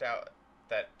worked out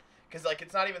that because like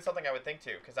it's not even something I would think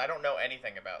to because I don't know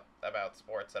anything about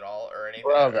sports at all or anything.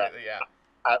 Brother, Yeah.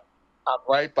 I, I'm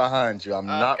right behind you. I'm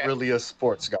not Okay. really a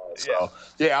sports guy. Yeah. So,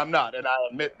 yeah, I'm not. And I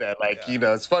admit that. Like,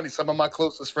 Yeah. it's funny. Some of my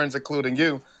closest friends, including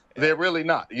you, Yeah. they're really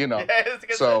not. Yeah. It's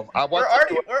because So I we're watch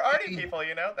arty UFC. people,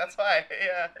 you know. That's why.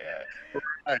 Yeah. Yeah.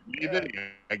 Yeah. Maybe.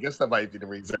 I guess that might be the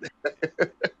reason. You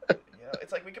know,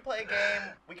 it's like we could play a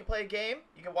game. We could play a game.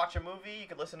 You could watch a movie. You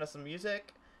could listen to some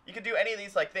music. You could do any of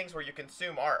these like things where you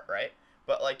consume art, right?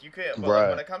 But like you could, but like when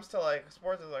Right. it comes to like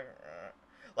sports, it's like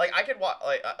I could watch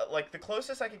like the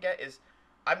closest I could get is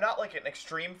I'm not like an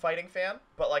extreme fighting fan,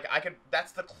 but like I could.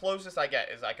 That's the closest I get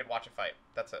is I could watch a fight.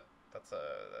 That's it. That's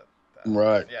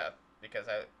Right. yeah, because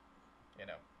you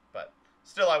know, but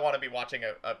still I want to be watching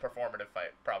a performative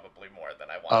fight probably more than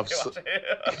I want to be Abs- watching.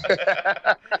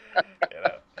 You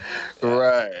know. Yeah,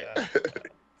 right. yeah.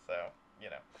 So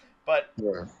but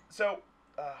Yeah. so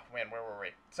man, where were we?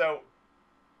 So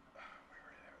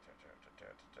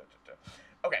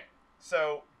okay,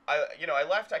 so I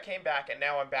left, I came back, and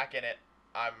now I'm back in it.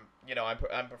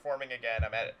 I'm performing again.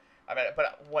 I'm at it.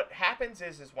 But what happens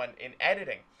is when in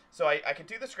editing, so I can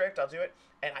do the script, I'll do it,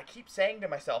 and I keep saying to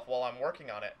myself while I'm working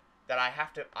on it that I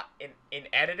have to in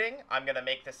editing I'm gonna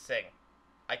make this sing.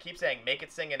 I keep saying make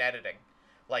it sing in editing,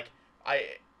 like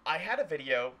I had a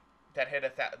video that hit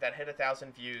that hit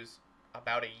 1,000 views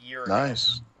about a year ago,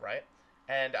 Nice. right?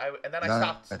 And then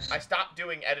Nice. I stopped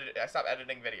doing I stopped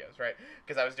editing videos, right?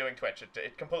 Because I was doing Twitch.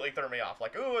 It completely threw me off.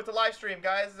 Like, ooh, it's a live stream,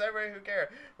 guys. Everybody who care,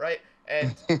 right?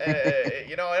 And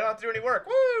I don't have to do any work.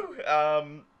 Woo!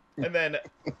 And then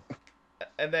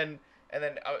and then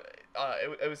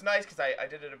it was nice because I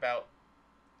did it about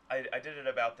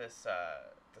this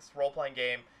this role playing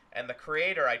game, and the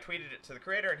creator, I tweeted it to the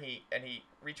creator, and he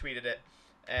retweeted it,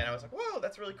 and I was like, whoa,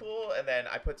 that's really cool. And then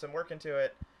I put some work into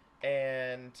it,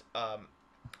 and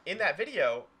in that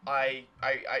video, I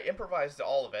improvised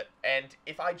all of it, and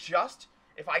if I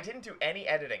didn't do any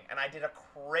editing, and I did a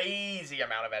crazy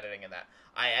amount of editing in that,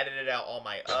 I edited out all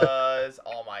my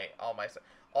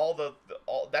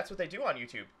all that's what they do on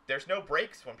YouTube. There's no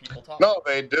breaks when people talk. No,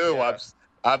 they do. Yeah.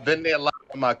 I've been there live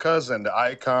with my cousin, the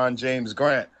icon James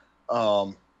Grant.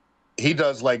 He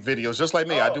does like videos just like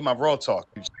me. I do Oh, my raw talk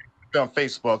on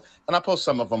Facebook, and I post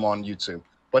some of them on YouTube.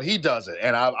 But he does it,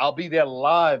 and I'll be there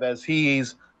live as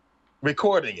he's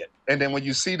recording it. And then when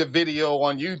you see the video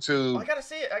on I YouTube, gotta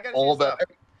see it. I gotta see all his the stuff.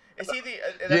 Is he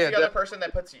that's yeah, the other person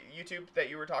that puts YouTube that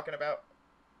you were talking about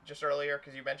just earlier?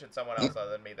 Because you mentioned someone else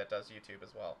other than me that does YouTube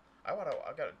as well. I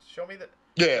gotta show me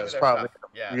yeah, show me it's their probably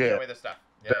stuff. Yeah, yeah, show me their stuff.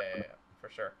 Yeah, for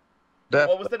sure.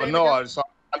 What was the definitely. name No,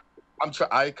 again? I'm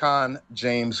icon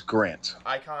James Grant.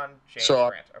 Icon James So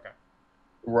Grant. Okay.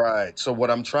 right. So what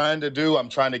I'm trying to do, I'm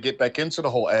trying to get back into the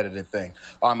whole editing thing.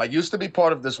 I used to be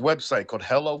part of this website called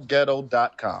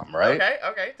HelloGhetto.com, right? Okay.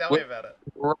 Okay. Tell me about it.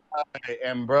 Right.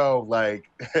 And bro, like,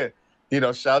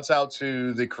 shouts out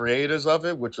to the creators of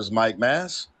it, which was Mike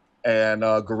Mass and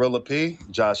Gorilla P,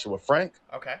 Joshua Frank.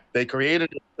 Okay. They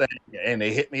created this thing and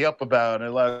they hit me up about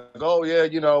it. Like, oh yeah,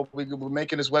 we're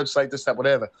making this website, this, that,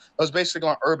 whatever. It was basically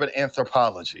on urban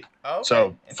anthropology. Okay.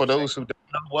 So for Interesting. those who don't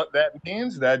know what that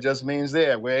means, that just means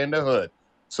we're in the hood.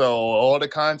 So all the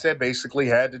content basically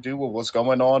had to do with what's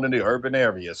going on in the urban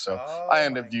area. So I Oh my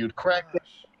interviewed crack, gosh.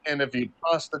 interviewed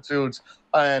prostitutes,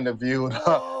 I interviewed.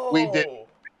 We Whoa.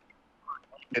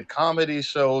 did comedy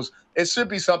shows. It should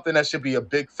be something that should be a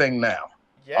big thing now.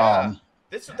 Yeah.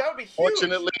 That would be huge.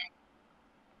 Fortunately,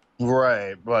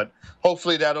 right, but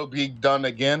hopefully that'll be done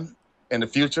again in the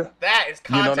future. That is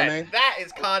You know what I content. mean? That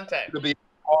is content. It'll be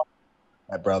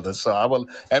my brother. So I will,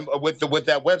 and with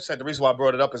that website, the reason why I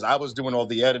brought it up is I was doing all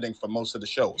the editing for most of the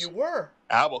You shows. were.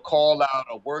 I will call out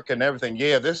a work and everything.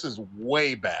 Yeah, this is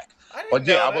way back, I didn't but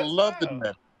yeah, know I would this. love to do Wow.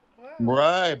 that. Wow.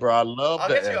 Right, bro. I love I'll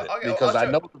the get you. edit because I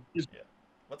Show. know the vision. Yeah.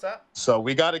 What's that? So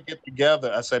we got to get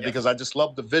together. I said Yes. because I just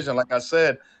love the vision. Like I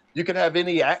said, you can have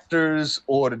any actors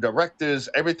or the directors.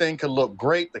 Everything can look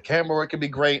great. The camera can be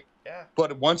great, Yeah.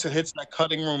 but once it hits that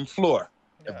cutting room floor,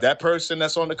 Yeah. if that person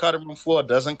that's on the cutting room floor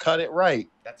doesn't cut it right,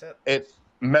 That's it. it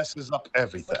messes up But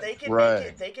everything. they can make Right.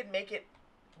 it. They can make it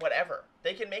whatever.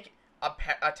 They can make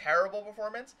a terrible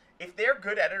performance if they're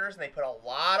good editors and they put a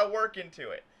lot of work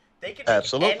into it. They can make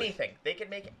Absolutely. anything. They can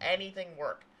make anything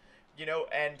work.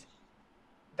 And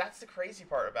that's the crazy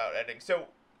part about editing.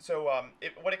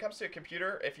 When it comes to a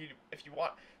computer, if you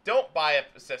want, don't buy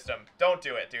a system. Don't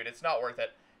do it, dude. It's not worth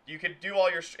it. You could do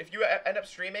all your if you end up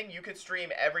streaming, you could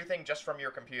stream everything just from your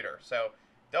computer. So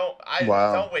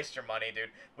Wow. don't waste your money, dude.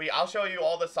 I'll show you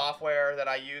all the software that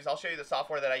I use. I'll show you the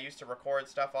software that I use to record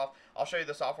stuff off. I'll show you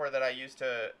the software that I use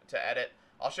to edit.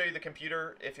 I'll show you the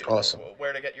computer Awesome.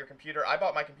 where to get your computer. I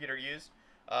bought my computer used,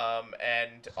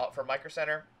 and from Micro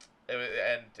Center.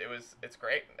 It's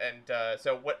great. And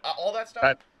so what all that stuff,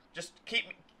 I, just keep.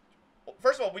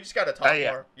 First of all, we just got to talk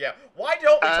yeah. more. Yeah. Why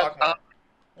don't we talk more?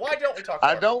 Why don't we talk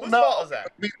more? I don't Whose know. fault is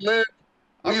that? We live.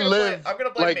 I'm gonna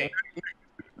blame like me.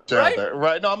 each other,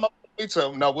 right? No, I'm not me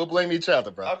too. No, we'll blame each other,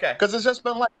 bro. Okay. Because it's just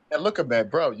been like, and look at that,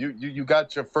 bro. You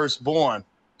got your firstborn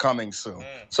coming soon,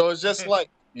 so it's just like,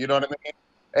 you know what I mean.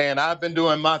 And I've been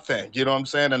doing my thing, you know what I'm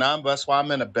saying, and that's why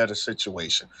I'm in a better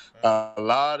situation. A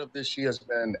lot of this year has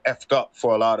been effed up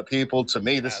for a lot of people. To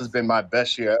me, this has been my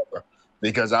best year ever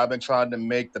because I've been trying to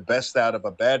make the best out of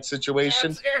a bad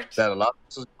situation that a lot of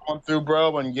us is going through,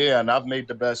 bro. And I've made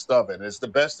the best of it. It's the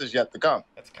best is yet to come.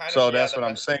 It's kind of, So yeah, that's the what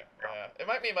I'm best. saying. Yeah. It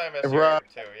might be my best year Right.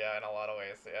 too. Yeah, in a lot of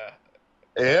ways. Yeah.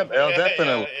 Yeah, Yeah,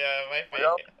 definitely. yeah, it might be.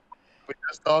 Well, we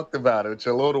just talked about it. It's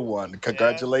your little one.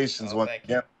 Congratulations Oh, once thank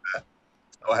again. you.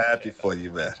 So happy Appreciate for that.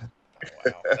 you, man.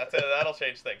 Oh, wow, that'll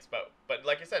change things. But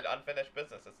like you said, unfinished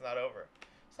business. It's not over.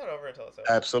 It's not over until it's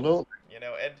over. Absolutely.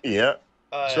 And Yeah.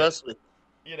 Trust me.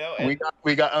 and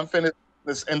We got unfinished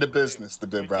business in the business to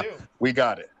do, we bro. do. We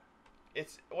got it.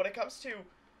 It's when it comes to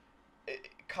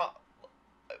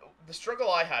the struggle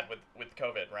I had with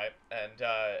COVID, right? And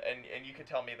you could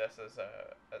tell me this as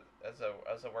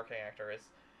a working actor is,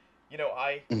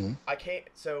 I can't.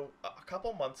 So a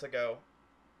couple months ago,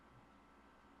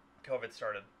 COVID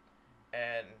started,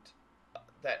 and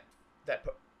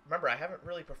remember, I haven't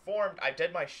really performed. I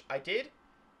did my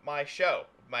show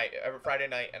every Friday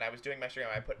night, and I was doing my stream.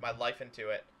 I put my life into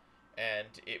it, and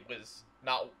it was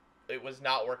not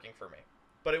working for me,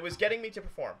 but it was getting me to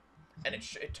perform, and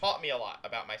it taught me a lot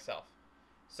about myself.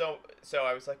 So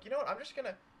I was like, I'm just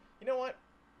gonna,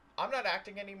 I'm not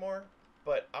acting anymore,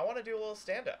 but I want to do a little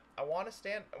stand up. I want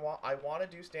to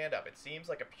do stand up. It seems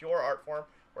like a pure art form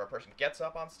where a person gets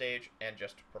up on stage and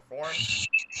just performs,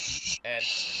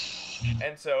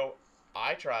 and so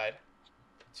I tried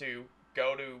to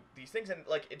go to these things, and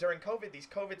like during COVID, these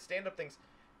COVID stand up things,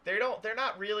 they're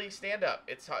not really stand up.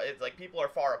 It's like people are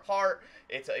far apart.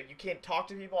 It's you can't talk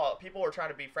to people. People were trying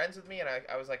to be friends with me, and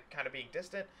I was like kind of being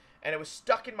distant, and it was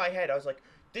stuck in my head. I was like,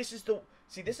 this is the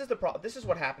problem. This is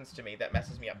what happens to me that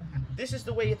messes me up. This is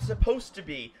the way it's supposed to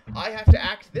be. I have to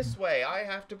act this way. I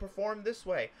have to perform this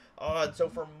way. And so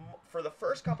for the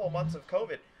first couple of months of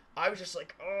COVID, I was just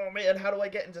like, oh man, how do I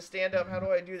get into stand up? How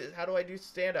do I do this? How do I do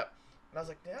stand up? And I was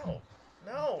like,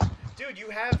 no, dude, you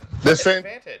have an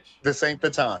advantage. This ain't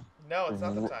the time. No, it's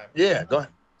not the time. Yeah, go ahead.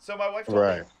 So my wife told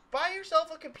me, buy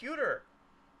yourself a computer.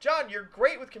 John, you're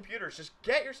great with computers. Just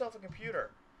get yourself a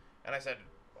computer. And I said,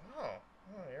 oh,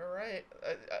 you're right.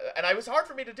 And it was hard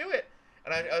for me to do it.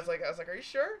 And I was like, are you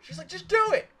sure? She's like, just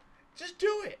do it. Just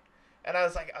do it. And I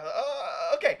was like,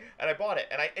 okay. And I bought it.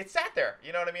 And it sat there.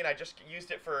 You know what I mean? I just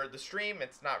used it for the stream.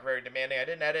 It's not very demanding. I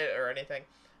didn't edit or anything.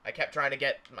 I kept trying to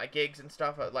get my gigs and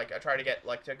stuff. Like I tried to get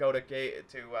to go to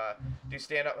do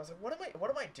stand up. I was like, what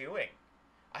am I doing?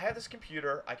 I have this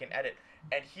computer. I can edit.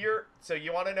 And here, so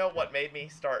you want to know what made me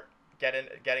start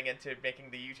getting into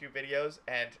making the YouTube videos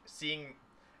and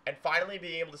finally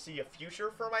being able to see a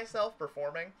future for myself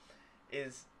performing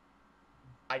is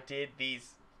I did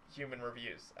these human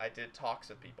reviews. I did talks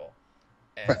with people,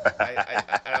 and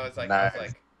I was like,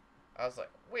 nice. I was like,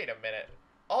 wait a minute.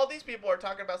 All these people are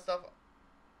talking about stuff.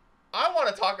 I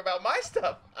want to talk about my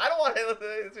stuff. I don't want to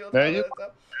listen to that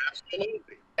stuff.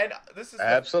 Absolutely. And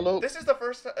this is the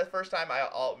first time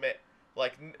I'll admit,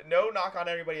 like, no knock on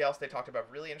anybody else. They talked about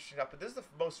really interesting stuff, but this is the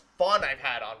most fun I've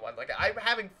had on one. Like, I'm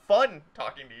having fun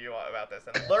talking to you about this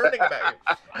and learning about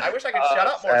you. I wish I could shut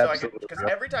up more because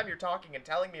every time you're talking and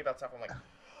telling me about stuff, I'm like,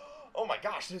 oh my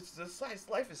gosh, this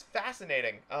life is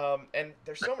fascinating. And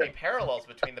there's so many parallels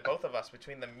between the both of us,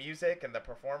 between the music and the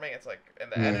performing. It's like, and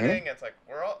the editing. It's like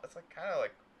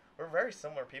we're very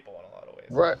similar people in a lot of ways.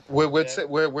 Right.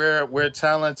 We're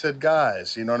talented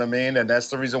guys. You know what I mean? And that's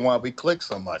the reason why we click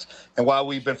so much and why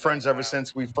we've been friends ever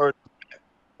since we first.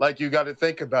 Like, you got to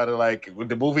think about it. Like, with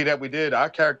the movie that we did, our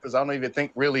characters, I don't even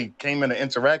think really came into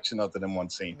interaction other than one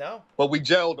scene. No. But we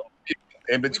gelled.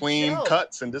 in between gelled.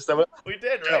 cuts and this stuff. We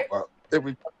did, Yeah, right?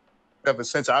 bro. Ever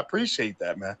since. I appreciate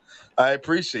that, man. I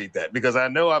appreciate that because I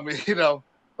know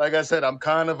like I said, I'm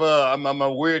kind of I'm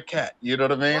a weird cat. You know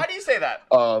what I mean? Why do you say that?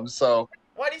 So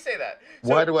Why do you say that?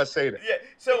 why So do I say that? yeah.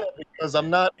 So Because I'm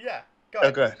not. yeah. Go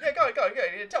ahead. Okay. Yeah, go ahead. Go ahead. Go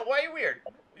ahead. Tell why are you weird?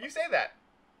 You say that.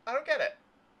 I don't get it.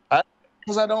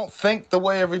 Because I don't think the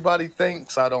way everybody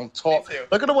thinks. I don't Me talk. too.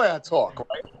 Look at the way I talk. Right?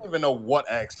 I don't even know what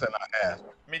accent I have.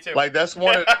 Me too. Like that's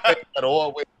one of the things that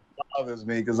always bothers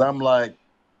me because I'm like,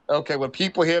 okay, when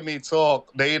people hear me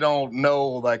talk, they don't know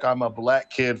like I'm a black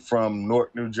kid from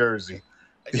Newark, New Jersey.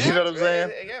 You Yeah, know what I'm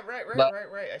saying? yeah, right, right, Like,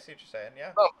 right, right. I see what you're saying.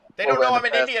 Yeah. oh, They people don't know in the I'm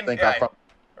an past Indian think I'm guy, from.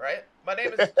 right? My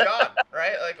name is John,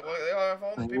 right? Like, well, on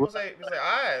the phone, people say,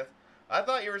 I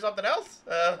thought you were something else.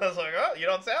 I was like, oh, you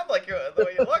don't sound like you the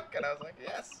way you look. And I was like,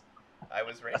 yes, I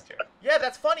was raised here. Yeah,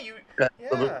 that's funny.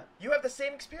 Yeah, you have the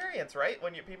same experience, right?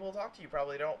 When people talk to you,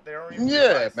 probably they don't even Yeah,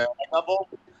 realize. man.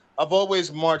 I've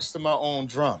always marched to my own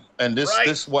drum, and Right.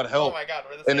 this what Oh helped. my God,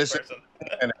 we're the And same this person.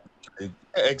 and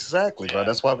exactly, bro. Yeah.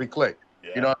 That's why we click.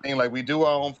 You Yeah. know what I mean? Like we do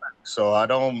our own thing, so I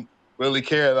don't really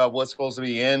care about what's supposed to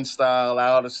be in style,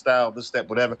 out of style, this, that,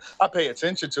 whatever. I pay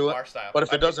attention to it, Our style. but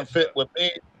if I it pay doesn't attention to fit it. with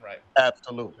me, Right.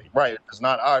 absolutely right. If it's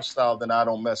not our style, then I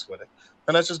don't mess with it.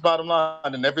 And that's just bottom line.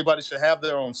 And everybody should have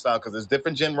their own style because there's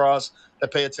different genres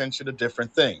that pay attention to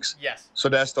different things. Yes. So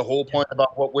that's the whole point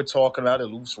about what we're talking about. It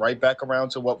loops right back around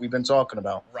to what we've been talking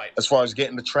about Right. as far as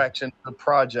getting the traction, the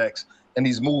projects, and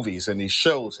these movies and these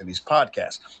shows and these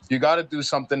podcasts. You got to do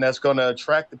something that's going to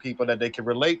attract the people that they can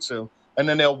relate to, and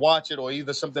then they'll watch it, or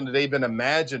either something that they've been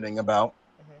imagining about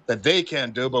that they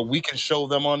can't do, but we can show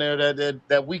them on there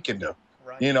that we can do.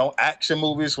 Right. You know, action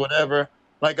movies, whatever.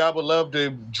 Like I would love to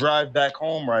drive back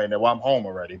home right now. Well, I'm home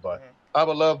already, but I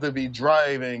would love to be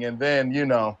driving, and then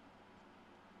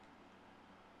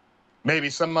maybe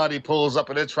somebody pulls up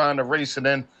and they're trying to race, and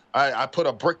then I put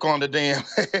a brick on the damn.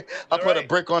 I put a Right.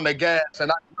 brick on the gas,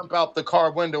 and I jump out the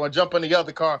car window and jump in the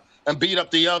other car and beat up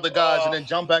the other guys, and Oh, then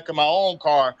jump back in my own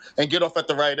car and get off at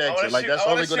the right I want exit. to Like shoot. I that's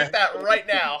want only to going to shoot that right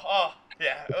now. Oh,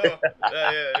 yeah. Oh,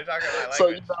 yeah. You're talking my so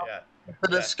language. Yeah.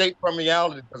 to Yeah. escape from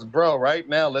reality. Because bro, right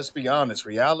now, let's be honest,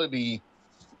 reality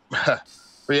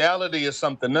is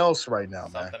something else right now,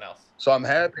 man. Something else. So I'm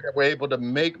happy that we're able to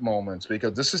make moments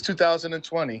because this is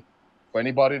 2020. For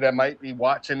anybody that might be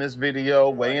watching this video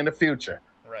way in the future,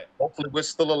 Right. hopefully we're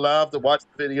still alive to watch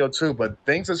the video too. But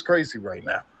things is crazy right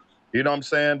now. You know what I'm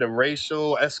saying? The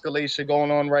racial escalation going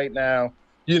on right now.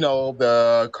 You know,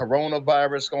 the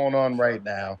coronavirus going on Sure. right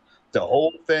now. The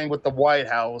whole thing with the White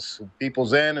House, who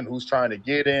people's in and who's trying to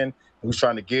get in, who's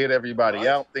trying to get everybody Right.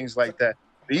 out, things like that.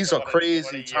 Oh my These God, are what a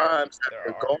crazy year times that there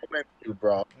we're are. going through,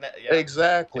 bro. Yeah.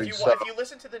 Exactly. So If you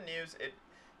listen to the news, it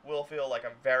will feel like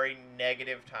a very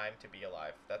negative time to be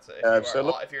alive. That's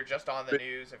absolutely. if you're just on the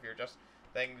news, if you're just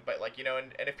things, but like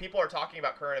and if people are talking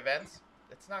about current events,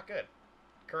 it's not good.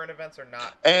 Current events are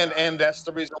not. And that's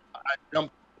the reason why I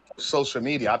jumped on social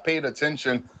media. I paid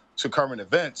attention to current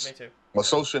events. Me too. On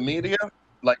social media,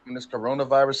 like when this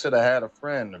coronavirus hit, I had a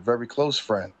friend, a very close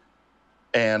friend,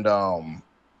 and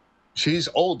she's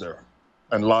older,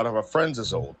 and a lot of her friends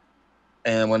is old.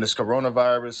 And when this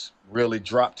coronavirus really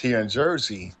dropped here in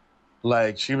Jersey,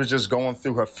 like she was just going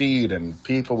through her feed and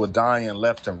people were dying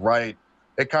left and right.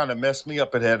 It kind of messed me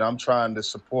up in head. I'm trying to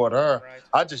support her. Right.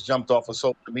 I just jumped off of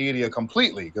social media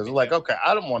completely because Me like, too. okay,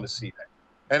 I don't want to see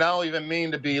that. And I don't even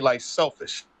mean to be like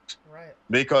selfish Right.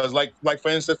 because like for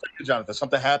instance, for you, Jonathan,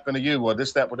 something happened to you or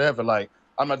this, that, whatever. Like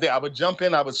I'm not there. I would jump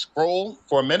in, I would scroll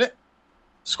for a minute,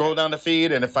 scroll down the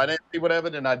feed, and if I didn't see whatever,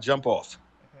 then I'd jump off.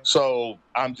 So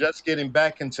I'm just getting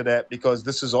back into that because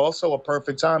this is also a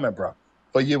perfect timing, bro,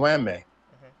 for you and me.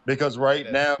 Because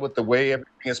right now, with the way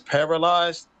everything is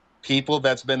paralyzed, people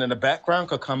that's been in the background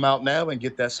could come out now and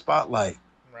get that spotlight.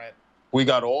 Right. We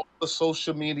got all the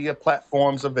social media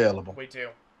platforms available. We do.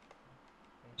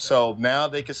 So now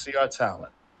they can see our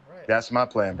talent. Right. That's my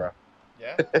plan, bro.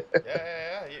 Yeah.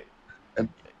 Yeah. And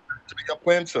that should be your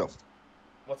plan too.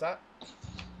 What's that?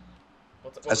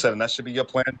 I said, and that should be your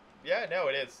plan. Yeah, no,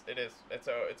 it is. It is.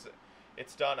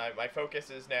 It's done. My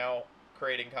focus is now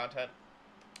creating content,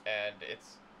 and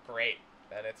it's great.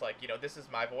 And it's like this is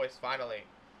my voice finally.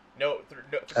 No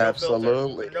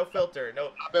Absolutely. No filter. No.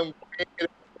 I've been waiting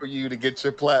for you to get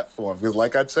your platform because,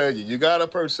 like I tell you, you got a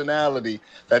personality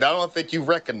that I don't think you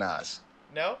recognize.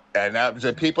 No. And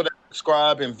the people that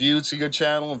subscribe and view to your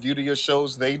channel and view to your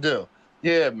shows, they do.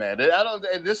 Yeah, man.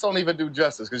 This don't even do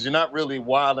justice because you're not really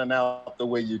wilding out the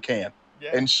way you can.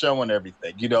 Yeah. And showing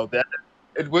everything,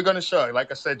 we're going to show you.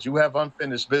 Like I said, you have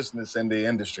unfinished business in the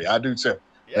industry. I do too.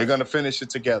 Yes. They're going to finish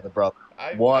it together, brother.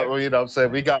 I'm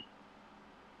saying we got.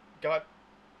 Go ahead.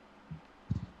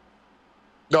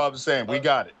 No, I'm saying we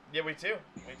got it. Yeah, we do.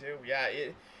 We do. Yeah,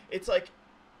 it's like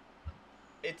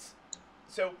it's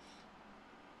so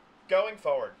going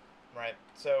forward, right?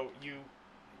 So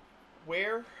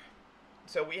where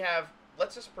so we have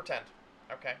let's just pretend.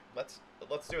 Okay, let's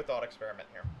do a thought experiment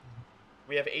here.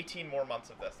 We have 18 more months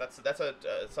of this. That's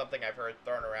something I've heard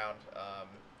thrown around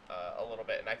a little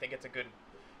bit, and I think it's a good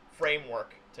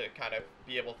framework to kind of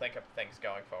be able to think of things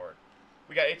going forward.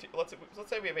 We got 18, let's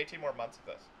say we have 18 more months of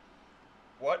this.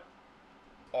 What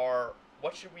are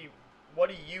what should we what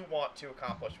do you want to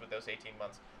accomplish with those 18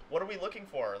 months? What are we looking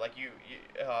for? Like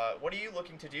what are you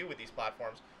looking to do with these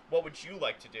platforms? What would you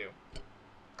like to do?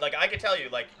 Like I could tell you,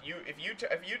 like you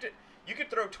could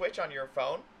throw Twitch on your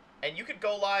phone, and you could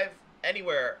go live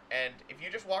anywhere, and if you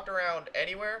just walked around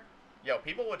anywhere, yo,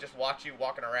 people would just watch you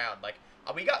walking around. Like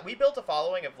we built a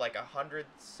following of like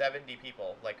 170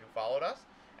 people like who followed us,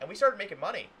 and we started making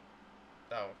money.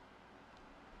 So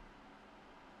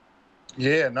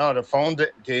Yeah, no, the phone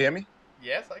didn't. Can you hear me?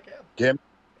 yes, I can. Can you hear me?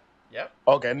 Yep.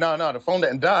 Okay, no, the phone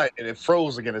didn't die. It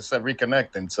froze again. It said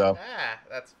reconnecting. So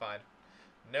That's fine.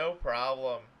 No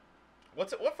problem. What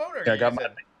phone are I you got using? my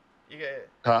You get,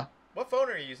 huh. what phone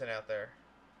are you using out there?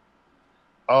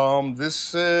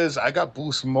 This is I got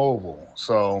Boost Mobile.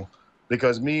 So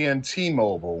because me and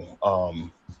T-Mobile,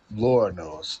 Lord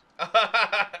knows,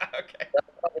 Okay.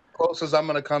 closest I'm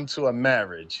gonna come to a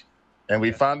marriage, and we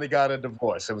Okay. finally got a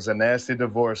divorce. It was a nasty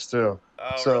divorce too. Oh,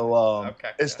 really? So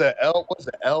Okay. it's Gotcha. the what's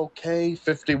the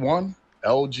LK51,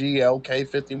 LG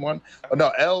LK51, oh, Okay.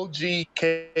 no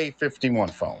LGK51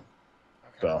 phone.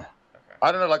 Okay. So Okay.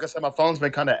 I don't know. Like I said, my phone's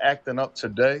been kind of acting up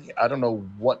today. I don't know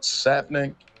what's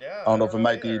happening. Yeah, I don't I know if don't it know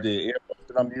might be either. the earbuds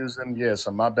that I'm using. Yeah,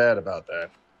 so my bad about that.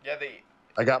 Yeah,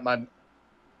 I got my. go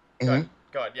ahead. Mm-hmm.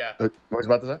 Go ahead. Yeah. What was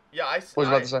you about to say? Yeah, What was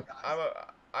you about to say?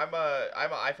 I'm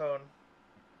a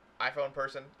iPhone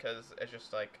person because it's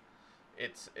just like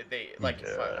they like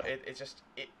Yeah. it's just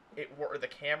the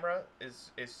camera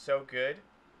is so good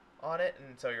on it,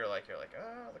 and so you're like,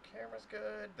 oh, the camera's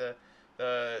good,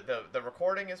 the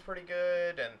recording is pretty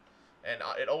good, and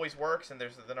it always works, and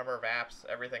there's the number of apps,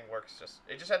 everything works,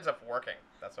 it just ends up working.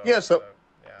 That's what Yeah. so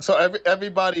yeah. So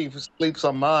everybody sleeps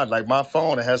on mine. Like my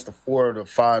phone, it has the 4 to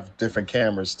 5 different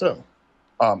cameras too.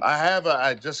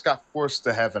 I just got forced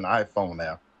to have an iPhone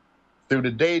now through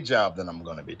the day job that I'm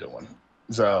going to be doing.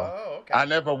 So Oh, okay. I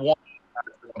never wanted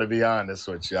to be honest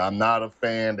with you. I'm not a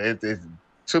fan. It's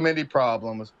too many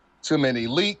problems, too many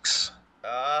leaks,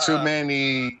 too uh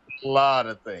many lot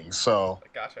of things. So,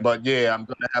 Gotcha. but yeah, I'm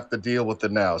gonna have to deal with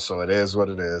it now. So it is what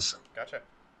it is. Gotcha.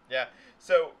 Yeah.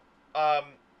 So um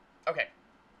okay.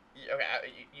 Okay,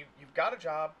 you've got a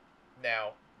job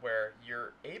now where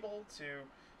you're able to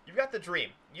you've got the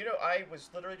dream. You know, I was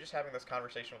literally just having this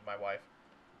conversation with my wife.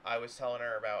 I was telling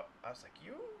her about I was like,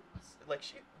 "You like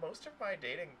she most of my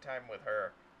dating time with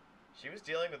her, she was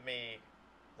dealing with me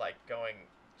like going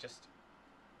just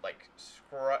like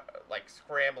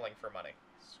scrambling for money.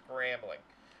 Scrambling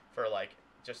for like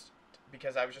just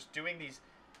because I was just doing these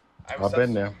I was I've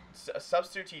been there.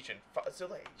 substitute teaching. So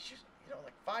like she's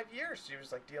like 5 years she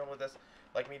was like dealing with this,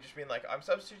 like me just being like I'm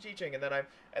substitute teaching, and then I'm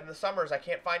in the summers I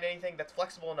can't find anything that's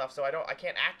flexible enough, so I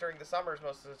can't act during the summers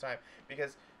most of the time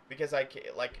because I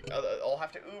can't, like I'll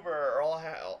have to Uber, or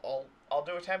I'll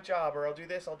do a temp job, or I'll do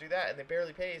this, I'll do that, and it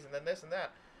barely pays, and then this and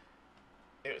that.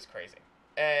 It was crazy,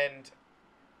 and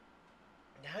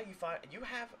now you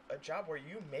have a job where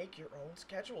you make your own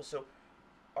schedule. So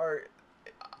are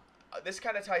this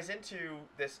kind of ties into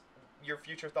this your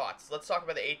future thoughts. Let's talk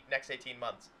about the next 18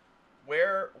 months. What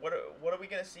are we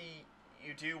gonna see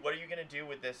you do? What are you gonna do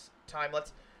with this time?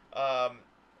 Let's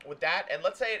with that, and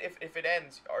let's say if it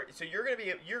ends, so you're gonna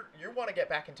be you want to get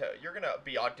back into you're gonna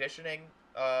be auditioning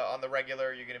on the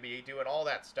regular. You're gonna be doing all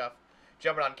that stuff,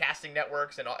 jumping on casting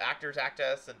networks and Actors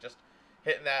Access, and just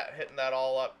hitting that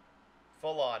all up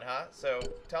full on, huh? So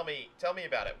tell me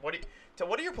about it. What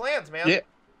are your plans, man? Yeah.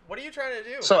 What are you trying to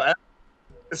do?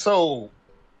 So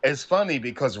it's funny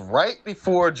because right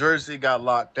before Jersey got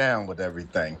locked down with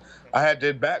everything, I had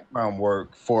did background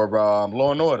work for Law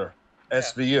and Order, Yeah.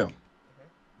 SVU.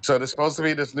 So there's supposed to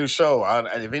be this new show.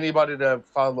 If anybody that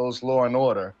follows Law and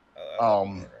Order, I love Law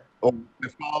and Order. or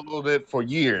followed it for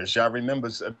years, y'all remember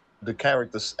the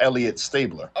character Elliot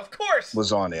Stabler Of course.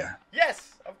 was on there.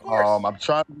 Yes, of course. I'm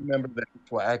trying to remember the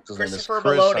actual actor's name. It's Christopher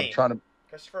Chris. Maloney. I'm trying to.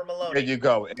 Christopher Maloney. There you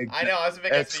go. I know. I was a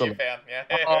big SVU Excellent. fan.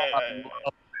 Yeah.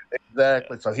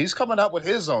 Exactly. So he's coming out with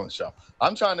his own show.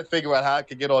 I'm trying to figure out how I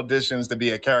could get auditions to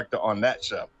be a character on that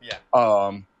show. Yeah.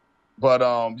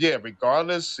 Yeah,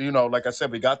 regardless, like I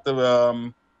said, we got the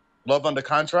Love Under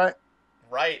Contract.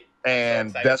 Right. I'm so and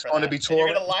excited that's for going to that. be And you're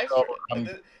touring. gonna live So stream.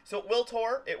 So it will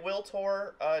tour. It will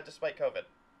tour despite COVID.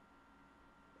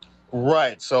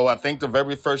 right. So I think the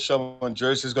very first show in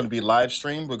Jersey is going to be live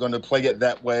streamed. We're going to play it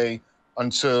that way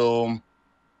until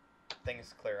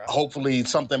Things clear up. hopefully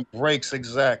something breaks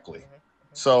exactly. Hmm.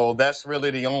 So that's really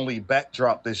the only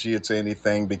backdrop this year to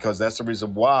anything because that's the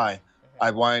reason why Hmm.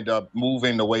 I wind up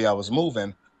moving the way I was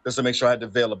moving, just to make sure I had the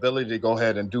availability to go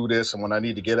ahead and do this. And when I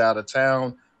need to get out of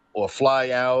town or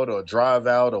fly out or drive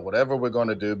out or whatever we're going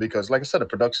to do, because like I said, the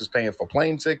production's paying for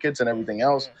plane tickets and everything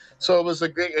else. So it was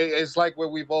it's like where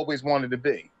we've always wanted to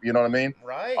be. You know what I mean?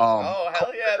 Right. Oh,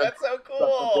 hell yeah. That's so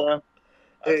cool.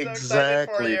 I'm so excited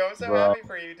for Exactly, you. I'm so bro. happy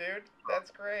for you, dude. That's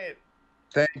great.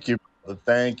 Thank you, brother.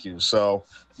 Thank you. So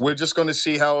we're just going to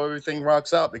see how everything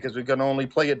rocks out because we're going to only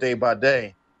play it day by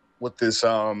day with this,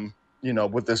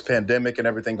 with this pandemic and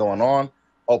everything going Right. on.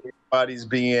 Hope everybody's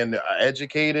being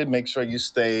educated. Make sure you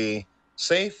stay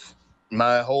safe.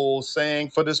 My whole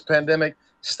saying for this pandemic: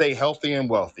 stay healthy and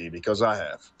wealthy because I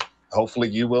have. Hopefully,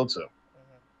 you will too.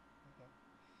 Hmm.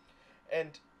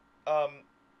 And, um,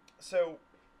 so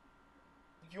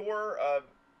your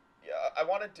yeah, I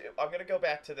wanted to. I'm gonna go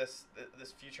back to this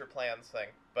future plans thing,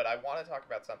 but I want to talk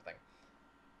about something.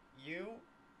 You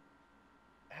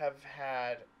have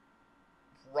had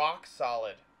rock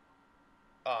solid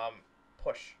um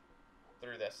push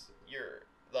through this.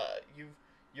 You've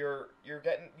you're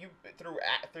getting you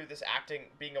through this acting,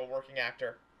 being a working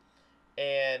actor,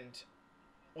 and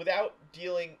without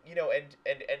dealing, and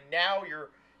now you're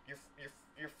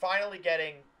finally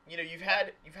getting, you've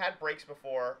had breaks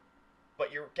before,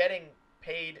 but you're getting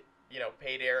paid,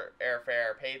 paid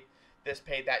airfare, paid this,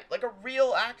 paid that, like a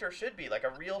real actor should be, like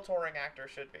a real touring actor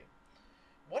should be.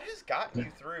 What has gotten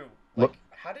you through? Look, Like,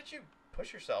 how did you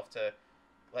push yourself to,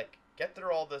 like, get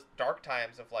through all the dark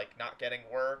times of, like, not getting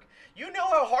work? You know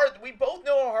how hard, we both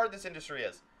know how hard this industry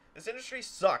is. This industry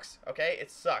sucks, okay?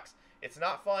 It sucks. It's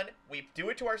not fun. We do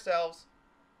it to ourselves,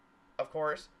 of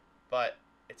course, but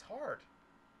it's hard.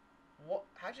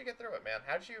 How'd you get through it, man?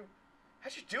 How'd you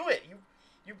do it?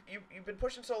 You've been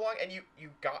pushing so long, and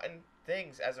you've gotten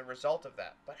things as a result of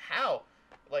that. But how?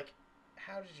 Like,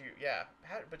 how did you? Yeah,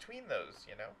 between those,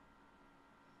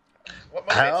 what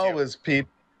motivates how you? is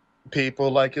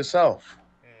people like yourself?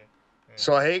 Mm, mm,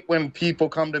 So I hate when people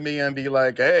come to me and be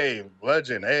like, "Hey,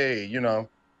 legend, hey,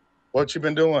 what you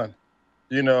been doing?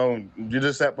 You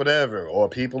just that whatever." Or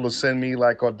people will send me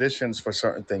like auditions for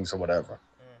certain things or whatever.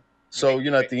 mm. So,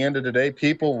 You at make the end of the day,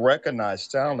 people recognize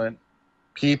talent,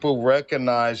 people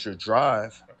recognize your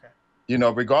drive, okay.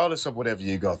 regardless of whatever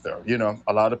you go through.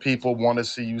 A lot of people want to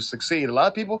see you succeed. A lot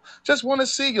of people just want to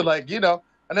see you like,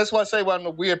 and that's why I say, well, I'm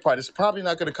the weird part. It's probably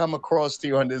not going to come across to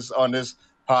you on this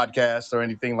podcast or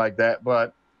anything like that.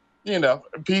 But,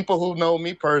 people who know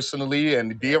me personally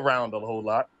and be Yeah, around a whole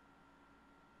lot,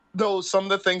 though some of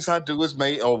the things I do is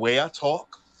or way I talk,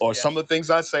 or some yes. of the things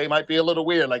I say might be a little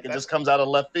weird, like it That's just comes out of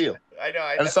left field. I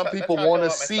know. And some That's people how I want feel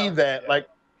to about see myself. that, Yeah, like,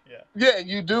 yeah, yeah,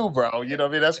 you do, bro. You know what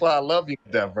I mean? That's why I love you,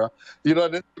 yeah. Deborah. This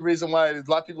is the reason why a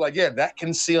lot of people are like, yeah, that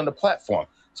can see on the platform.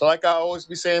 So, like I always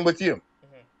be saying with you,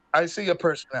 Hmm. I see your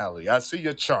personality, I see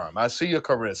your charm, I see your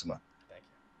charisma. Thank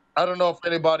I don't know if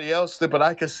anybody else did, but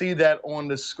I can see that on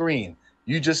the screen.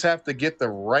 You just have to get the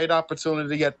right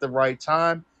opportunity at the right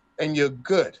time, and you're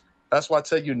good. That's why I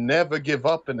tell you never give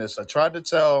up in this. I tried to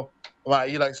tell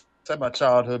like I said, my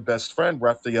childhood best friend,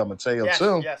 Raphael you. Mateo, Yes,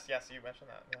 too, yes, yes. You mentioned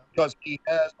that. Yeah. because he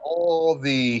has all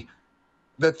the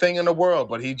thing in the world,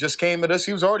 but he just came at this.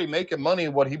 He was already making money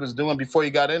in what he was doing before he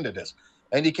got into this,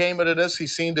 and he came into this. He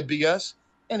seen the BS,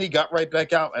 and he got right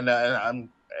back out. And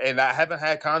I haven't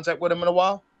had contact with him in a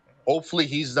while. Hmm. Hopefully,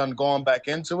 he's done gone back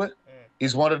into it. Mm.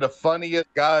 He's one of the funniest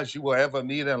guys you will ever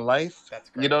meet in life.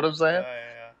 That's You know great. what I'm saying? Yeah,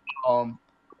 yeah, yeah. Um,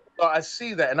 so I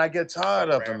see that, and I get So tired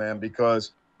of it, rare. man,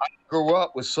 because I grew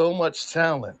up with so much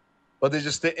talent, but they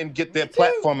just didn't get Me their too.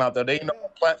 platform out there. They ain't no Yeah.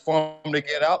 platform to Yeah.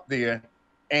 get out there,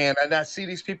 and I see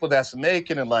these people that's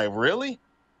making it like, really?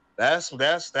 That's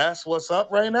what's up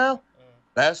right now. Mm.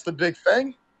 That's the big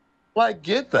thing. Like,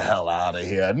 get the hell out of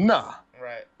here. Nah,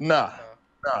 Right. nah,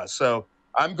 No. nah. So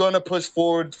I'm gonna push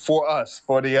forward for us,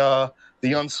 for the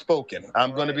unspoken.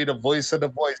 I'm gonna Right. be the voice of the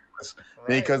voiceless Right.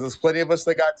 because there's plenty of us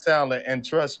that got talent, and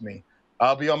trust me,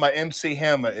 I'll be on my MC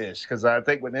Hammer ish because I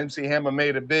think when MC Hammer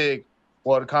made it big,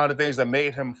 well, the kind of things that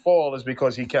made him fall is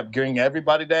because he kept getting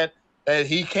everybody that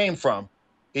he came from.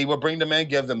 He would bring them in,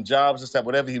 give them jobs and stuff,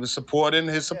 whatever. He was supporting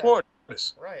his Yeah.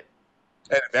 supporters. Right.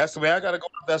 And if that's the way I gotta go,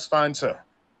 that's fine too.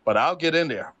 But I'll get in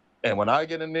there. And when I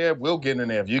get in there, we'll get in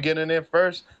there. If you get in there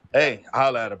first, Yeah. hey,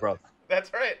 holla at it, brother.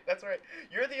 That's right. That's right.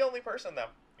 You're the only person, though,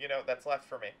 that's left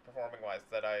for me, performing wise,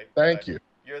 that I Thank you.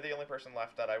 You're the only person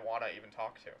left that I want to even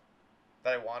talk to.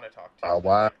 That I want to talk to, Oh,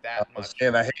 wow. like that much.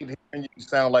 And I hate hearing you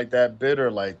sound like that, bitter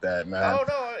like that, man. Oh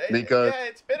no, Because yeah,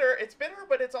 it's bitter. It's bitter,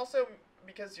 but it's also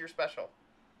because you're special.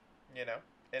 You know,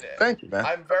 thank you, man.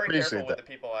 I'm I very careful appreciate with that. the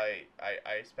people I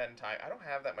spend time. I don't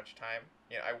have that much time.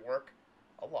 You know, I work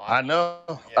a lot. I know.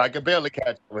 You I know, can barely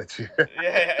catch up with you.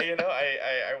 yeah, you know,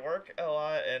 I work a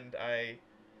lot, and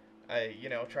you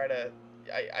know, try to.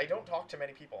 I don't talk to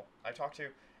many people.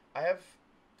 I have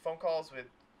phone calls with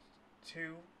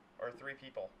 2 or 3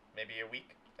 people, maybe a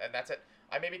week, and that's it.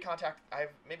 I have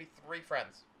maybe 3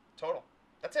 friends total.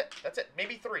 That's it. That's it.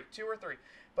 Maybe 2 or 3.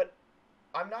 But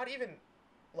I'm not even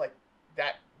like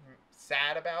that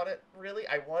sad about it, really.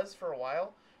 I was for a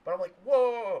while, but I'm like,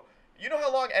 whoa, whoa, whoa. You know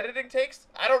how long editing takes?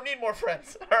 I don't need more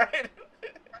friends, all right?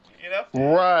 you know,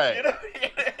 Right.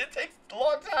 it takes a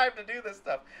long time to do this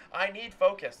stuff. I need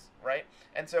focus, right?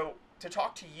 And so to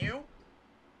talk to you,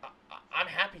 I'm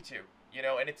happy to, you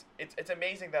know, and it's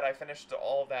amazing that I finished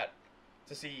all of that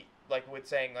to see, like, with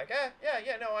saying like,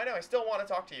 yeah, no, I know, I still want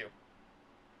to talk to you.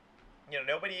 You know,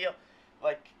 nobody,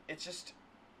 like, it's just,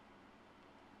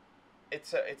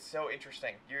 it's so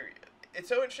interesting. It's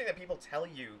so interesting that people tell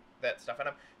you that stuff, and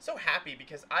I'm so happy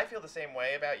because I feel the same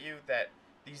way about you that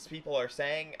these people are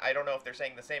saying. I don't know if they're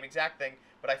saying the same exact thing,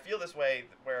 but I feel this way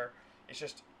where it's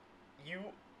just you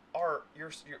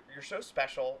you're so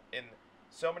special in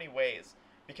so many ways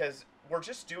because we're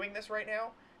just doing this right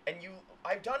now, and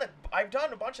I've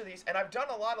done a bunch of these, and I've done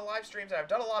a lot of live streams, and I've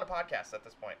done a lot of podcasts at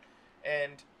this point,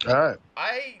 and All right.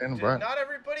 I And did right. not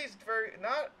everybody's very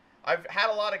not. I've had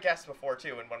a lot of guests before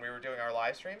too, and when we were doing our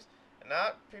live streams, and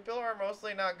not people are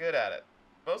mostly not good at it.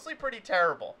 Mostly pretty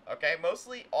terrible. Okay,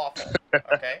 mostly awful.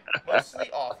 Okay,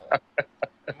 mostly awful.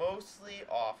 Mostly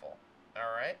awful.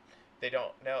 All right, they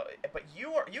don't know. But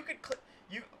you could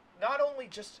you not only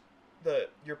just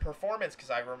your performance because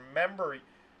I remember.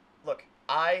 Look,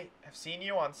 I have seen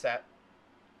you on set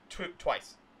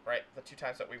twice. Right, the 2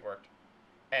 times that we worked,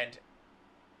 and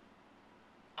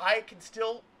I can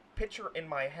still picture in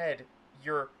my head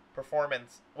your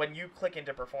performance when you click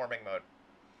into performing mode.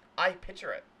 I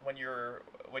picture it when you're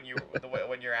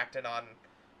acting on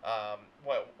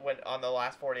when on the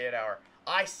last 48 hour.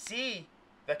 I see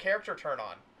the character turn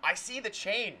on. I see the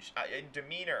change in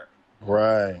demeanor,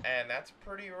 Right. and that's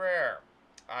pretty rare.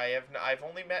 I've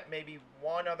only met maybe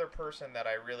one other person that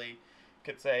I really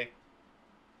could say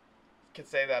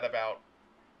that about,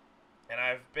 and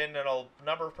I've been in a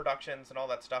number of productions and all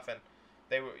that stuff, and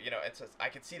they were, you know, I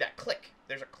could see that click.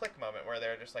 There's a click moment where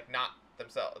they're just like not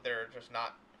themselves. They're just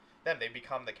not them. They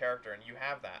become the character, and you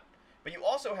have that. But you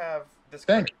also have this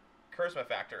Thank you. charisma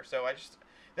factor. So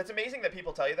that's amazing that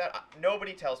people tell you that.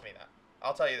 Nobody tells me that.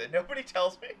 I'll tell you that nobody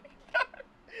tells me.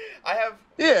 I have.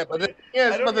 Yeah, but the thing I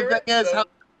is, don't hear it. how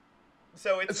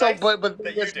So it's so nice but the that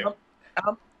thing you is, do.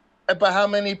 how, but how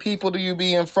many people do you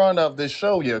be in front of to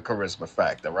show your charisma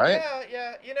factor, right? Yeah,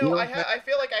 yeah. You You know, know what I'm saying? I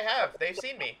feel like I have. They've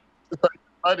seen me.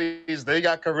 Buddies, they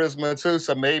got charisma too,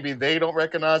 so maybe they don't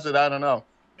recognize it. I don't know.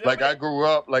 Like Nobody. I grew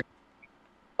up like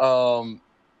um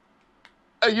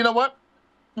you know what?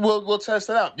 We'll test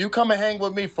it out. You come and hang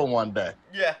with me for one day.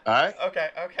 Yeah. All right? Okay.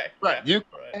 Okay. Right. Yeah. You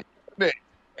come Right. and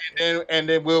hang with me. And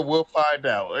then we'll find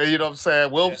out. You know what I'm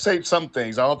saying? We'll Yeah. tape some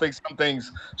things. I don't think some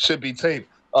things should be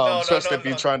taped. No. No. Especially No. if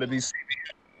you're No. trying to be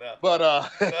No. but No.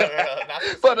 No. No. Not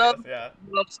so but serious. Yeah.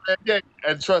 you know what I'm saying? Yeah,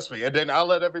 and trust me, and then I'll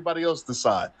let everybody else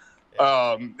decide.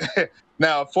 Yeah. Um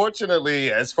now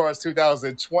fortunately, as far as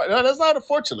 2020, no, that's not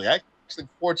unfortunately, actually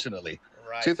fortunately,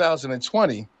 Right.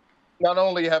 2020, not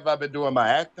only have I been doing my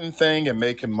acting thing and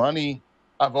making money,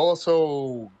 I've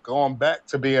also gone back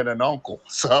to being an uncle.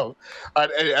 So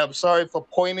I'm sorry for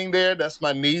pointing there. That's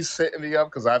my niece setting me up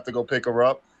because I have to go pick her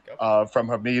up Go for it. from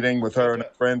her meeting with Do it. her Do and her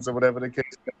it. friends or whatever the case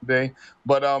may be.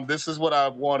 But this is what I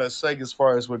want to say as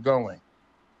far as we're going,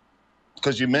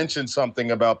 because you mentioned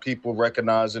something about people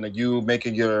recognizing that you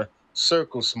making your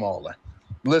circle smaller. Yes.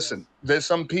 Listen, there's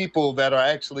some people that are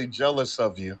actually jealous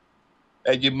of you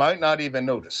and you might not even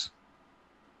notice.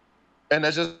 And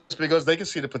that's just because they can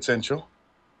see the potential,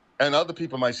 and other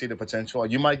people might see the potential.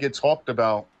 You might get talked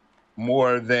about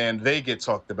more than they get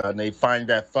talked about, and they find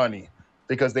that funny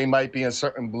because they might be in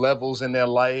certain levels in their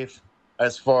life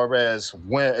as far as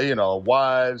when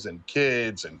wives and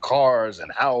kids and cars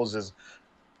and houses,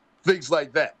 things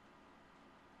like that.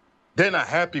 They're not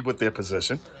happy with their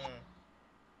position,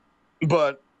 Mm.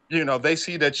 but they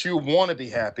see that you want to be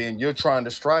happy and you're trying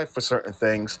to strive for certain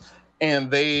things, and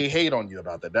they hate on you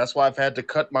about that. That's why I've had to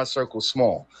cut my circle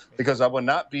small, Me too. because I would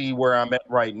not be where I'm at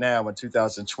right now in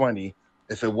 2020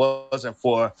 if it wasn't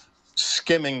for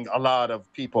skimming a lot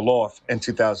of people off in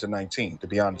 2019, to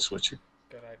be Oof. honest with you.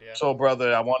 Yeah. So,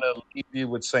 brother, I want to leave you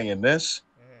with saying this.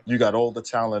 Hmm. You got all the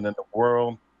talent in the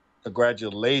world.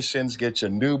 Congratulations. Get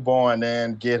your newborn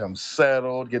in, get him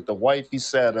settled, get the wifey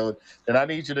settled. And I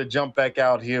need you to jump back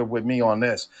out here with me on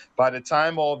this. By the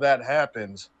time all that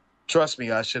happens, trust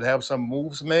me, I should have some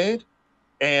moves made.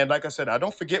 And like I said, I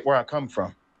don't forget where I come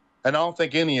from. And I don't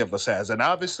think any of us has. And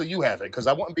obviously you haven't, because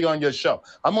I wouldn't be on your show.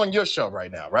 I'm on your show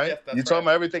right now, right? Yes, You that's talking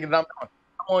right. about everything that I'm doing.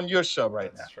 I'm on your show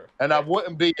right That's now. true. And I Yes.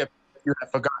 wouldn't be if you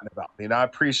had forgotten about me. And I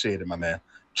appreciate it, my man.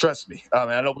 Trust me. I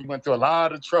mean, I know we went through a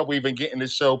lot of trouble even getting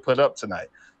this show put up tonight,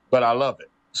 but I love it.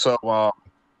 So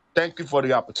thank you for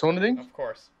the opportunity. Of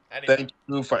course. Anytime. Thank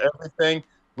you for everything.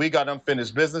 We got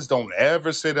unfinished business. Don't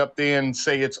ever sit up there and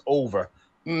say it's over.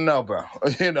 No, bro.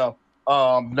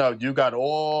 No, you got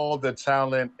all the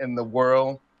talent in the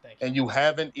world, Thank and you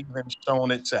haven't even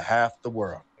shown it to half the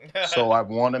world. So you. I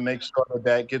want to make sure that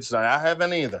that gets done. I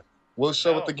haven't either. We'll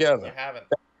show it No, you together. haven't.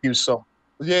 You so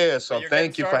yeah. But So you're getting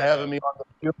thank you for started though. having me on the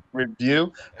human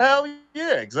review. Yeah. Hell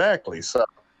yeah, exactly. So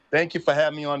thank you for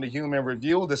having me on the human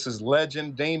review. This is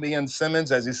legend Damion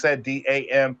Simmons, as you said,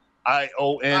 Damion. I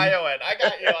got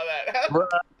you on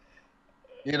that.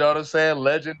 You know what I'm saying?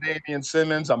 Legend Damian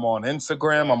Simmons. I'm on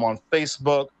Instagram. Right. I'm on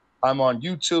Facebook. I'm on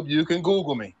YouTube. You can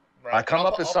Google me. I Right. And come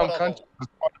up in I'll put some all the. countries.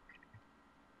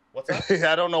 What's that?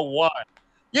 I don't know why.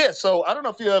 Yeah, so I don't know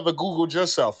if you ever Googled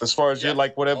yourself as far as your Yes.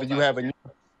 like All whatever the you time. have in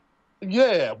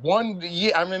yeah, one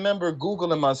year I remember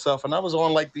Googling myself and I was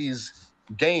on like these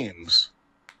games.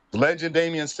 Legend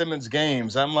Damian Simmons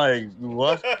games. I'm like,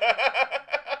 what? I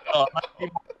I don't might be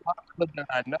more popular than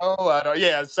I know. I don't.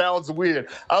 Yeah, it sounds weird.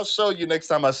 I'll show you next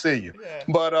time I see you. know. Yeah.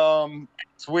 But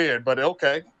it's weird. But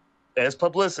okay, it's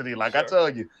publicity. Like I Sure. tell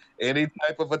you, any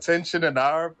type of attention in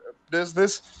our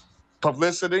business,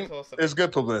 publicity Publicity. is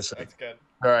good publicity. That's good.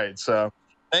 All right. So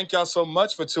thank y'all so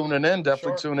much for tuning in.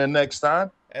 Definitely Sure. tune in next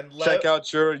time. And Check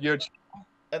out your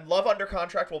Love Under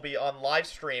Contract will be on live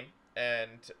stream and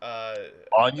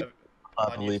on you. I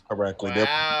on YouTube. believe correctly.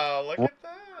 Wow, look at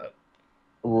that.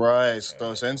 Right. All So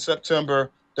right. it's in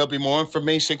September. There'll be more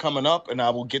information coming up, and I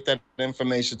will get that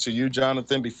information to you,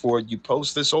 Jonathan, before you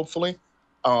post this, hopefully.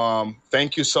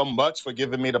 Thank you so much for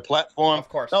giving me the platform, Of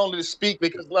course. not only to speak,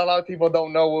 because a lot of people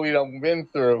don't know what we done been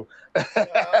through as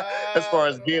far I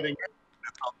as don't know. getting.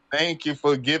 Thank you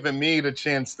for giving me the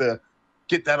chance to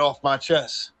get that off my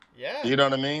chest. Yeah. You know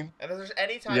what I mean? And if there's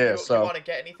any time Yeah. you So want to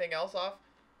get anything else off,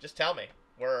 just tell me.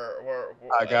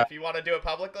 I got. If you want to do it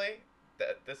publicly,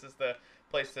 this is the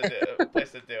place to do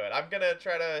it. I'm gonna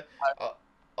try to.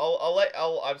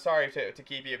 I'm sorry to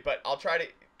keep you, but I'll try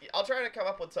to come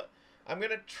up with some. I'm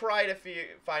gonna try to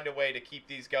find a way to keep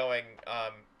these going.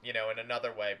 In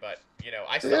another way, but I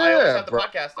always Yeah, have the bro.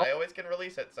 podcast. I always can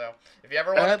release it. So if you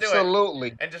ever want to do it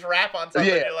Absolutely. and just rap on something,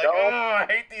 Yeah. you're like, No. oh, I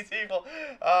hate these people.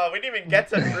 We didn't even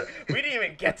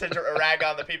get to rag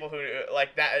on the people who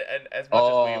like that and as much as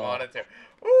we Oh. wanted to.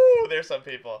 Ooh, there's some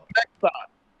people.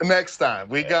 Next time.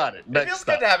 We got it. It Next feels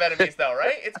time. good to have enemies, though,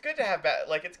 right? It's good to have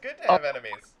it's good to Oh, have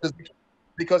enemies.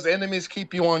 because enemies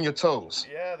keep you on your toes.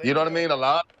 Yeah, they You know what I do. mean? A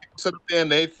lot of people sit up there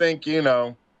and they think,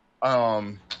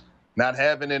 um, not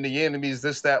having any enemies,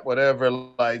 this, that, whatever.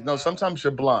 Like, no, sometimes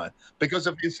you're blind. Because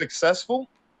if you're successful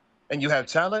and you have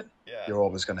talent, Yeah, you're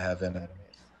always going to have enemies.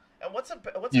 enemies. And what's a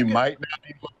You good might not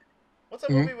be. what's a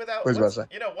Mhm. movie without What was I about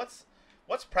to say?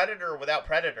 what's Predator without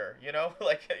Predator?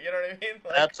 Like you know what I mean?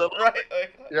 Like, Absolutely. right?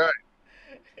 Like, You're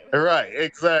right. Right,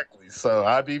 exactly. So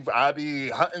I be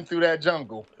hunting through that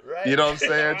jungle. right. You know what I'm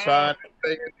saying? Trying to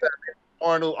take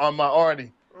Arnold on my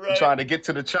Arnie. And Right. trying to get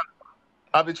to the chop.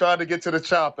 I'll be trying to get to the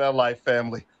chop, LI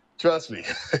family. Trust me.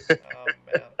 Oh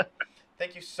man.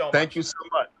 Thank you so much. Thank you so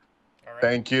much. All right.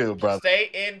 Thank you, brother. Stay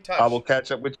in touch. I will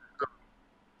catch up with you.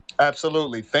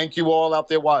 Absolutely. Thank you all out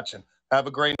there watching. Have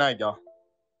a great night, y'all.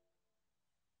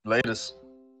 Latest.